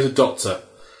career as a doctor.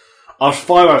 After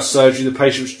 5 hours surgery, the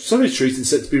patient was suddenly treated and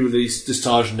set to be released,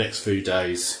 discharged in the next few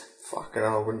days. Fucking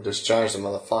hell, I wouldn't discharge the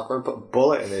motherfucker. I'd put a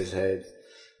bullet in his head.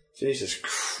 Jesus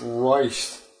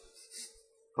Christ.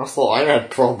 I thought I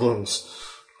had problems.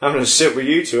 I'm going to sit with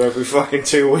you two every fucking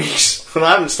 2 weeks. And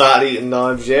I haven't started eating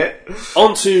knives yet.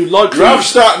 On to likely... I've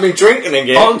started me drinking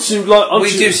again. We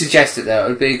do suggest it though. It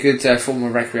would be a good form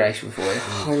of recreation for you.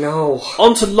 I know.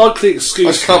 On to likely excuse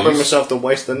news. I can't bring myself to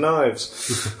waste the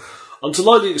knives. On to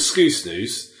likely excuse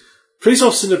news. Police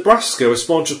officers in Nebraska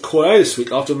responded to a call this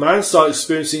week after a man started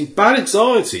experiencing bad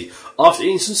anxiety after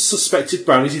eating some suspected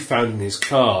brownies he found in his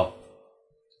car.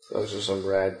 Those are some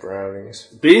rad brownies.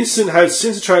 The incident had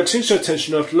since attracted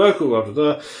attention after local.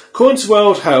 According to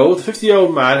World Health, the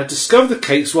 50-year-old man had discovered the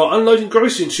cakes while unloading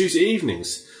groceries on Tuesday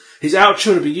evenings. His adult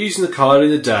children had been using the car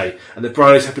in the day, and the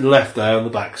brownies had been left there on the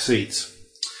back seat.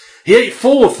 He ate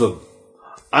 4 of them,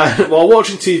 and while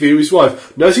watching TV with his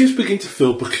wife, noticed he was beginning to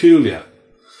feel peculiar.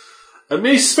 And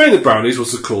me suspecting the brownies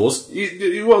was the cause.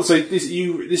 You want to say this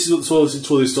is what told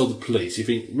the police. You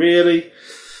think, really?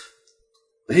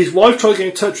 His wife tried to get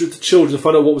in touch with the children to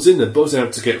find out what was in them, but wasn't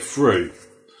able to get through.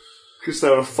 Because they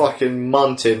were fucking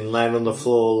munting, laying on the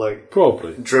floor, like...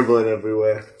 Probably. Dribbling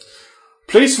everywhere.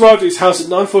 Police arrived at his house at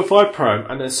 9:45 p.m,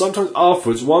 and then sometime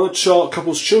afterwards, one of the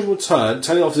couple's children returned,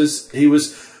 telling officers he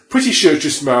was pretty sure it's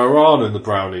just marijuana in the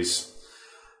brownies.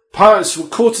 Parents were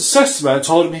called to assess the man and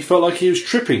told him he felt like he was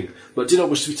tripping, but did not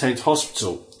wish to be taken to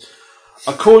hospital.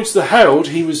 According to the Herald,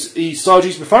 he started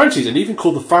using profanities and even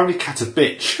called the family cat a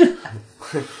bitch.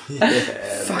 Yeah,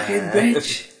 fucking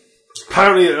bitch.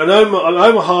 Apparently, an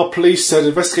Omaha police said an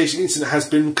investigation incident has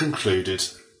been concluded.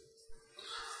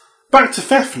 Back to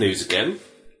theft news again.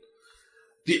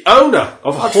 The owner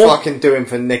of I'd fucking do him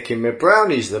for nicking my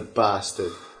brownies, the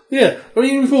bastard. Yeah, I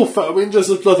mean, we've all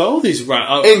just love all these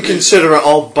inconsiderate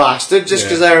old bastard, just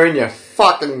because they're in your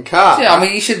fucking car. Yeah, I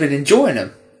mean, you should have been enjoying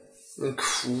them.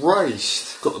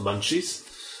 Christ. Got the munchies.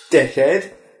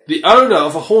 Dickhead. The owner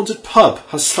of a haunted pub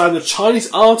has slammed a Chinese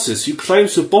artist who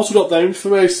claims to have bottled up their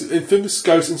infamous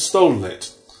ghost and stolen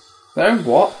it. Their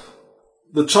what?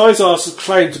 The Chinese artist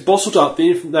claimed to bottled up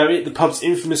the pub's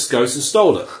infamous ghost and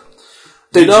stole it.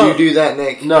 Did you do that,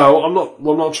 Nick? No, I'm not.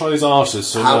 Well, I'm not a Chinese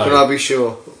artist. So how can I be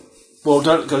sure? Well,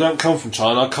 I don't come from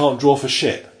China. I can't draw for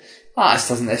shit. Artist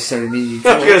doesn't necessarily mean you I was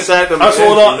draw. going to say That's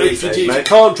all I... If you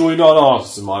can't draw, you're not an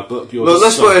artist in my book. You're Look,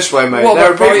 let's put it this way, mate. What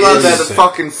There are about people out there writers? that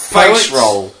fucking face Poets?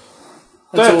 roll.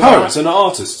 They're all poets, they're not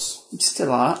artists. It's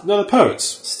still art. No, they're poets.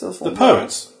 Still They're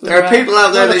poets. There are people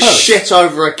out there No, that they're poets. shit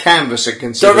over a canvas and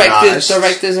consider artists.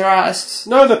 Directors are artists.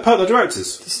 No, they're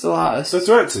directors. They're still artists. They're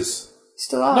directors.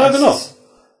 Still No, artists. they're not.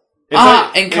 In Art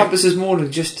fact, encompasses more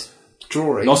than just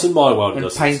drawing Not in my world, it and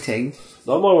doesn't. painting.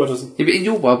 Not in my world, it doesn't. Yeah, but in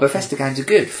your world, Bethesda games are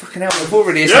good. Fucking hell, we've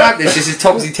already established this is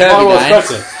topsy-turvy My world's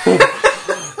game. better.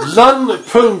 Lun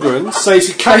Pungren says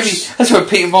he Maybe catches... that's where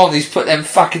Peter Molyneux's put them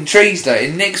fucking trees though,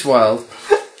 in Nick's world.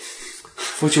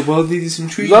 Thought your world needed some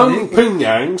trees, Lung Nick.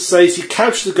 Pingyang says he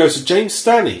captured the ghost of James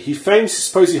Stanley. He famously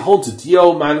supposedly haunted the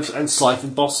old man and Scythe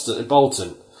in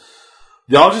Bolton.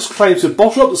 The artist claims to have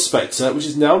bottled up the spectre, which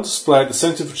is now on display at the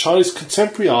Centre for Chinese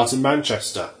Contemporary Art in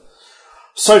Manchester.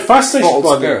 So fascinated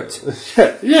by Bottled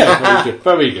yeah, very good,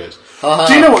 very good.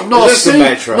 Do you know what? Not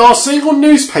a single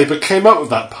newspaper came up with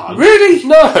that pun. Really?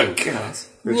 No. God.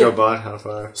 Good job, bud. High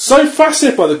five. So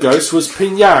fascinated by the ghost was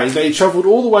Ping Yang that he travelled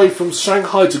all the way from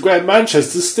Shanghai to Greater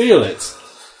Manchester to steal it.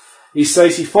 He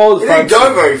says he followed the He didn't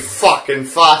phantom. go very fucking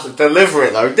fast to deliver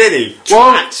it, though, did he?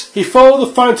 Well, Twat! he followed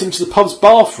the phantom to the pub's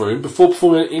bathroom before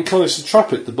performing an incarnation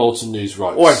trumpet, the Bolton News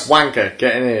writes. Oi, wanker,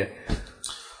 get in here.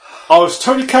 I was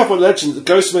totally cowed by the legend that the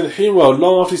ghost made a human world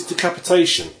long after his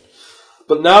decapitation.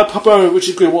 But now pub owner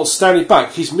Richard Green wants Stanley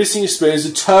back. He's missing his spirit and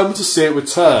is determined to see it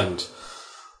returned.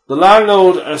 The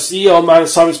landlord, as ER man,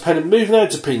 Simon's pen and moving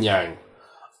out to Pyongyang.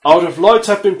 I would have liked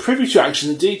to have been privy to action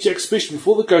in the DG exhibition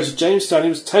before the ghost of James Stanley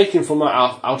was taken from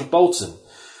out of Bolton.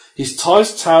 His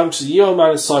ties to town to the ER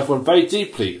man and Scythe run very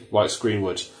deeply, writes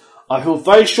Greenwood. I feel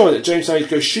very sure that James Stanley's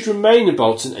ghost should remain in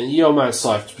Bolton and ER man and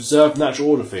Scythe to preserve the natural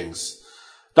order of things.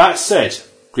 That said,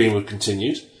 Greenwood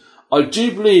continued, I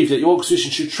do believe that your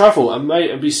exhibition should travel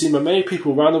and be seen by many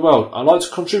people around the world. I'd like to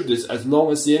contribute this as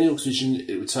long as the annual exhibition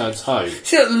it returns home.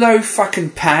 See that low fucking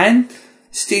pan?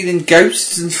 Stealing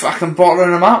ghosts and fucking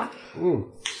bottling them up?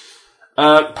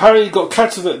 Apparently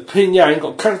Pyongyang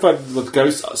got captivated with the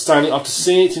ghost Stanley after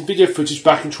seeing it in video footage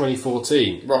back in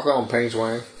 2014. Rock on, Pings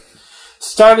Wang.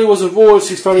 Stanley was a warlord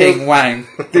whose family... Ping Wang.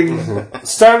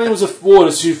 Stanley was a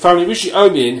warlord whose family originally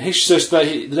owned it, and history says that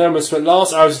the gentleman spent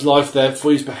last hours of his life there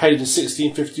before he was beheaded in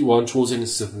 1651 towards the end of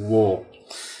the Civil War.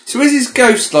 So is his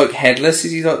ghost like headless?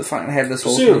 Is he like the fucking headless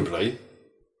horseman?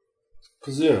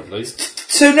 Presumably.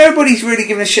 So nobody's really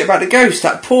giving a shit about the ghost.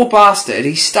 That poor bastard,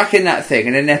 he's stuck in that thing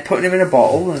and then they're putting him in a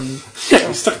bottle and... Yeah,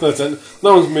 he's stuck in that tent.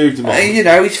 No one's moved him on. you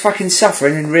know, he's fucking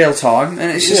suffering in real time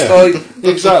and it's just Yeah, like...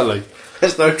 exactly.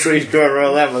 There's no trees growing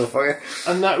around that motherfucker.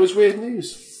 And that was weird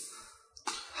news.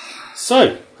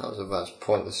 So... That was about as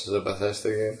pointless as a Bethesda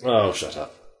game. Oh, shut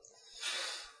up.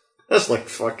 That's like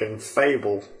fucking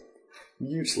Fable.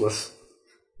 Useless.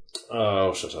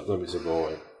 Oh, shut up. Don't be so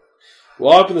boring.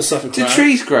 Well, I've been the Suffolk Do Crown.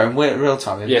 trees grow in real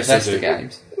time in Yes, they Bethesda do.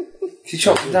 games? Can you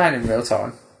chop them down in real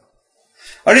time?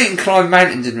 I didn't climb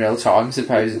mountains in real time,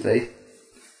 supposedly.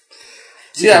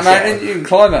 See that mountain? You can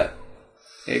climb it.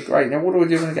 Yeah, great. Now what do I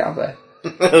do when I get up there?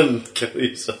 Kill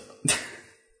yourself.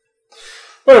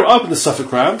 Well, I've been the Suffolk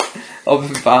Crown.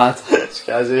 I've been bad. This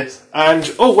guy's it. And,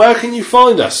 where can you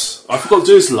find us? I forgot to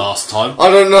do this last time. I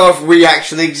don't know if we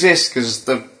actually exist because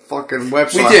the fucking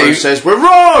website We do. says we're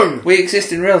wrong! We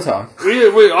exist in real time.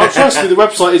 I'll trust me, the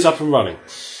website is up and running.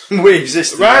 We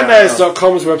exist.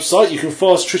 Roundnerds.com is the website. You can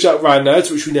follow us on Twitter at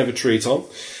Roundnerds, which we never tweet on.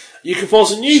 You can follow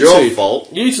us on YouTube. Your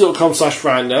fault.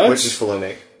 YouTube.com/Roundnerds. Which is full of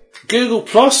Nick. Google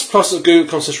plus at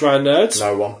Google.com/Roundnerds.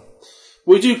 No one.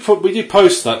 We do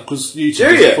post that because YouTube Do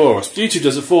does you? it for us. YouTube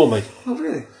does it for me. Oh,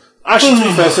 really? Actually, to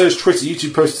be fair, so is Twitter.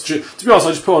 YouTube posts. To be honest,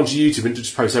 I just put it onto YouTube and it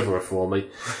just posts everywhere for me.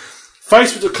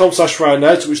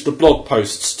 Facebook.com/Roundnerds, which the blog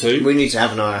posts to. We need to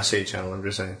have an IRC channel, I'm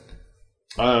just saying.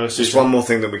 Just one more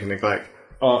thing that we can neglect.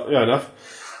 Yeah, enough.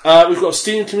 We've got a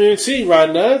Steam community,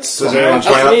 Roundnerds. Does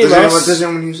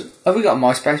anyone use it? Have we got a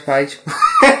MySpace page?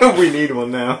 We need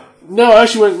one now. No, I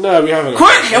actually went. No, we haven't.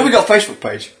 Quick! Have we got a Facebook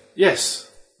page? Yes,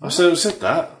 I said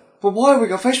that But why have we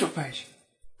got a Facebook page?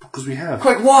 because we have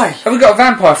Quick, why? Have we got a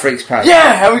Vampire Freaks page?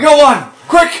 Yeah, have we got one?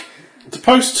 Quick! to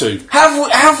post to.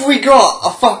 Have we got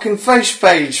a fucking face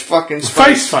page? Fucking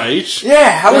space? Face page. Yeah,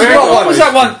 have we got What one? was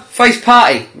that one? Face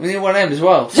Party. We need one of them as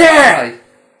well. Yeah!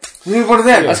 We need one of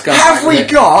them. Let's go Have back we with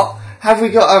it. got have we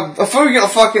got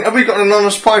an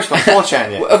anonymous post on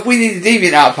 4chan yet? If we need a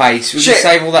DeviantArt page, we Shit. can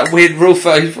save all that weird Rule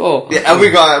 34. Yeah, have we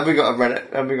got a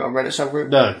Reddit? Have we got a Reddit subgroup?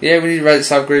 No, Yeah, we need a Reddit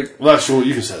subgroup. well, that's all.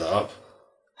 You can set that up.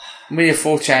 We need a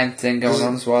 4chan thing going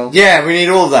on as well. Yeah, we need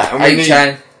all that. And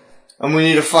 8chan. we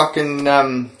need a fucking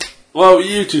Well,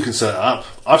 you two can set that up.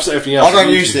 I've set everything else. I don't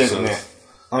for you use two the to set internet.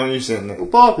 up. I'm using it, Nick. Well,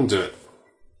 Barb can do it.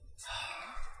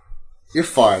 You're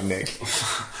fired, Nick.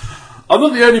 I'm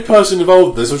not the only person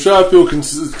involved in this. I'm sure other people can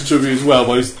contribute as well.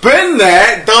 Been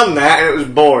there, done that, and it was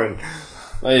boring.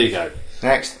 There you go.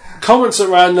 Next. Comments at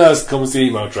randnerds.com is the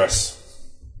email address.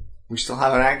 We still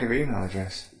have an active email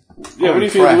address. Yeah, where do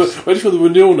you feel the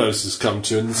renewal notices come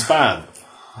to in the spam?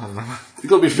 I don't know. You've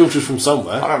got to be filtered from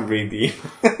somewhere. I don't read the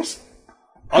emails.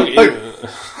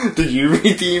 Did you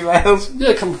read the emails? Yeah,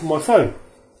 it comes from my phone.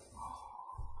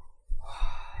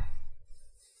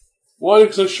 Why are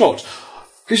you so shocked?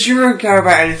 Because you don't care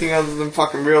about anything other than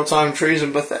fucking real-time trees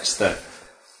and Bethesda.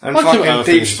 And I care about fucking other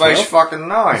Deep things as Space well. fucking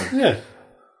Nine. Yeah.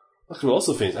 I can lots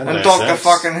of things. And Doctor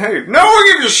fucking Who. No one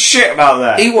gives a shit about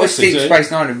that. He watched Yes, he Deep did.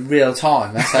 Space Nine in real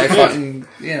time. That's how fucking,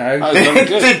 you know.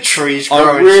 Did trees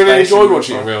grow I in really space enjoyed in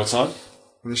watching it real in real time. time?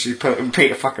 And she put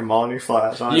Peter fucking Marnie fly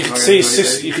outside. You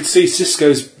could see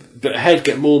Cisco's head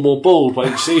get more and more bald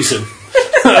by each season.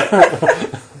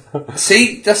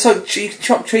 See, that's like you can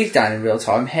chop trees down in real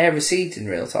time. Hair recedes in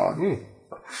real time.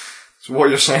 So what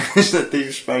you're saying is that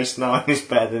Deep Space Nine is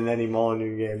better than any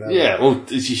Marnie game ever? Yeah, well,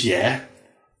 yeah.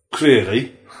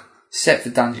 Clearly. Except for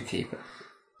Dungeon Keeper.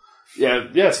 Yeah,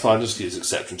 it's fine. Just use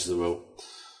exception to the rule.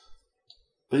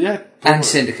 But yeah, And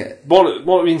Syndicate. what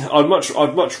I mean, I'd much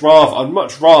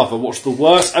rather watch the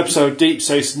worst episode of Deep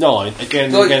Space Nine again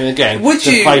and Like, again and again. Would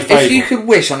than you, play Fable. if you could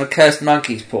wish on a cursed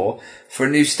monkey's paw for a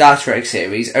new Star Trek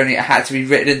series, only it had to be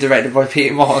written and directed by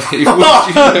Peter Marley, would you?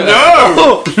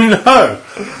 No! No!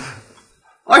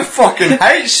 I fucking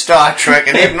hate Star Trek,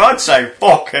 and even I'd say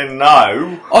fucking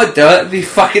no. I'd do it. It'd be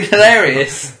fucking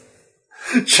hilarious.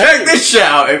 Check this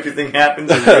out. Everything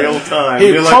happens in real time. He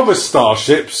You're like, promised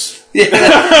starships. Yeah.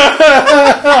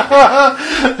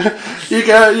 You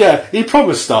go, yeah. He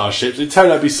promised starships. It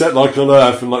turned out to be set like on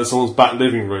Earth in like someone's back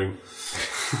living room.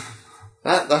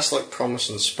 that's like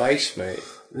promising space, mate.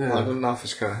 Yeah. I don't know if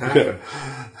it's going to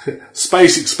happen.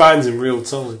 Space expands in real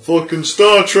time. Fucking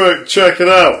Star Trek, check it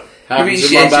out. You mean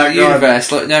she entered the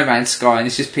universe like No Man's Sky and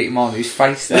it's just Peter Marley's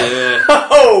face there.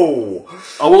 Oh!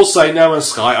 I will say, No Man's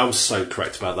Sky, I was so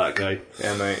correct about that game.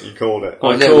 Yeah, mate, you called it.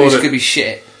 Well, I look, called it's it. going to be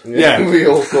shit. Yeah. We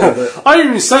all called it. I didn't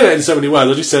even say that in so many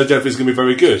words. I just said I don't think it's going to be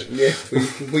very good. Yeah,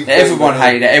 we Everyone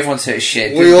hated it. Everyone said it's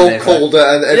shit. We all called it,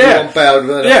 and everyone bowed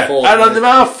when Yeah, it called and it. the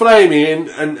amount of flaming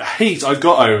and heat I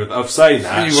got over of saying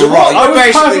that. You So were what right. you're I was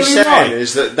basically perfectly saying right.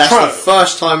 is that that's Try- the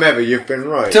first time ever you've been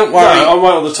right. Don't worry. No, I'm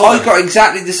right all the time. I got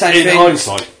exactly the same in thing.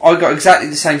 hindsight. I got exactly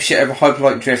the same shit over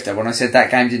Hyperlight Drifter when I said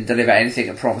that game didn't deliver anything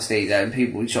it promised either, and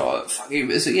people were just like, fuck you,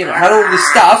 but it had all the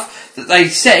stuff that they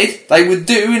said they would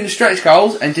do in the stretch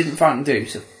goals and didn't fucking do,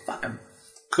 so fuck them.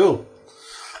 Cool.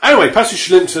 Anyway, Passage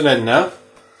should limp to an end now.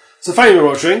 So thank you for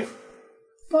watching.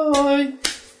 Bye.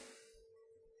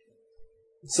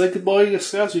 Say goodbye, you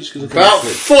scouts. You're just going to About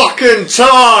fucking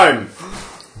time!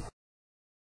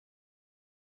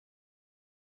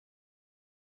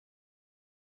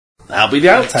 That'll be the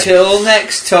outtake. Till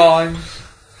next time.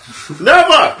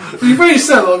 Never! You really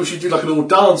sound like we should do like an all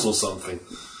dance or something.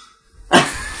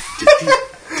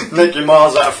 Nick, you're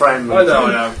miles out of frame. I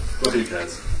know. But who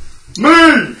cares?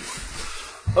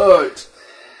 Move! Alright.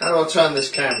 How do I turn this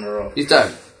camera off? You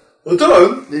don't. I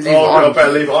don't? Leave it Oh, on. I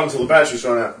better leave it on until the battery's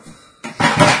run out.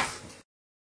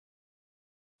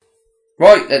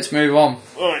 Right, let's move on.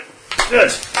 Alright.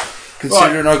 Good.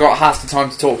 Considering I got half the time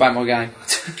to talk about my game.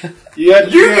 Yeah,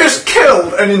 You just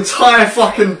killed an entire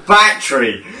fucking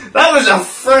battery! That was a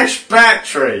fresh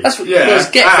battery! That's what you guys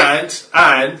get for...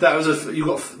 and that was you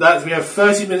got that. We have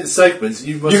 30-minute segments.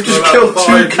 You've just killed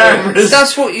 2 cameras!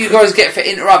 That's what you guys get for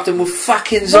interrupting with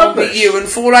fucking Zombie Rubbish. U and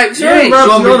Fallout 3. Yeah,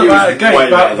 Zombie on U about is a game way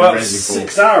better about than Resident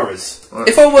 6 hours.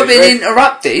 If I were being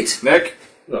interrupted... Nick?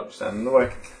 Look, stand in the way.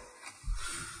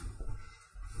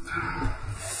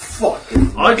 Fuck.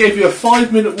 I gave you a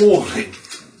 5-minute warning.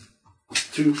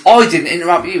 I didn't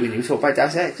interrupt you when you were talking about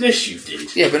Deus Ex. Yes, you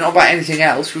did. Yeah, but not about anything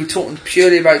else. We were talking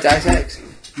purely about Deus Ex.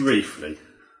 Briefly.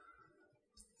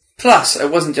 Plus, it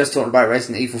wasn't just talking about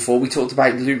Resident Evil 4. We talked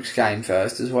about Luke's game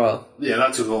first as well. Yeah,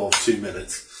 that took all 2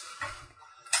 minutes.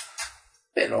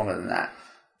 Bit longer than that.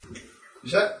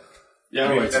 Is that? Yeah, I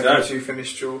mean, wait to have know. you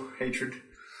finished your hatred?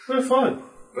 No, fine.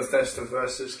 Bethesda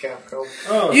versus Capcom.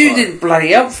 Oh, You fine. didn't bloody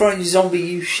help throwing Zombie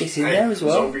U shit in there as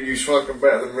well. Zombie U's fucking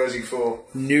better than Resi 4.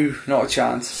 No, not a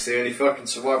chance. It's the only fucking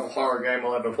survival horror game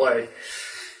I'll ever play.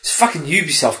 It's a fucking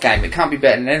Ubisoft game. It can't be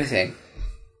better than anything.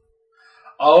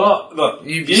 Oh, look,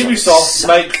 Ubisoft Ubisoft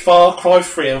make Far Cry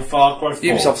 3 and Far Cry 4.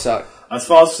 Ubisoft suck. As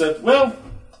far as said, well,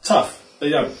 tough. They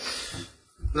don't.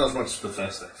 Not as much as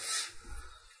Bethesda.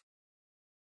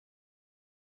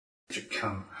 You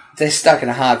cunt. they're stuck in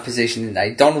a hard position, aren't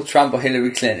they? Donald Trump or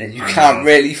Hillary Clinton. You can't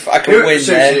really fucking win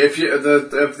there. If you, of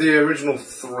the original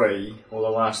 3, or the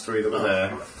last 3 that were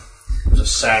there, it was a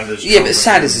Sanders. Yeah, but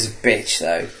Sanders is a bitch,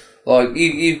 though. Like,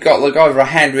 you've got, like, either a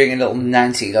hand-wringing little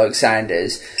nanty like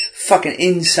Sanders, fucking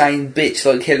insane bitch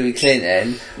like Hillary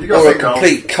Clinton, or a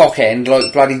complete cockend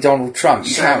like bloody Donald Trump.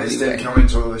 You Sanders can't really didn't come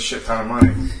into all this shit ton of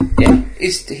money. Yeah,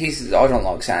 he's. I don't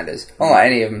like Sanders. I don't like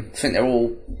any of them. I think they're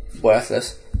all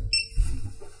worthless.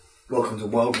 Welcome to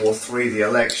World War 3, the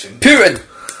election. Putin!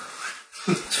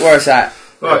 That's where it's at.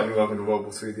 Right, welcome to World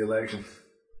War 3, the election.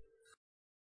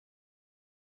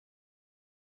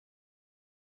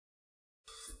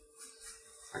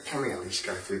 Can we at least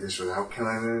go through this without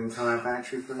killing an entire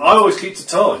battery? Please? I always keep to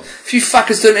time. If you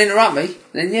fuckers don't interrupt me,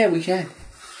 then yeah, we can.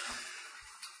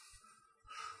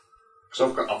 Because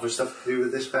I've got other stuff to do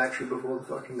with this battery before the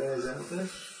fucking day is out there.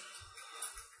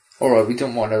 Alright, we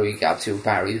don't want to know what you get up to with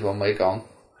batteries when we're gone.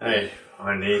 Hey,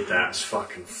 I need that. It's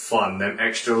fucking fun. Them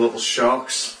extra little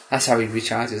shocks. That's how he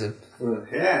recharges them. Well,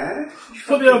 yeah.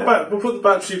 We'll put the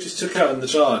battery you just took out in the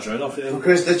charger and off it.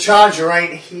 Because the charger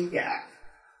ain't here.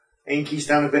 Inky's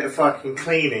done a bit of fucking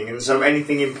cleaning, and so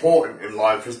anything important in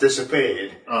life has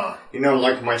disappeared. You know,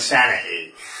 like my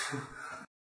sanity.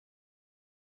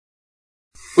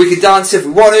 We can dance if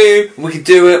we want to, and we can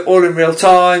do it all in real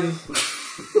time.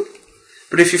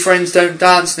 But if your friends don't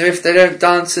dance, and if they don't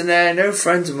dance, then they're no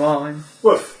friends of mine.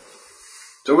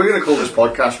 Woof. So we're going to call this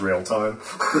podcast Real Time.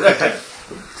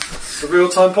 It's a Real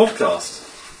Time podcast.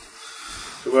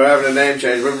 So we're having a name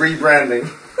change. We're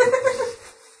rebranding.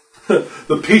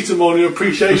 The Peter Molyneux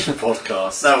Appreciation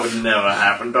Podcast. That would never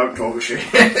happen. Don't talk shit.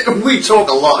 We talk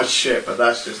a lot of shit, but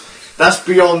that's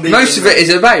beyond the... Most of it is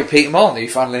about Peter Molyneux,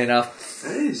 funnily enough.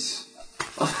 It is.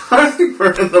 I think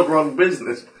we're in the wrong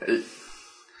business, mate.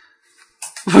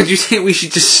 What, do you think we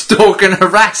should just stalk and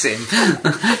harass him?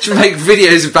 Should make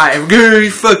videos about him? Go,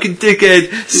 you fucking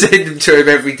dickhead! Send them to him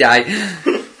every day.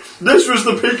 This was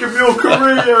the peak of your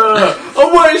career!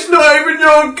 Oh, wait, it's not even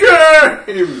your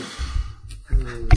game!